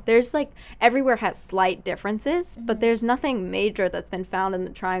triangle. There's, like, everywhere has slight differences, but there's nothing major that's been found in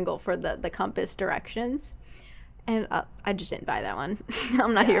the triangle for the compass directions. And I just didn't buy that one.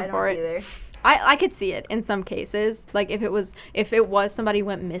 I'm not here for it. Either. I could see it in some cases. Like if it was somebody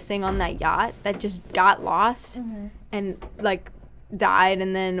went missing on that yacht that just got lost and like died,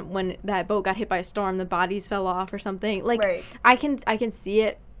 and then when that boat got hit by a storm, the bodies fell off or something. Like right. I can see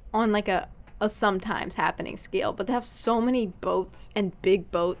it on like a sometimes happening scale, but to have so many boats and big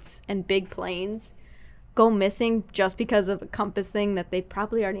planes go missing just because of a compass thing that they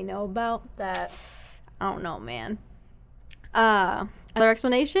probably already know about. That. I don't know, man. Another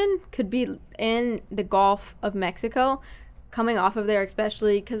explanation could be in the Gulf of Mexico, coming off of there,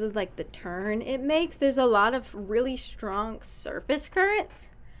 especially because of like the turn it makes. There's a lot of really strong surface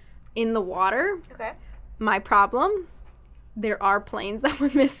currents in the water. Okay. My problem, there are planes that were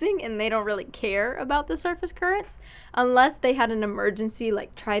missing and they don't really care about the surface currents unless they had an emergency,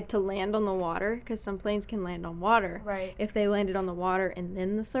 like tried to land on the water, because some planes can land on water. Right. If they landed on the water and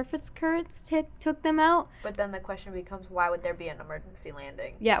then the surface currents took them out. But then the question becomes, why would there be an emergency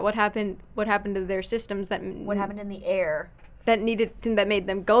landing? Yeah, what happened to their systems What happened in the air? that made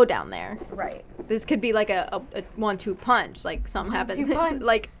them go down there? Right. This could be like a 1-2 punch, like something happens. 1-2 punch.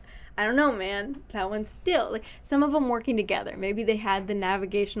 Like, I don't know, man. That one's still like some of them working together. Maybe they had the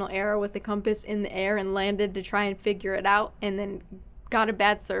navigational error with the compass in the air and landed to try and figure it out, and then got a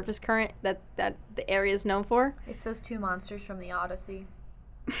bad surface current that the area is known for. It's those two monsters from the Odyssey.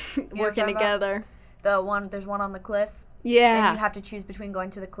 Working together. There's one on the cliff. Yeah. And you have to choose between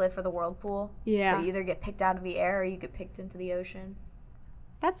going to the cliff or the whirlpool. Yeah. So you either get picked out of the air or you get picked into the ocean.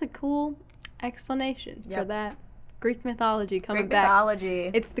 That's a cool explanation for Yep. that. Greek mythology coming Greek back.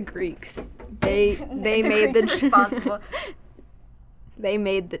 mythology. It's the Greeks. They The made Greeks are responsible. They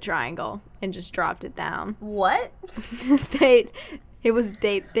made the triangle and just dropped it down. What? It was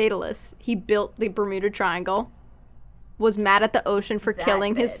Daedalus. He built the Bermuda Triangle. Was mad at the ocean for That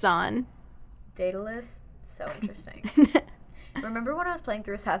killing his bitch. son. Daedalus? So interesting. Remember when I was playing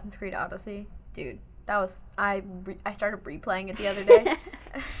through Assassin's Creed Odyssey? Dude, that was... I started replaying it the other day.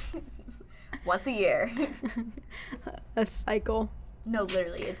 Once a year. A cycle. No,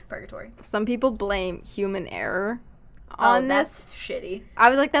 literally, it's purgatory. Some people blame human error on this. That's shitty. I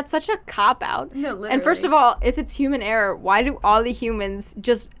was like, that's such a cop-out. No, literally. And first of all, if it's human error, why do all the humans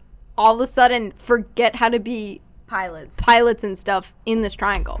just all of a sudden forget how to be pilots and stuff in this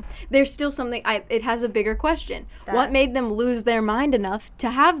triangle? There's still something, it has a bigger question. What made them lose their mind enough to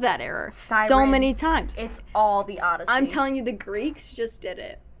have that error so many times? It's all the Odyssey. I'm telling you, the Greeks just did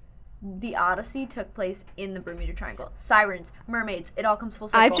it. The Odyssey took place in the Bermuda Triangle. Sirens, mermaids, it all comes full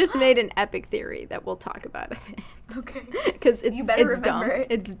circle. I've just made an epic theory that we'll talk about. Okay. Because You better it's dumb. remember it.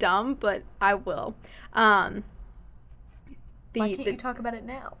 It's dumb, but I will. Why can't you talk about it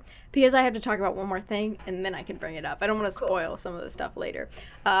now? Because I have to talk about one more thing, and then I can bring it up. I don't want to spoil some of the stuff later.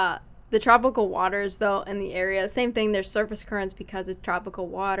 The tropical waters, though, in the area, same thing. There's surface currents because it's tropical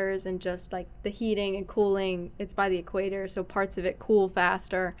waters, and just like the heating and cooling, it's by the equator, so parts of it cool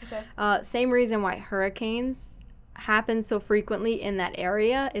faster. Okay. Same reason why hurricanes happen so frequently in that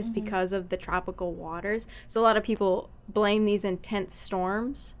area is because of the tropical waters. So a lot of people blame these intense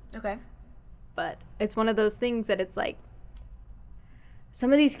storms, Okay. but it's one of those things that it's like,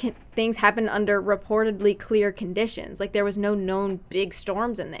 some of these things happen under reportedly clear conditions. Like, there was no known big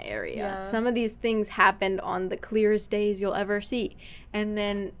storms in the area. Yeah. Some of these things happened on the clearest days you'll ever see. And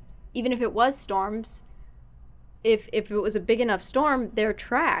then, even if it was storms, if it was a big enough storm, they're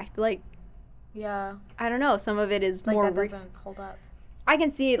tracked. Like, Yeah. I don't know. Some of it is Like, more... that doesn't hold up. I can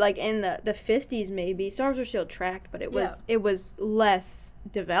see, like, in the 50s, maybe, storms were still tracked, but it was less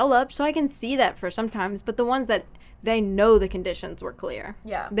developed. So I can see that for sometimes. But the ones that... they know the conditions were clear.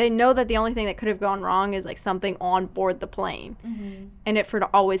 Yeah. They know that the only thing that could have gone wrong is like something on board the plane, and it for to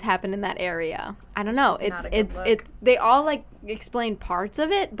always happen in that area. I don't know. just not a good look. They all like explain parts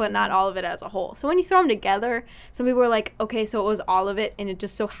of it, but not all of it as a whole. So when you throw them together, some people are like, okay, so it was all of it, and it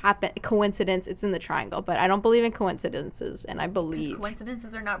just so happened coincidence. It's in the triangle, but I don't believe in coincidences, and I believe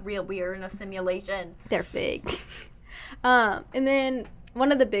Coincidences are not real. We are in a simulation. they're fake. And then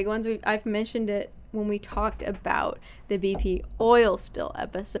one of the big ones I've mentioned it when we talked about the BP oil spill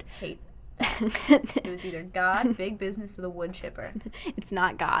episode. Hate that. It was either God, big business, or the wood chipper. It's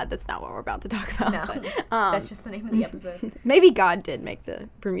not God. That's not what we're about to talk about. No, But, that's just the name of the episode. maybe God did make the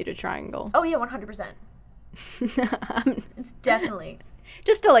Bermuda Triangle. Oh yeah, 100%. It's definitely.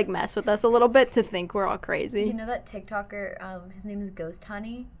 Just to like mess with us a little bit, to think we're all crazy. You know that TikToker? His name is Ghost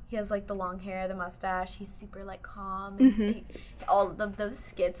Honey. He has like the long hair, the mustache. He's super like calm. And all of those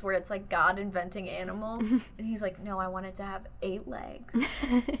skits where it's like God inventing animals, and he's like, no, I want it to have 8 legs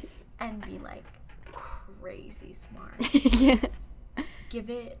and be like crazy smart. Yeah. Give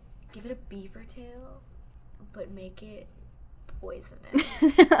it a beaver tail, but make it poisonous.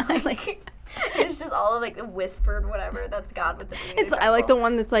 Like, it's just all of like the whispered whatever. That's God with the Bermuda I like the Triangle.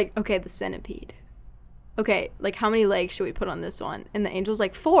 one that's like, okay, the centipede. Okay, like how many legs should we put on this one? And the angel's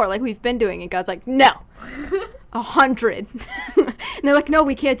like 4, like we've been doing. And God's like, no, 100. And they're like, no,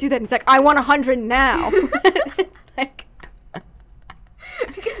 we can't do that. And he's like, I want 100 now. It's like,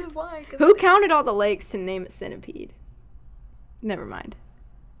 Because why? 'Cause who counted all the legs to name a centipede? Never mind.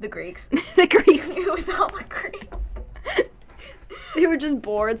 the Greeks. The Greeks. It was all the Greeks. They were just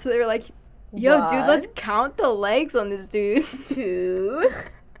bored, so they were like, yo, One. dude, let's count the legs on this dude. 2.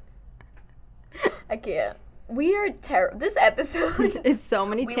 I can't. We are terrible. This episode It's so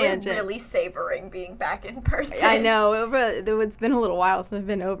many we tangents. were really savoring being back in person. I know. It's been a little while since I've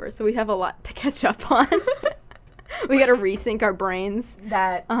been over, so we have a lot to catch up on. We got to resync our brains.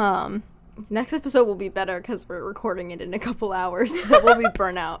 That Next episode will be better because we're recording it in a couple hours. So we'll be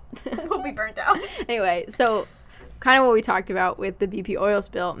burnt out. will be burnt out. Anyway, so kind of what we talked about with the BP oil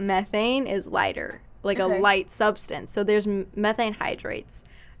spill, methane is lighter, like a Okay. light substance. So there's methane hydrates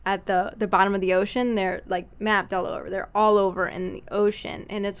at the bottom of the ocean. They're like mapped all over. They're all over in the ocean,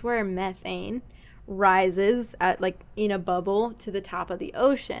 and it's where methane rises at like in a bubble to the top of the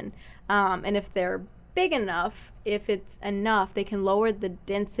ocean. And if they're big enough, if it's enough, they can lower the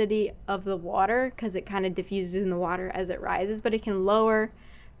density of the water because it kind of diffuses in the water as it rises, but it can lower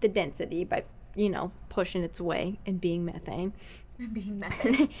the density by pushing its way and being methane. Being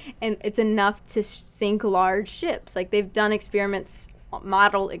methane. And it's enough to sink large ships. Like they've done experiments,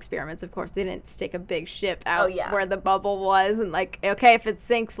 model experiments, of course. They didn't stick a big ship out where the bubble was and like, okay, if it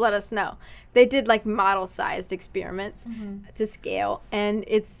sinks, let us know. They did like model-sized experiments to scale, and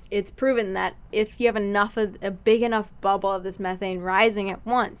it's proven that if you have enough of a big enough bubble of this methane rising at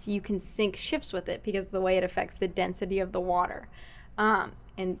once, you can sink ships with it because of the way it affects the density of the water.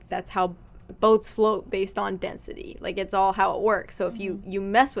 And that's how boats float, based on density. Like it's all how it works. So if you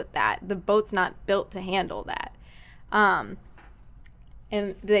mess with that, the boat's not built to handle that.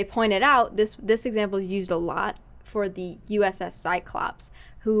 And they pointed out this example is used a lot for the USS Cyclops,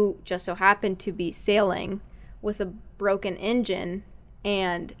 who just so happened to be sailing with a broken engine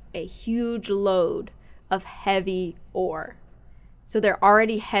and a huge load of heavy ore. So they're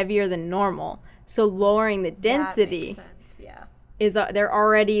already heavier than normal. So lowering the density That makes sense, yeah. is they're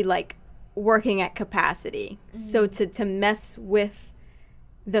already like working at capacity. So to mess with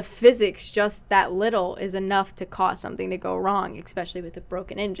the physics just that little is enough to cause something to go wrong, especially with a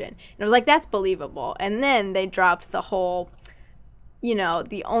broken engine. And I was like, that's believable. And then they dropped the whole,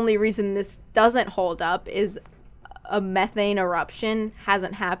 the only reason this doesn't hold up is a methane eruption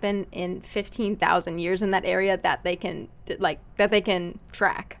hasn't happened in 15,000 years in that area that they can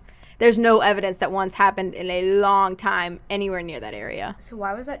track. There's no evidence that one's happened in a long time anywhere near that area. So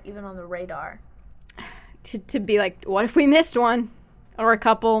why was that even on the radar? To be like, what if we missed one? Or a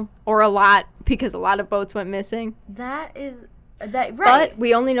couple, or a lot, because a lot of boats went missing. That right. But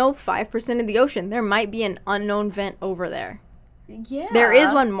we only know 5% of the ocean. There might be an unknown vent over there. Yeah. There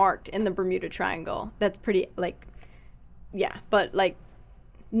is one marked in the Bermuda Triangle. That's pretty, but,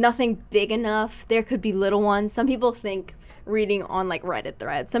 nothing big enough. There could be little ones. Some people think, reading on, Reddit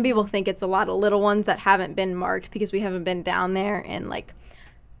threads, some people think it's a lot of little ones that haven't been marked because we haven't been down there and,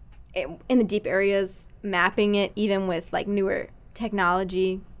 in the deep areas, mapping it, even with, newer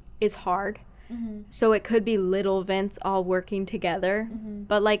technology is hard. So it could be little vents all working together.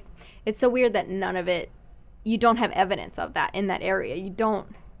 But it's so weird that none of it, you don't have evidence of that in that area. You don't,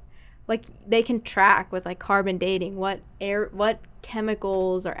 they can track with carbon dating what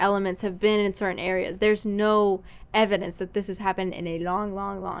chemicals or elements have been in certain areas. There's no evidence that this has happened in a long,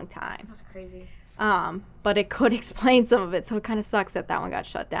 long, long time. That's crazy. But it could explain some of it, so it kind of sucks that one got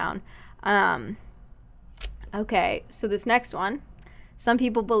shut down. Okay, so this next one. Some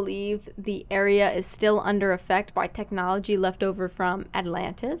people believe the area is still under effect by technology left over from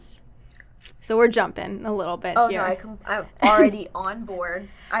Atlantis. So we're jumping a little bit here. No, I'm already on board.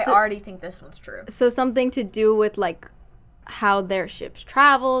 I already think this one's true. So something to do with how their ships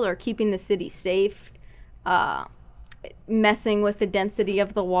traveled or keeping the city safe, messing with the density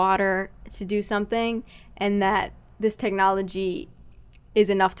of the water to do something, and that this technology is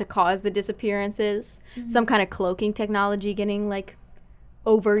enough to cause the disappearances. Some kind of cloaking technology getting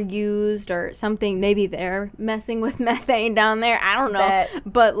overused or something. Maybe they're messing with methane down there. I don't know.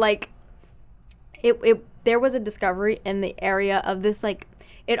 But there was a discovery in the area of this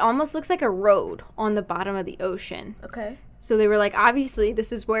it almost looks like a road on the bottom of the ocean. Okay. So they were obviously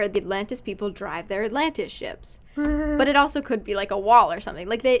this is where the Atlantis people drive their Atlantis ships. But it also could be a wall or something.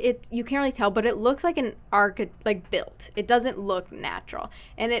 You can't really tell, but it looks like an arc built. It doesn't look natural.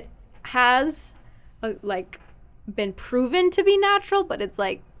 And it has been proven to be natural, but it's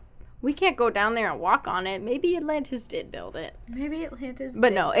we can't go down there and walk on it. Maybe Atlantis did build it. Maybe Atlantis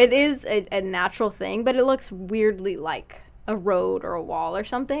But no, it is a natural thing, but it looks weirdly like a road or a wall or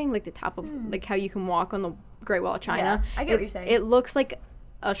something, the top of how you can walk on the Great Wall of China. Yeah, I get what you're saying. It looks like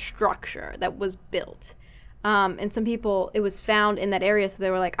a structure that was built. And some people, it was found in that area, so they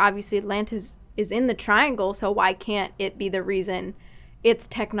were obviously Atlantis is in the triangle, so why can't it be the reason its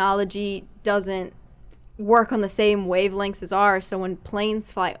technology doesn't, work on the same wavelengths as ours, so when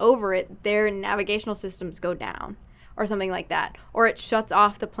planes fly over it, their navigational systems go down or something like that, or it shuts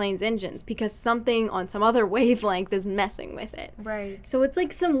off the plane's engines because something on some other wavelength is messing with it. Right. So it's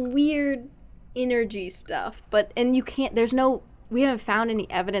like some weird energy stuff, and we haven't found any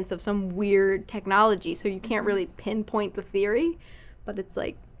evidence of some weird technology, so you can't really pinpoint the theory, but it's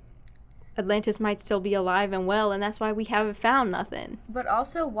like Atlantis might still be alive and well, and that's why we haven't found nothing. But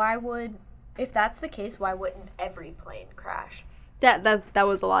also, if that's the case, why wouldn't every plane crash? That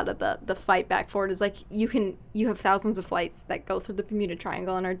was a lot of the fight back for it. Is like you have thousands of flights that go through the Bermuda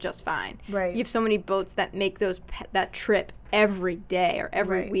Triangle and are just fine. Right. You have so many boats that make that trip every day or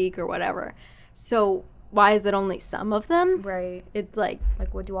every week or whatever. So why is it only some of them? Right. It's like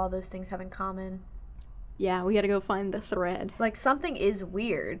what do all those things have in common? Yeah, we got to go find the thread. Like, something is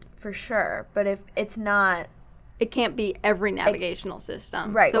weird for sure, but if it's not, it can't be every navigational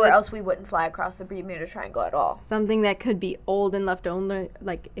system. Right, so or else we wouldn't fly across the Bermuda Triangle at all. Something that could be old and left only,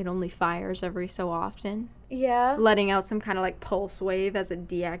 like it only fires every so often. Yeah. Letting out some kind of like pulse wave as it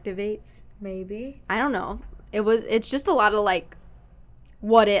deactivates. Maybe. I don't know. It's just a lot of like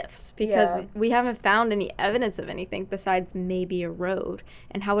what ifs because we haven't found any evidence of anything besides maybe a road.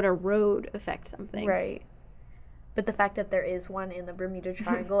 And how would a road affect something? Right. But the fact that there is one in the Bermuda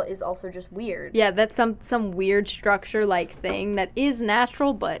Triangle is also just weird. Yeah, that's some weird structure-like thing that is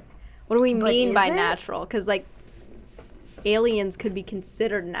natural, but what do we mean by natural? Because, like, aliens could be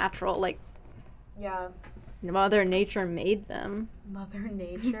considered natural. Like, yeah, Mother Nature made them. Mother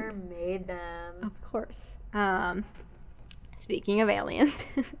Nature made them. Of course. Speaking of aliens,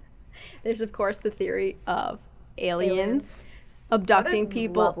 there's, of course, the theory of aliens. Abducting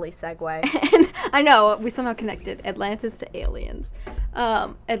people. Lovely segue. And I know we somehow connected Atlantis to aliens.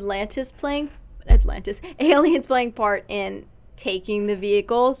 Aliens playing part in taking the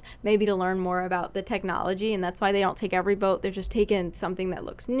vehicles, maybe to learn more about the technology, and that's why they don't take every boat. They're just taking something that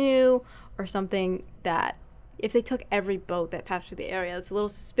looks new or something that. If they took every boat that passed through the area, it's a little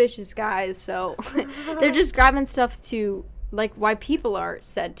suspicious, guys. So they're just grabbing stuff to. Like why people are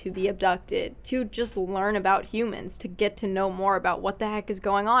said to be abducted, to just learn about humans, to get to know more about what the heck is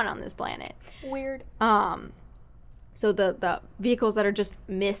going on this planet. Weird. So the vehicles that are just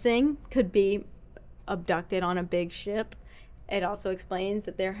missing could be abducted on a big ship. It also explains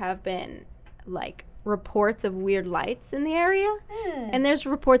that there have been like reports of weird lights in the area. And there's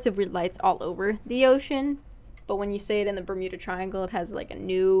reports of weird lights all over the ocean. But when you say it in the Bermuda Triangle, it has like a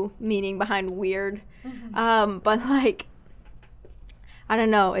new meaning behind weird. But like I don't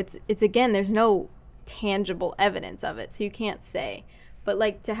know, it's again, there's no tangible evidence of it, so you can't say. But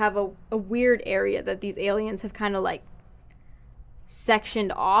like to have a weird area that these aliens have kind of like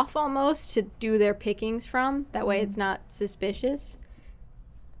sectioned off almost to do their pickings from, that way it's not suspicious.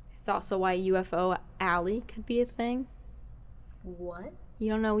 It's also why UFO Alley could be a thing. What? You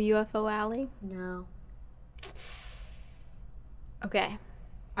don't know UFO Alley? No. Okay.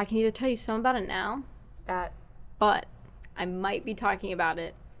 I can either tell you some about it now, but I might be talking about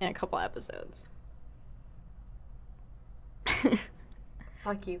it in a couple episodes.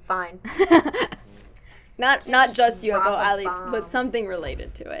 Fuck you, fine. Not just UFO Alley, but something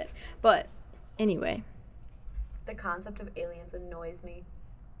related to it. But anyway. The concept of aliens annoys me.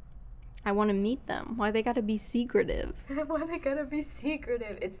 I want to meet them. Why they gotta be secretive? Why they gotta be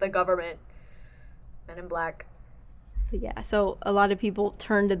secretive? It's the government. Men in Black. Yeah, so a lot of people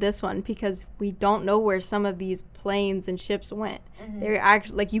turn to this one because we don't know where some of these planes and ships went. They're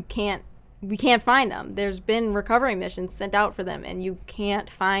actually like we can't find them. There's been recovery missions sent out for them and you can't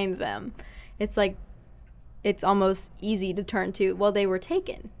find them. It's like it's almost easy to turn to, well, they were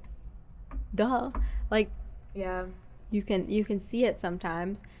taken. Duh. Like yeah. You can see it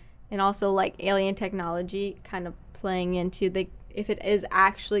sometimes. And also like alien technology kind of playing into if it is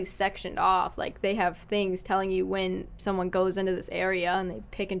actually sectioned off, like they have things telling you when someone goes into this area and they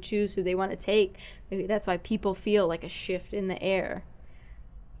pick and choose who they want to take. Maybe that's why people feel like a shift in the air.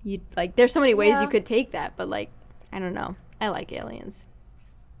 There's so many ways you could take that, but like, I don't know. I like aliens.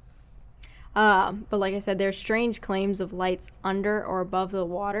 But like I said, there's strange claims of lights under or above the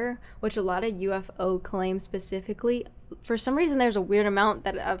water, which a lot of UFO claims specifically. For some reason, there's a weird amount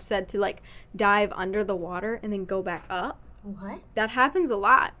that I've said to like dive under the water and then go back up. What? That happens a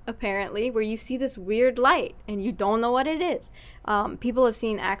lot, apparently, where you see this weird light and you don't know what it is. People have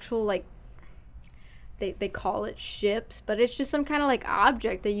seen actual, like, they call it ships, but it's just some kind of, like,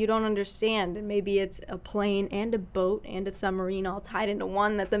 object that you don't understand. And maybe it's a plane and a boat and a submarine all tied into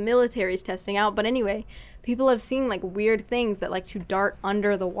one that the military's testing out. But anyway, people have seen, like, weird things that like to dart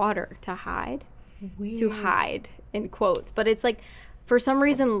under the water to hide. Weird. To hide, in quotes. But it's, like, for some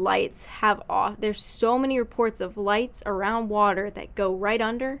reason, lights have off. There's so many reports of lights around water that go right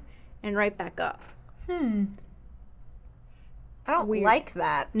under and right back up. I don't Weird. like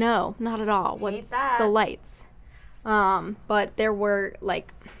that. No, not at all. Hate What's that. the lights? But there were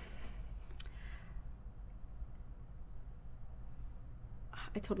like,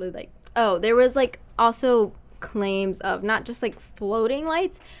 there was like also claims of not just like floating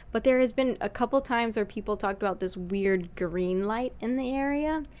lights, but there has been a couple times where people talked about this weird green light in the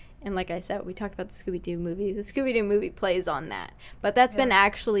area. And like I said, we talked about the Scooby-Doo movie. The Scooby-Doo movie plays on that. But that's been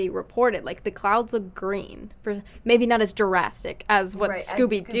actually reported. Like, the clouds look green. For maybe not as drastic as what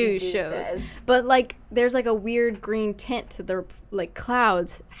Scooby-Doo shows. Says. But, like, there's, like, a weird green tint to the, like,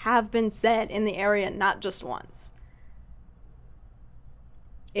 clouds have been said in the area not just once.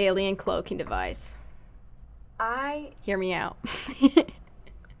 Alien cloaking device. Hear me out.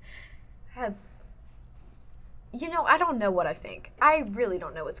 I don't know what I think. I really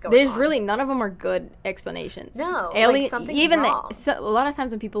don't know what's going on. There's really none of them are good explanations. No, Alien, like something's even wrong. A lot of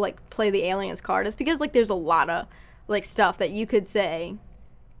times when people like play the aliens card, it's because like there's a lot of like stuff that you could say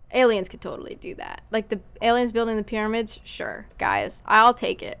aliens could totally do that. Like the aliens building the pyramids, sure, guys, I'll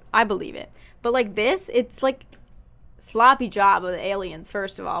take it. I believe it. But like this, it's like sloppy job of the aliens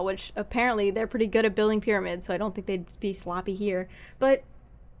first of all, which apparently they're pretty good at building pyramids, so I don't think they'd be sloppy here. But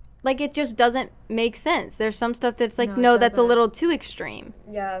like, it just doesn't make sense. There's some stuff that's like, no that's a little too extreme.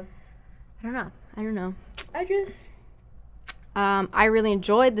 Yeah. I don't know. I really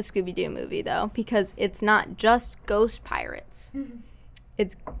enjoyed the Scooby-Doo movie, though, because it's not just ghost pirates.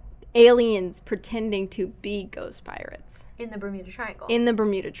 It's aliens pretending to be ghost pirates. In the Bermuda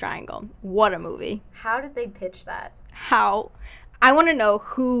Triangle. What a movie. How did they pitch that? I want to know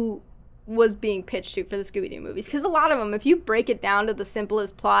who was being pitched to for the Scooby-Doo movies, because a lot of them, if you break it down to the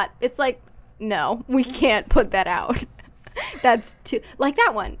simplest plot, it's like, no, we can't put that out. That's too, like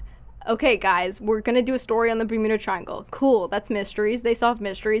that one. Okay, guys, we're gonna do a story on the Bermuda Triangle. Cool, that's mysteries. They solve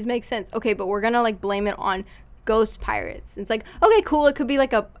mysteries, makes sense. Okay, but we're gonna like blame it on ghost pirates. It's like, okay, cool, it could be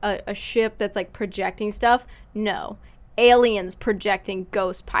like a ship that's like projecting stuff. No, aliens projecting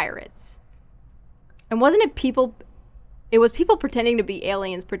ghost pirates. And wasn't it people? It was people pretending to be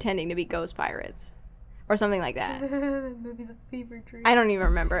aliens, pretending to be ghost pirates. Or something like that. That movie's a fever dream. I don't even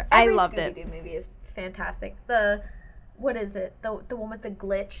remember. Every I loved Scooby-Doo it. movie is fantastic. What is it? The one with the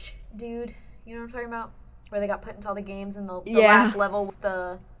glitch dude? You know what I'm talking about? Where they got put into all the games and the last level was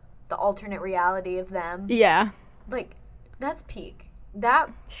the alternate reality of them. Yeah. Like, that's peak.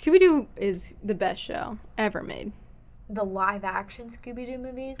 Scooby-Doo is the best show ever made. The live-action Scooby-Doo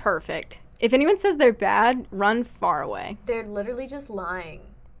movies? Perfect. If anyone says they're bad, run far away. They're literally just lying.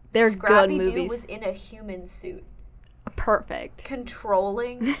 They're good Scrappy-Doo movies. was in a human suit. Perfect.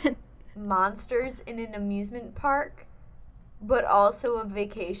 Controlling monsters in an amusement park, but also a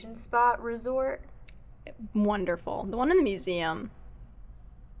vacation spot resort. Wonderful. The one in the museum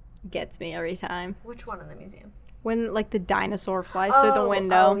gets me every time. Which one in the museum? When, like, the dinosaur flies through the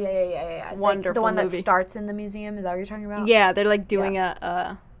window. Oh, yeah. Wonderful like, the one movie. that starts in the museum, is that what you're talking about? Yeah, they're, like, doing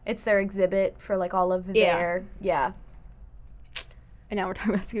a... It's their exhibit for, like, all of their... Yeah. And now we're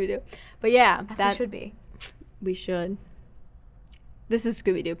talking about Scooby-Doo. But, yeah. That should be. We should. This is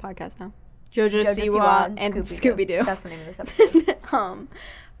Scooby-Doo podcast now. JoJo Siwa and Scooby-Doo. That's the name of this episode.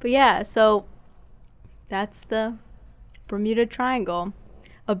 But, yeah, so that's the Bermuda Triangle.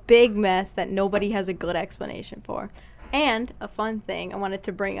 A big mess that nobody has a good explanation for. And a fun thing I wanted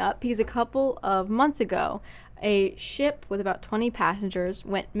to bring up, because a couple of months ago, a ship with about 20 passengers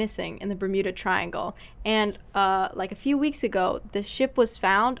went missing in the Bermuda Triangle. And like a few weeks ago, the ship was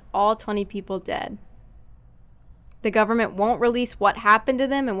found, all 20 people dead. The government won't release what happened to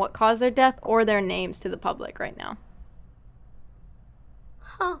them and what caused their death or their names to the public right now.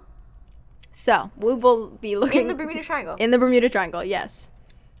 Huh. So, we will be looking... In the Bermuda Triangle. In the Bermuda Triangle, yes.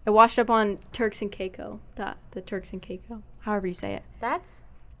 It washed up on Turks and Caicos. The Turks and Caicos. However you say it. That's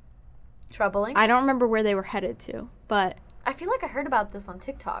troubling. I don't remember where they were headed to, but... I feel like I heard about this on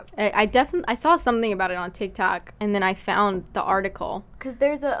TikTok. I saw something about it on TikTok, and then I found the article. Because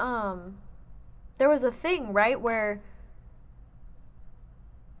there's there was a thing, right, where...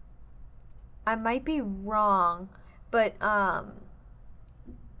 I might be wrong, but,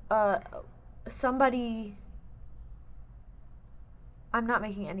 somebody... I'm not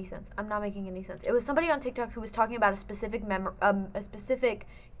making any sense. It was somebody on TikTok who was talking about a specific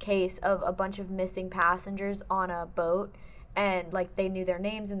case of a bunch of missing passengers on a boat, and like they knew their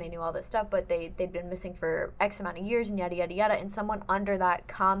names and they knew all this stuff, but they'd been missing for X amount of years and yada yada yada. And someone under that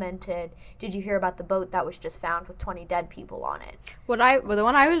commented, "Did you hear about the boat that was just found with 20 dead people on it?" Well, the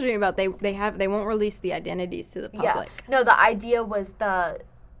one I was reading about, they won't release the identities to the public. Yeah. No, the idea was the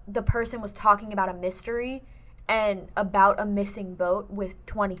person was talking about a mystery and about a missing boat with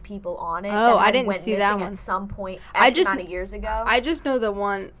 20 people on it. Oh, that I didn't went see that missing one. At some point, X amount of years ago. I just know the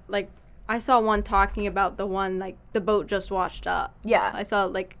one, like, I saw one talking about the one, like, the boat just washed up. Yeah. I saw,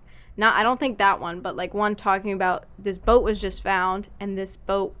 like, I don't think that one, but, like, one talking about this boat was just found, and this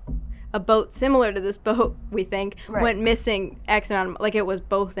boat, a boat similar to this boat, we think, went missing X amount of, like, it was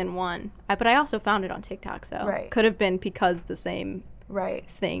both in one. But I also found it on TikTok, so could have been because the same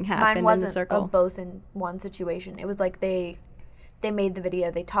thing happened in the circle. Mine wasn't a both in one situation. It was like they made the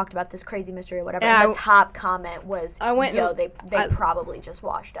video, they talked about this crazy mystery or whatever, and the top comment was, they probably just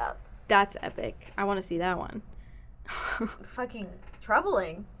washed up. That's epic. I want to see that one. It's fucking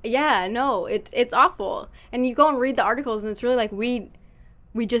troubling. Yeah, no, it's awful. And you go and read the articles, and it's really like we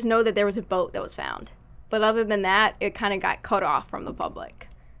just know that there was a boat that was found. But other than that, it kind of got cut off from the public.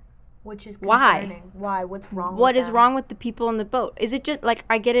 Which is concerning. Why? What's wrong with What is wrong with the people in the boat? Is it just, like,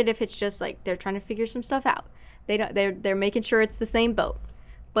 I get it if it's just, like, they're trying to figure some stuff out. They're making sure it's the same boat.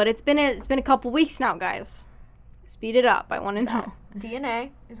 But it's been a couple weeks now, guys. Speed it up. I want to know.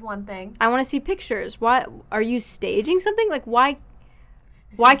 DNA is one thing. I want to see pictures. Why are you staging something? Like, why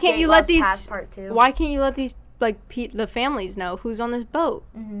can't you let these Why can't you let these, like, the families know who's on this boat?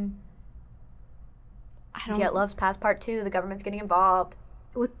 Mm-hmm. Get Love's Past Part 2. The government's getting involved.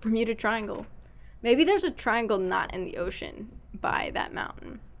 With Bermuda Triangle. Maybe there's a triangle not in the ocean by that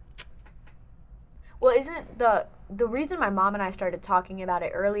mountain. Well, isn't the reason my mom and I started talking about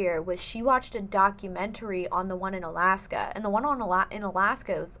it earlier was she watched a documentary on the one in Alaska, and the one in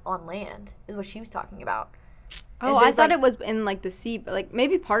Alaska is on land, is what she was talking about. Oh, I thought it was in, like, the sea, but, like,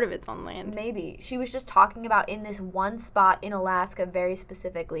 maybe part of it's on land. Maybe. She was just talking about in this one spot in Alaska, very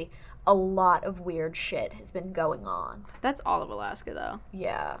specifically, a lot of weird shit has been going on. That's all of Alaska, though.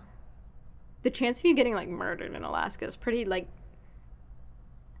 Yeah. The chance of you getting, like, murdered in Alaska is pretty, like...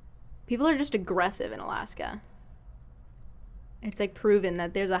 People are just aggressive in Alaska. It's, like, proven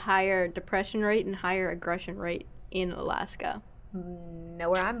that there's a higher depression rate and higher aggression rate in Alaska.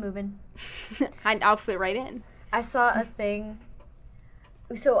 Know where I'm moving. I'll fit right in. I saw a thing.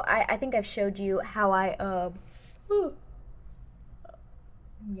 So I think I've showed you how I'm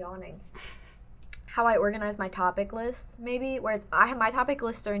yawning. How I organize my topic lists, maybe, where I have my topic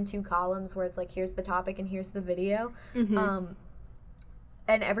lists are in 2 columns, where it's like, here's the topic and here's the video. Mm-hmm.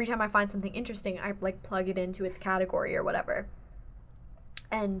 And every time I find something interesting, I, like, plug it into its category or whatever.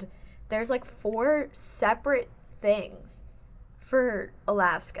 And there's, like, 4 separate things for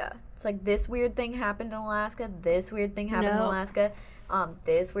Alaska. It's like, this weird thing happened in Alaska, this weird thing happened in Alaska,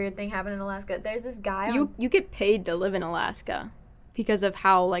 this weird thing happened in Alaska. There's this guy You get paid to live in Alaska because of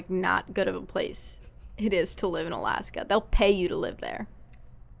how, like, not good of a place it is to live in Alaska. They'll pay you to live there.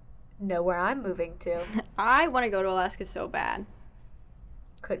 Know where I'm moving to. I want to go to Alaska so bad.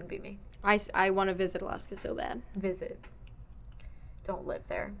 Couldn't be me. I want to visit Alaska so bad. Visit. Don't live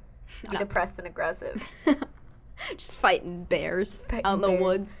there. Be depressed and aggressive. Just fighting bears out in the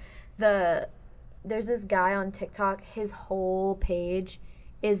woods. There's this guy on TikTok. His whole page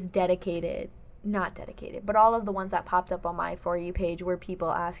is not dedicated, but all of the ones that popped up on my For You page were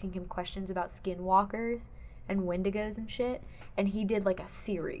people asking him questions about skinwalkers and wendigos and shit. And he did, like, a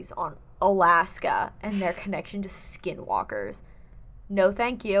series on Alaska and their connection to skinwalkers. No,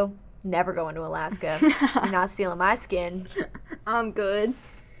 thank you. Never going to Alaska. You're not stealing my skin. I'm good.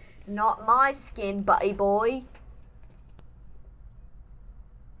 Not my skin, buddy boy.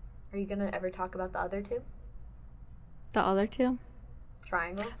 Are you gonna ever talk about the other 2? The other 2?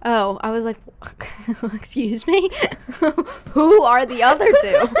 Triangles? Oh, I was like, excuse me? Who are the other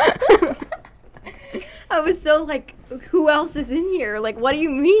 2? I was so like, who else is in here? Like, what do you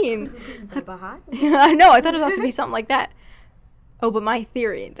mean? The Baha'i? I know, I thought it was about to be something like that. Oh, but my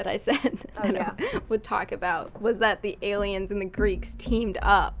theory that I said I would talk about was that the aliens and the Greeks teamed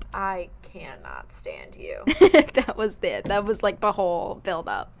up. I cannot stand you. That was it. That was, like, the whole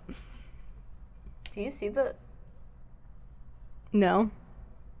build-up. Do you see No.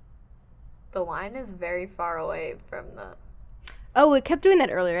 The line is very far away from the... Oh, it kept doing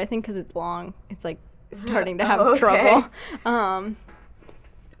that earlier, I think, because it's long. It's, like, starting to have trouble.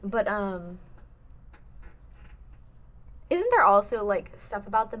 Isn't there also, like, stuff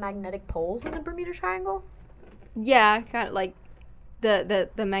about the magnetic poles in the Bermuda Triangle? Yeah, kind of like the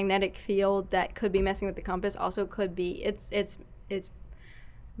magnetic field that could be messing with the compass also could be. It's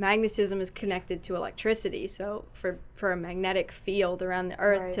magnetism is connected to electricity. So for a magnetic field around the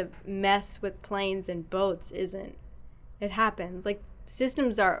Earth Right. to mess with planes and boats it happens. Like,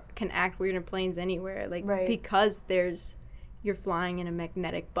 systems can act weird in planes anywhere. Like, Right. because you're flying in a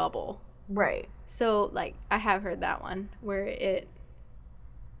magnetic bubble. Right. So, like, I have heard that one where it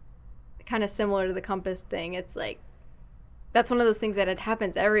kind of similar to the compass thing. It's like, that's one of those things that it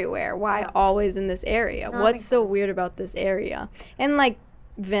happens everywhere. Why Yeah. always in this area? No, that What's makes so sense. weird about this area? And, like,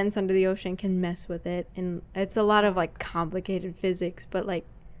 vents under the ocean can mess with it. And it's a lot of, like, complicated physics. But, like,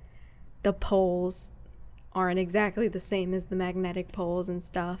 the poles aren't exactly the same as the magnetic poles and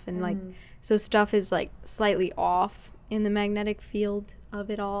stuff. And, like, so stuff is, like, slightly off in the magnetic field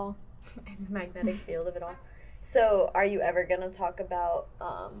of it all. In the magnetic field of it all. So, are you ever gonna talk about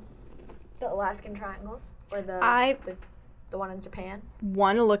the Alaskan Triangle or the one in Japan?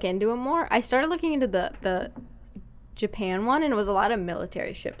 Want to look into it more. I started looking into the Japan one, and it was a lot of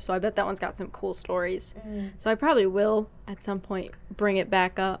military ships. So I bet that one's got some cool stories. So I probably will at some point bring it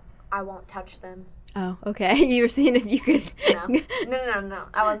back up. I won't touch them. Oh, okay. You were seeing if you could. No.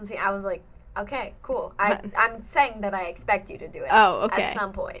 I wasn't seeing. I was like, okay, cool. I'm saying that I expect you to do it. Oh, okay. At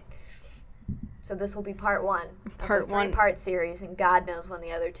some point. So this will be part one Part of a one. three-part series, and God knows when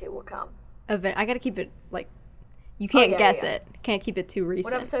the other two will come. Event. I got to keep it like. You can't yeah, guess yeah. it. Can't keep it too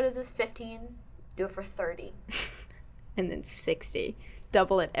recent. What episode is this? 15. Do it for 30. And then 60.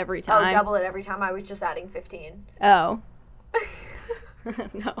 Double it every time. Oh, double it every time. I was just adding 15. Oh.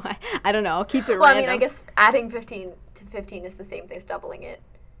 No, I don't know. I'll keep it Well, random. I mean, I guess adding 15 to 15 is the same thing as doubling it.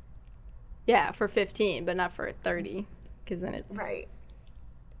 Yeah, for 15, but not for 30, because then it's... Right.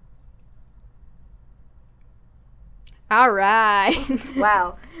 All right.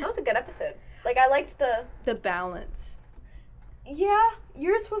 Wow. That was a good episode. Like, I liked the balance. Yeah,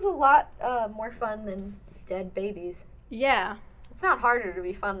 yours was a lot more fun than Dead Babies. Yeah. It's not harder to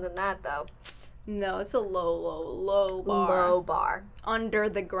be fun than that, though. No, it's a low bar. Low bar. Under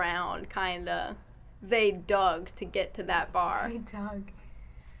the ground, kind of. They dug to get to that bar. Hey, Doug.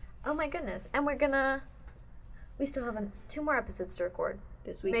 Oh, my goodness. And we still have 2 more episodes to record.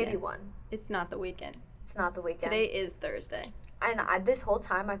 This weekend. Maybe 1. It's not the weekend. It's not the weekend. Today is Thursday. And this whole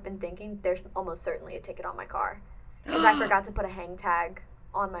time I've been thinking there's almost certainly a ticket on my car. Because I forgot to put a hang tag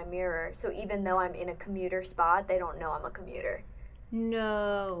on my mirror. So even though I'm in a commuter spot, they don't know I'm a commuter.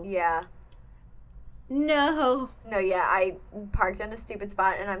 No. Yeah. No. No, yeah, I parked in a stupid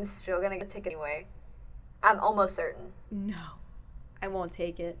spot and I'm still going to get a ticket anyway. I'm almost certain. No. I won't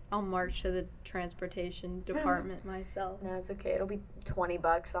take it. I'll march to the transportation department myself. No, it's okay. It'll be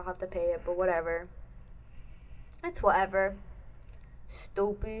 $20. I'll have to pay it, but whatever. It's whatever.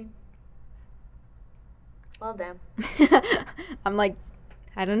 Stupid. Well, damn. I'm like,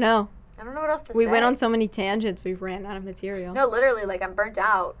 I don't know. I don't know what else to say. We went on so many tangents, we ran out of material. No, literally, like, I'm burnt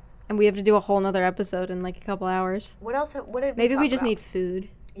out. And we have to do a whole nother episode in like a couple hours. What else? What did Maybe talk we just about? need food.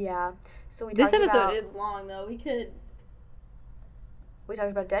 Yeah. So we This talked episode about, is long though. We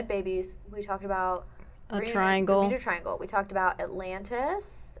talked about Dead Babies. We talked about triangle. Bermuda Triangle. We talked about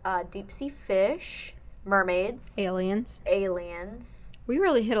Atlantis, deep sea fish, mermaids, Aliens. aliens. We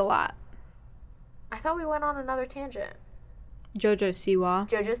really hit a lot. I thought we went on another tangent. Jojo Siwa.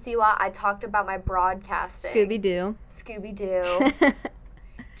 Jojo Siwa. I talked about my broadcasting. Scooby Doo. Scooby Doo.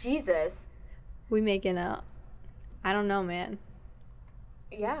 Jesus. We making a. I don't know, man.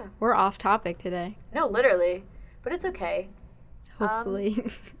 Yeah. We're off topic today. No, literally. But it's okay. Hopefully.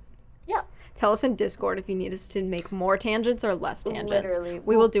 Yeah. Tell us in Discord if you need us to make more tangents or less tangents. Literally.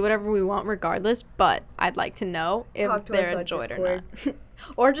 We will do whatever we want regardless, but I'd like to know if Talk to us they're on enjoyed or Discord. not.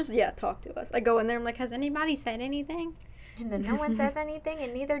 Or just, talk to us. I go in there, I'm like, has anybody said anything? And then no one says anything,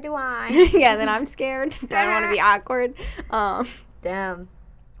 and neither do I. Yeah, then I'm scared. I don't want to be awkward. Damn.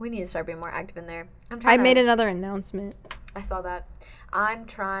 We need to start being more active in there. I made another announcement. I saw that. I'm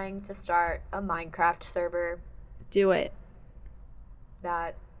trying to start a Minecraft server Do it.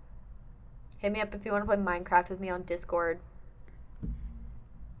 that... Hit me up if you want to play Minecraft with me on Discord.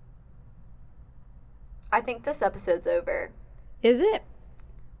 I think this episode's over. Is it?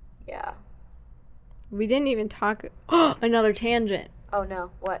 Yeah. We didn't even talk. Another tangent. Oh, no.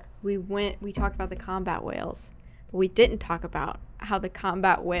 What? We talked about the combat whales, but we didn't talk about how the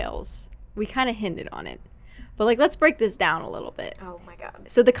combat whales, we kind of hinted on it. But, like, let's break this down a little bit. Oh, my God.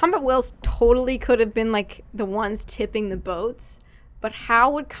 So the combat whales totally could have been, like, the ones tipping the boats, but how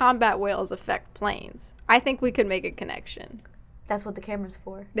would combat whales affect planes? I think we could make a connection. That's what the camera's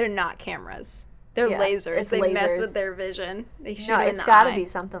for. They're not cameras. They're Yeah, lasers. it's They mess lasers. with their vision. They shoot No, in it's the got to eye. be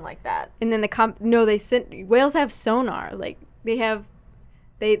something like that. And then whales have sonar. Like, they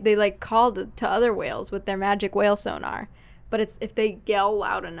like call to other whales with their magic whale sonar. but it's if they yell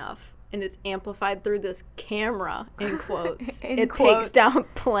loud enough and it's amplified through this camera, in quotes, In it quotes. takes down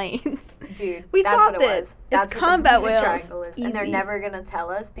planes. Dude, We that's solved what it it. was. It's That's what combat the whales. triangle is. And they're Easy. never going to tell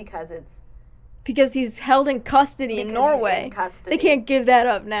us because it's Because he's held in custody in because he's Norway. in custody. They can't give that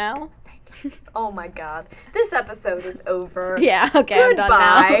up now. Oh my god. This episode is over. Yeah, okay,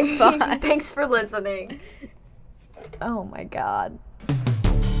 Goodbye. I'm done now. Bye. Thanks for listening. Oh my god.